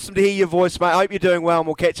 Joey. Awesome to hear your voice, mate. I hope you're doing well, and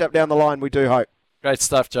we'll catch up down the line. We do hope. Great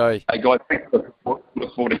stuff, Joey. Hey, guys, thanks. Look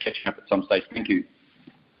forward to catching up at some stage. Thank you.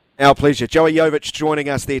 Our pleasure. Joey Jovich joining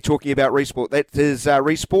us there, talking about Resport. That is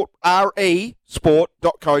Resport,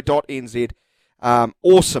 resport.co.nz.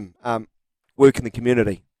 Awesome work in the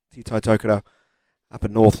community. Tito Tokoro up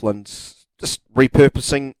in Northlands, just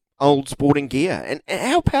repurposing old sporting gear. And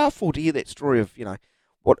how powerful to hear that story of,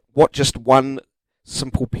 what just one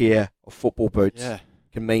simple pair of football boots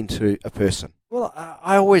can mean to a person. Well,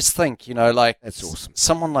 I always think, that's awesome.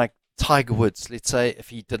 Someone like Tiger Woods, let's say, if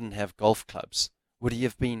he didn't have golf clubs, would he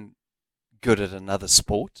have been good at another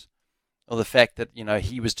sport? or the fact that,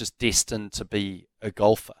 he was just destined to be a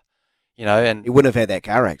golfer, and He wouldn't have had that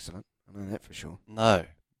car accident. I know that for sure. no.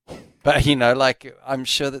 But, I'm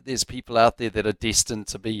sure that there's people out there that are destined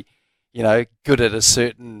to be, good at a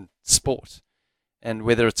certain sport. And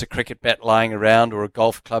whether it's a cricket bat lying around or a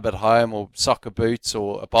golf club at home or soccer boots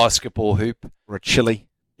or a basketball hoop. Or a chili.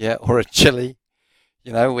 Yeah, or a chili.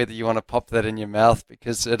 Whether you want to pop that in your mouth,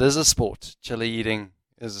 because it is a sport. Chili eating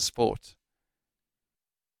is a sport.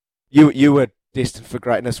 You were destined for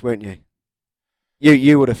greatness, weren't you?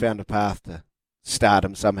 You would have found a path to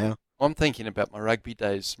stardom somehow. I'm thinking about my rugby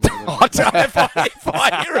days. If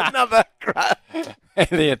I hear another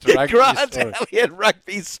Elliot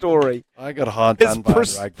rugby story. I got hard done by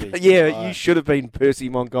rugby. Yeah, you should have been Percy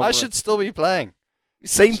Montgomery. I should still be playing. You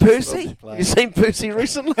seen Percy? You seen Percy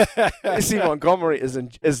recently? Percy Montgomery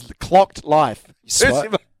is clocked life.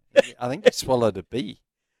 I think he swallowed a bee.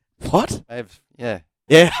 What? Yeah.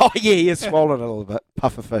 Yeah. Oh, yeah. He has swallowed a little bit.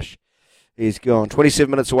 Puff of fish. He's gone. 27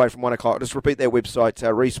 minutes away from 1 o'clock. Just repeat that website,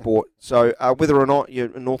 Resport. So whether or not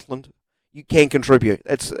you're in Northland, you can contribute.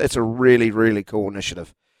 It's a really, really cool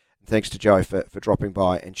initiative. And thanks to Joe for dropping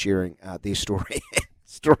by and sharing their story.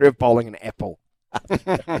 Story of bowling an apple.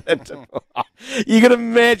 You can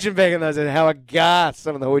imagine back in those days how aghast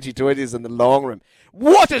some of the hoity-toities in the long room.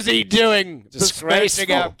 What is he doing?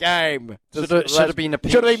 Disgracing our game. Should have been a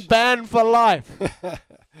pinch. Should have been banned for life.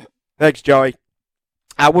 Thanks, Joey.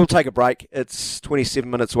 We'll take a break. It's 27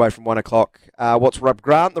 minutes away from 1 o'clock. What's rubbed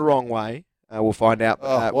Grant the wrong way? We'll find out.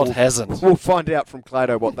 What hasn't? We'll find out from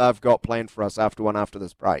Clado what they've got planned for us after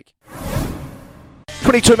this break.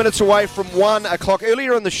 22 minutes away from 1 o'clock.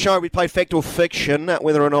 Earlier in the show, we played Fact or Fiction,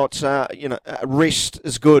 whether or not rest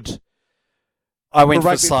is good. I went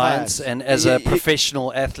for science, and as a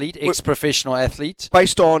professional athlete, ex-professional athlete.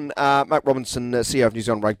 Based on Mark Robinson, CEO of New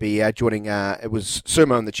Zealand Rugby, joining, it was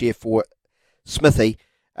Sumo in the chair for Smithy,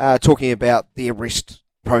 talking about the rest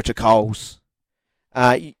protocols.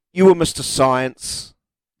 You were Mr. Science,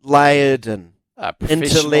 layered and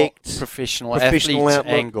intellect. Professional athlete outlook.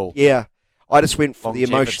 Angle. Yeah. I just went for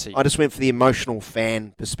Longevity. the emotional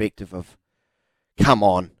fan perspective of, come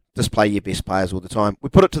on, just play your best players all the time. We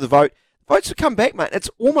put it to the vote. Votes have come back, mate. It's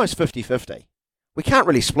almost 50-50. We can't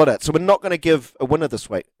really split it, so we're not going to give a winner this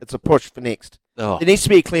week. It's a push for next. Oh. There needs to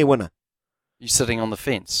be a clear winner. You're sitting on the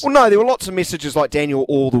fence. Well, no, there were lots of messages like Daniel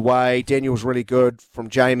all the way. Daniel's really good from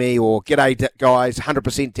Jamie, or g'day guys,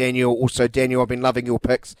 100% Daniel. Also, Daniel, I've been loving your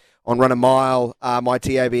picks on Run a Mile. My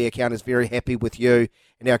TAB account is very happy with you.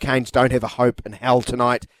 And our Canes don't have a hope in hell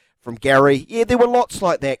tonight from Gary. Yeah, there were lots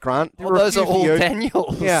like that, Grant. Those are all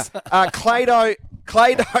Daniels. Yeah. Clado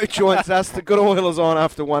joins us. The good oil is on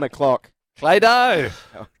after 1 o'clock. Clado.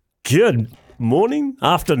 Good morning,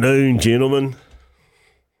 afternoon, gentlemen.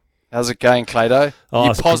 How's it going, Clado? Are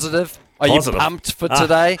you positive? Are you pumped for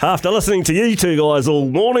today? After listening to you two guys all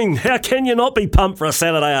morning, how can you not be pumped for a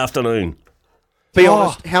Saturday afternoon? Be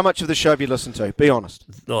honest. How much of the show have you listened to? Be honest.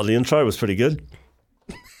 Oh, the intro was pretty good.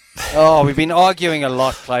 We've been arguing a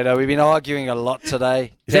lot, Clado. We've been arguing a lot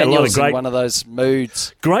today. Daniel's in one of those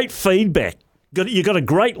moods. Great feedback. You got a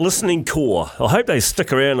great listening core. I hope they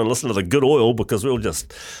stick around and listen to the good oil, because we'll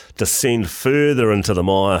just descend further into the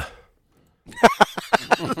mire.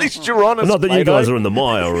 At least you're honest. Not that you guys are in the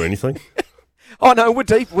mire or anything. Oh no, we're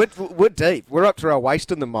deep. We're deep. We're up to our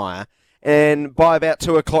waist in the mire, and by about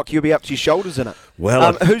 2 o'clock, you'll be up to your shoulders in it.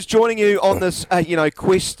 Well, who's joining you on this,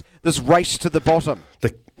 quest, this race to the bottom?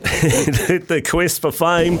 The quest for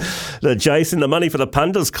fame, the Jason, the money for the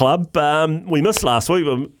Punters Club. We missed last week,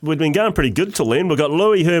 but we'd been going pretty good till then. We've got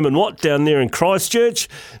Louis Herman Watt down there in Christchurch,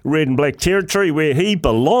 red and black territory where he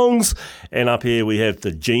belongs. And up here we have the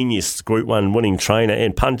genius Group 1 winning trainer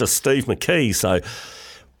and punter Steve McKee. So,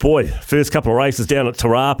 boy, first couple of races down at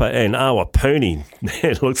Tarapa and Awapuni.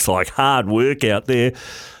 It looks like hard work out there.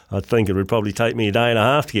 I think it would probably take me a day and a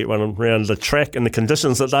half to get one around the track in the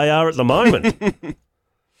conditions that they are at the moment.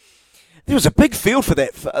 There was a big field for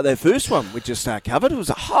that first one we just covered. It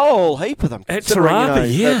was a whole heap of them. At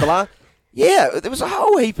Tarapa, there was a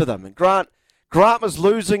whole heap of them. And Grant was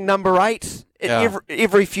losing number 8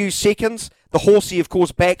 every few seconds. The horsey, of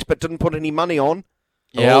course, backed but didn't put any money on.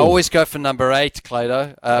 Yeah, I always go for number 8,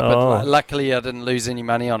 Clado. But luckily I didn't lose any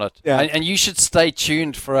money on it. Yeah. And you should stay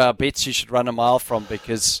tuned for our bets you should run a mile from,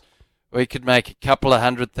 because we could make a couple of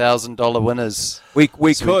 $100,000 winners. We could.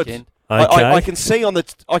 Weekend. Okay. I can see on the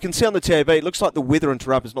TAB. It looks like the weather in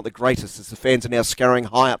Tarapa is not the greatest, as the fans are now scurrying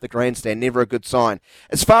high up the grandstand. Never a good sign.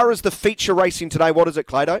 As far as the feature racing today, what is it,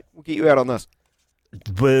 Clado? We'll get you out on this.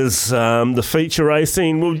 with the feature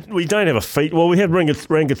racing. We don't have a feature. Well, we had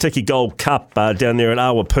Rangatiki Gold Cup down there at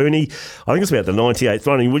Awapuni. I think it's about the 98th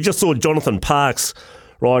running. We just saw Jonathan Parks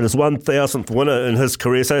ride his 1,000th winner in his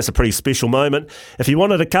career, so that's a pretty special moment. If you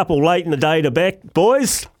wanted a couple late in the day to back,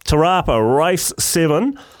 boys, Tarapa Race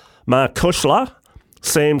 7, Mark Kushler,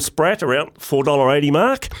 Sam Spratt around $4.80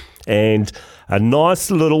 mark, and a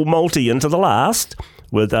nice little multi into the last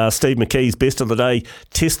with Steve McKee's Best of the Day,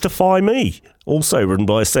 Testify Me, also written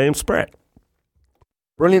by Sam Spratt.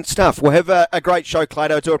 Brilliant stuff. We'll have a great show,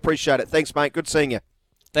 Clado. I do appreciate it. Thanks, mate. Good seeing you.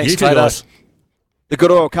 Thanks, You too, guys. The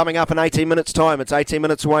Good Oil coming up in 18 minutes' time. It's 18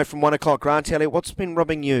 minutes away from 1 o'clock. Grant Elliott, what's been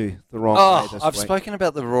rubbing you the wrong way this I've week? spoken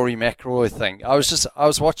about the Rory McIlroy thing. I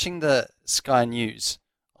was watching the Sky News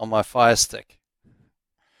on my Fire Stick.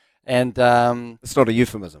 And it's not a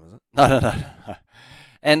euphemism, is it? No.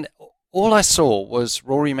 And all I saw was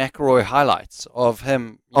Rory McIlroy highlights of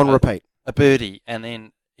him on repeat, a birdie, and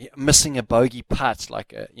then missing a bogey putt,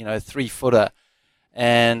 like a 3-footer,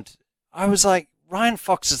 and I was like, Ryan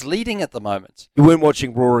Fox is leading at the moment. You weren't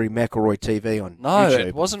watching Rory McIlroy TV on YouTube? No,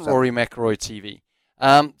 it wasn't Rory McIlroy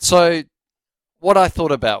TV. So what I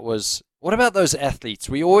thought about was, what about those athletes?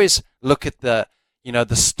 We always look at the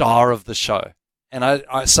star of the show, and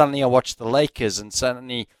I suddenly watched the Lakers, and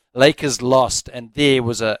suddenly Lakers lost, and there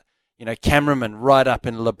was a cameraman right up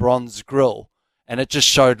in LeBron's grill, and it just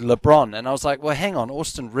showed LeBron. And I was like, well, hang on,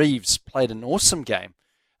 Austin Reeves played an awesome game,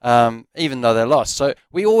 even though they lost. So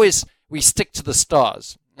we stick to the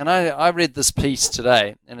stars. And I read this piece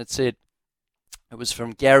today, and it said, it was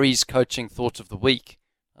from Gary's Coaching Thought of the Week.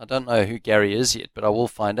 I don't know who Gary is yet, but I will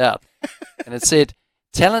find out. And it said,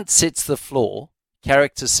 talent sets the floor,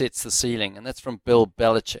 character sets the ceiling. And that's from Bill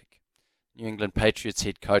Belichick, New England Patriots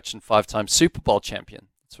head coach and 5-time Super Bowl champion.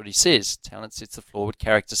 That's what he says. Talent sets the floor, but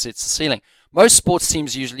character sets the ceiling. Most sports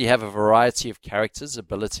teams usually have a variety of characters,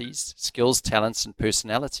 abilities, skills, talents, and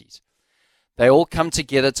personalities. They all come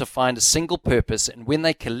together to find a single purpose, and when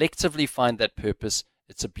they collectively find that purpose,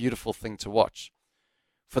 it's a beautiful thing to watch.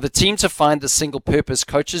 For the team to find the single purpose,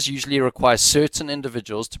 coaches usually require certain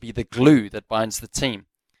individuals to be the glue that binds the team.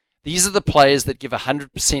 These are the players that give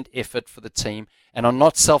 100% effort for the team and are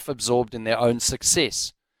not self-absorbed in their own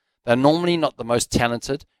success. They're normally not the most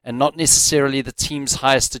talented and not necessarily the team's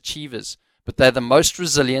highest achievers, but they're the most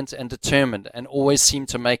resilient and determined and always seem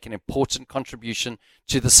to make an important contribution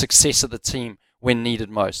to the success of the team when needed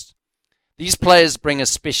most. These players bring a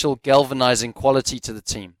special galvanizing quality to the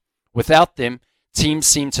team. Without them, teams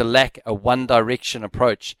seem to lack a one-direction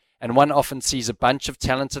approach, and one often sees a bunch of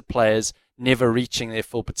talented players never reaching their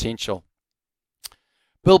full potential.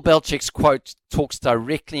 Bill Belichick's quote talks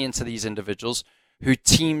directly into these individuals who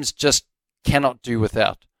teams just cannot do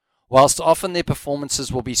without. Whilst often their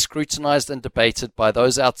performances will be scrutinized and debated by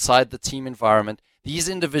those outside the team environment, these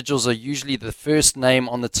individuals are usually the first name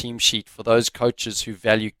on the team sheet for those coaches who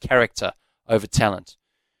value character over talent.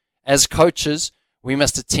 As coaches, we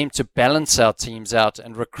must attempt to balance our teams out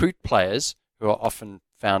and recruit players, who are often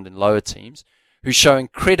found in lower teams, who show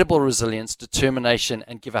incredible resilience, determination,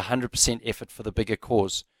 and give 100% effort for the bigger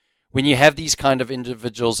cause. When you have these kind of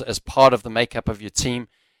individuals as part of the makeup of your team,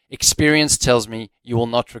 experience tells me you will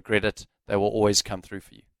not regret it. They will always come through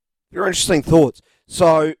for you. Very interesting thoughts.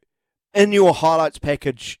 So, in your highlights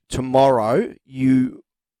package tomorrow, you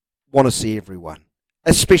want to see everyone,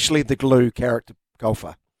 especially the glue character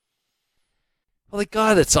golfer. Well, the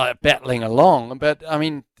guy that's battling along, but I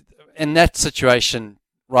mean, in that situation,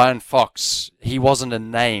 Ryan Fox, he wasn't a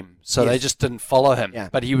name, so they just didn't follow him. Yeah.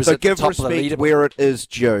 But he was so at the give top of the respect leaderboard. where it is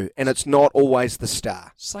due, and it's not always the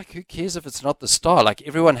star. It's like, who cares if it's not the star? Like,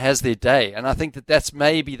 everyone has their day, and I think that that's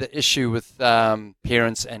maybe the issue with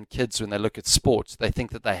parents and kids when they look at sports. They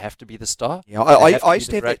think that they have to be the star. Yeah, I used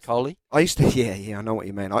to have Brad Coley. I used to, yeah, I know what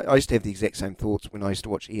you mean. I used to have the exact same thoughts when I used to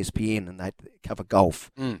watch ESPN and they'd cover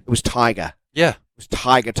golf. It was Tiger. Yeah. It was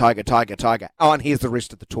Tiger. Oh, and here's the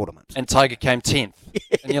rest of the tournament. And Tiger came 10th.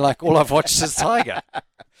 And you're like, all I've watched is Tiger.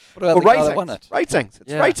 What about the guy that won it? Ratings.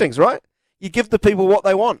 It's ratings, right? You give the people what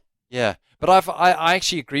they want. Yeah. But I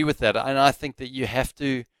actually agree with that. And I think that you have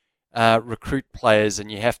to recruit players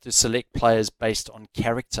and you have to select players based on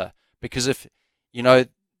character. Because if,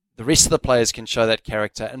 the rest of the players can show that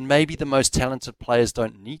character, and maybe the most talented players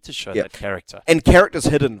don't need to show that character. And character's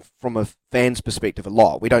hidden from a fan's perspective a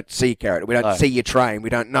lot. We don't see character. We don't see you train. We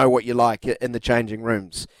don't know what you like in the changing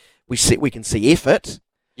rooms. We can see effort.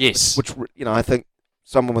 Yes. Which I think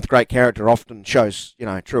someone with great character often shows,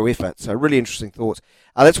 true effort. So really interesting thoughts.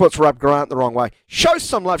 That's what's rubbed Grant the wrong way. Show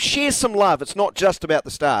some love. Share some love. It's not just about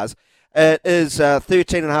the stars. It is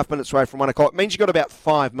 13 and a half minutes away from 1 o'clock. It means you've got about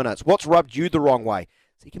 5 minutes. What's rubbed you the wrong way?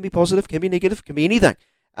 So it can be positive, can be negative, can be anything.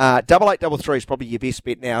 8833 is probably your best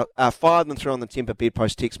bet now. Fire them through on the Temper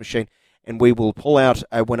Bedpost text machine, and we will pull out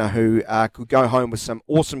a winner who could go home with some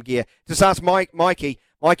awesome gear. Just ask Mikey.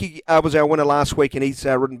 Mikey was our winner last week, and he's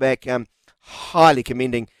ridden back highly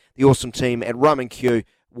commending the awesome team at Rum & Q,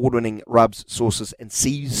 award-winning rubs, sauces, and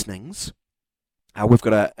seasonings. We've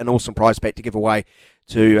got an awesome prize pack to give away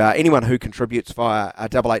to anyone who contributes via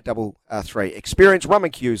 8833. Experience Rum &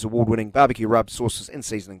 Q's award-winning barbecue rubs, sauces, and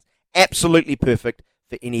seasonings. Absolutely perfect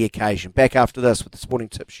for any occasion. Back after this with the sporting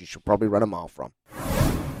tips you should probably run a mile from.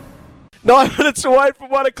 9 minutes away from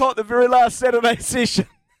 1 o'clock, the very last Saturday session.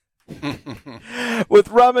 With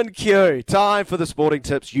Rum & Q. Time for the sporting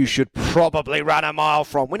tips you should probably run a mile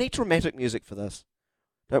from. We need dramatic music for this,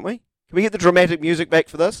 don't we? Can we get the dramatic music back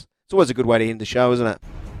for this? It's always a good way to end the show, isn't it?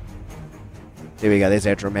 There we go, there's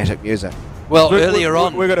our dramatic music. Well, earlier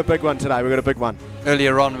on... We've got a big one today, we've got a big one.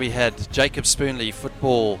 Earlier on we had Jacob Spoonley,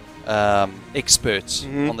 football expert,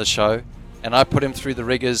 on the show, and I put him through the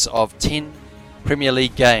rigours of 10 Premier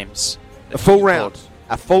League games. A full round.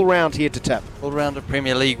 A full round here to tip. Full round of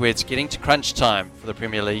Premier League where it's getting to crunch time for the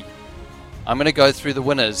Premier League. I'm going to go through the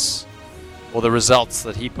winners, or the results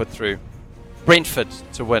that he put through. Brentford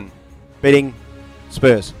to win. Beating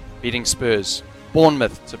Spurs.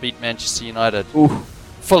 Bournemouth to beat Manchester United. Ooh.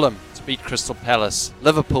 Fulham to beat Crystal Palace.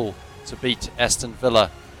 Liverpool to beat Aston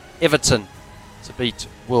Villa. Everton to beat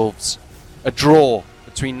Wolves. A draw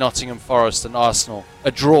between Nottingham Forest and Arsenal.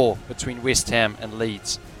 A draw between West Ham and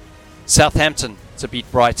Leeds. Southampton to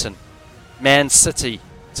beat Brighton. Man City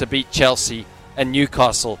to beat Chelsea. And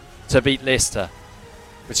Newcastle to beat Leicester.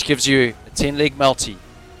 Which gives you a 10-leg multi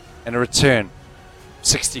and a return of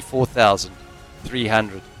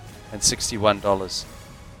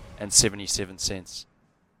 $64,361.77.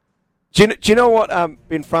 Do you know what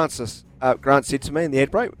Ben Francis Grant said to me in the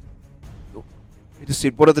ad break? He just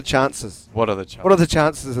said, what are the chances? What are the chances? What are the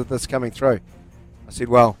chances of this coming through? I said,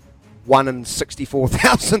 well, 1 in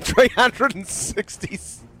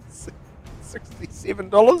 64,367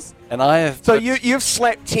 dollars. And I have. So you've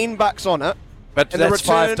slapped $10 on it, but that's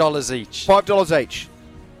return, $5 each. $5 each.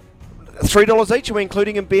 $3 each. Are we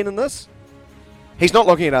including him, Ben, in this? He's not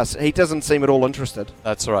looking at us. He doesn't seem at all interested.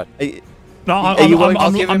 That's right. No,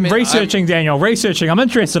 I'm researching, Daniel. Researching. I'm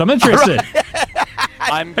interested.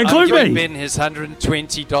 I'm Include giving me. Ben his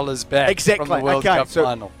 $120 back Exactly. from the World Cup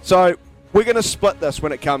final. So we're going to split this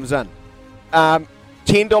when it comes in.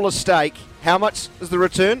 $10 stake. How much is the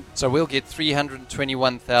return? So we'll get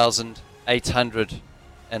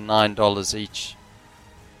 $321,809 each.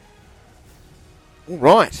 All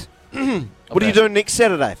right. What are you doing next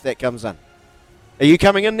Saturday if that comes in? Are you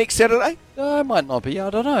coming in next Saturday? No, I might not be. I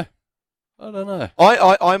don't know.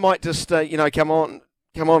 I might just come on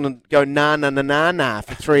and go nah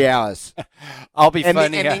for 3 hours. I'll be and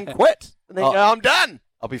phoning then quit. And then go, I'm done.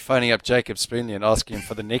 I'll be phoning up Jacob Spoonley and asking him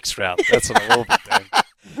for the next round. That's what I will be doing.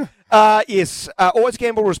 Yes. Always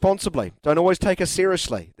gamble responsibly. Don't always take us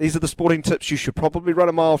seriously. These are the sporting tips you should probably run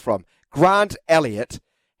a mile from. Grant Elliott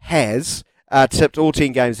has tipped all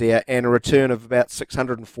 10 games there and a return of about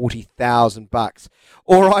 $640,000.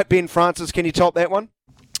 All right, Ben Francis, can you top that one?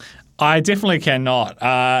 I definitely cannot.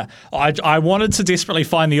 I wanted to desperately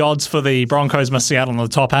find the odds for the Broncos missing out on the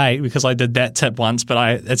top 8 because I did that tip once,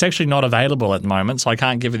 but it's actually not available at the moment, so I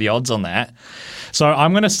can't give you the odds on that. So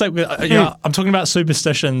I'm going to stick with, I'm talking about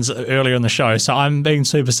superstitions earlier in the show, so I'm being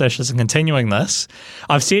superstitious and continuing this.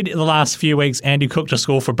 I've said in the last few weeks Andy Cook to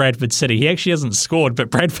score for Bradford City. He actually hasn't scored, but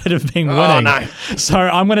Bradford have been winning. Oh, no. So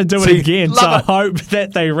I'm going to do it again. So I hope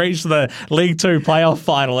that they reach the League 2 playoff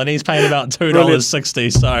final, and he's paying about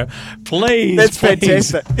 $2.60. So please. That's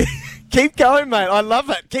please. fantastic. Keep going, mate. I love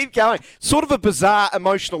it. Keep going. Sort of a bizarre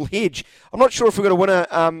emotional hedge. I'm not sure if we've got a winner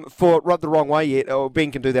for Rub the Wrong Way yet, or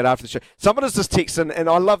Ben can do that after the show. Someone has just texted in, and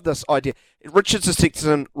I love this idea. Richard's just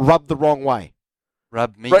texted in, Rub the Wrong Way.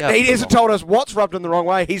 Rub me up. He hasn't told us what's rubbed in the wrong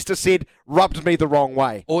way. He's just said, rubbed me the wrong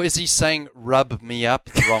way. Or is he saying, rub me up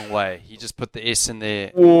the wrong way? He just put the S in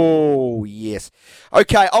there. Oh, yes.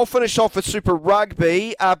 Okay, I'll finish off with Super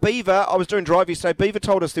Rugby. Beaver, I was doing drive yesterday. Beaver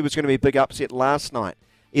told us there was going to be a big upset last night.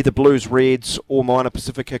 Either Blues, Reds, or Minor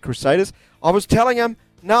Pacifica Crusaders. I was telling him,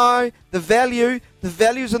 no, the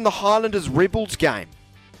value's in the Highlanders Rebels game.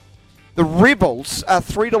 The Rebels are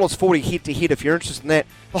 $3.40 head-to-head if you're interested in that.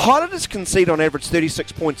 The Highlanders concede on average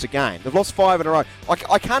 36 points a game. They've lost 5 in a row.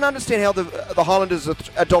 I can't understand how the Highlanders are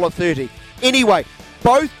 $1.30. Anyway,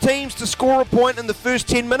 both teams to score a point in the first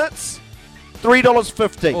 10 minutes,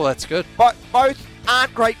 $3.50. Oh, that's good. But both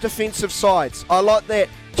aren't great defensive sides. I like that.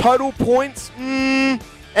 Total points,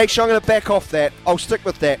 actually I'm going to back off that. I'll stick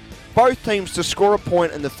with that. Both teams to score a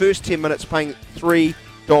point in the first 10 minutes paying $3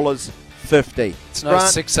 $6.50. It's no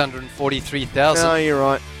 643,000. No, you're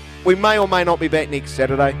right. We may or may not be back next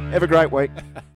Saturday. Have a great week.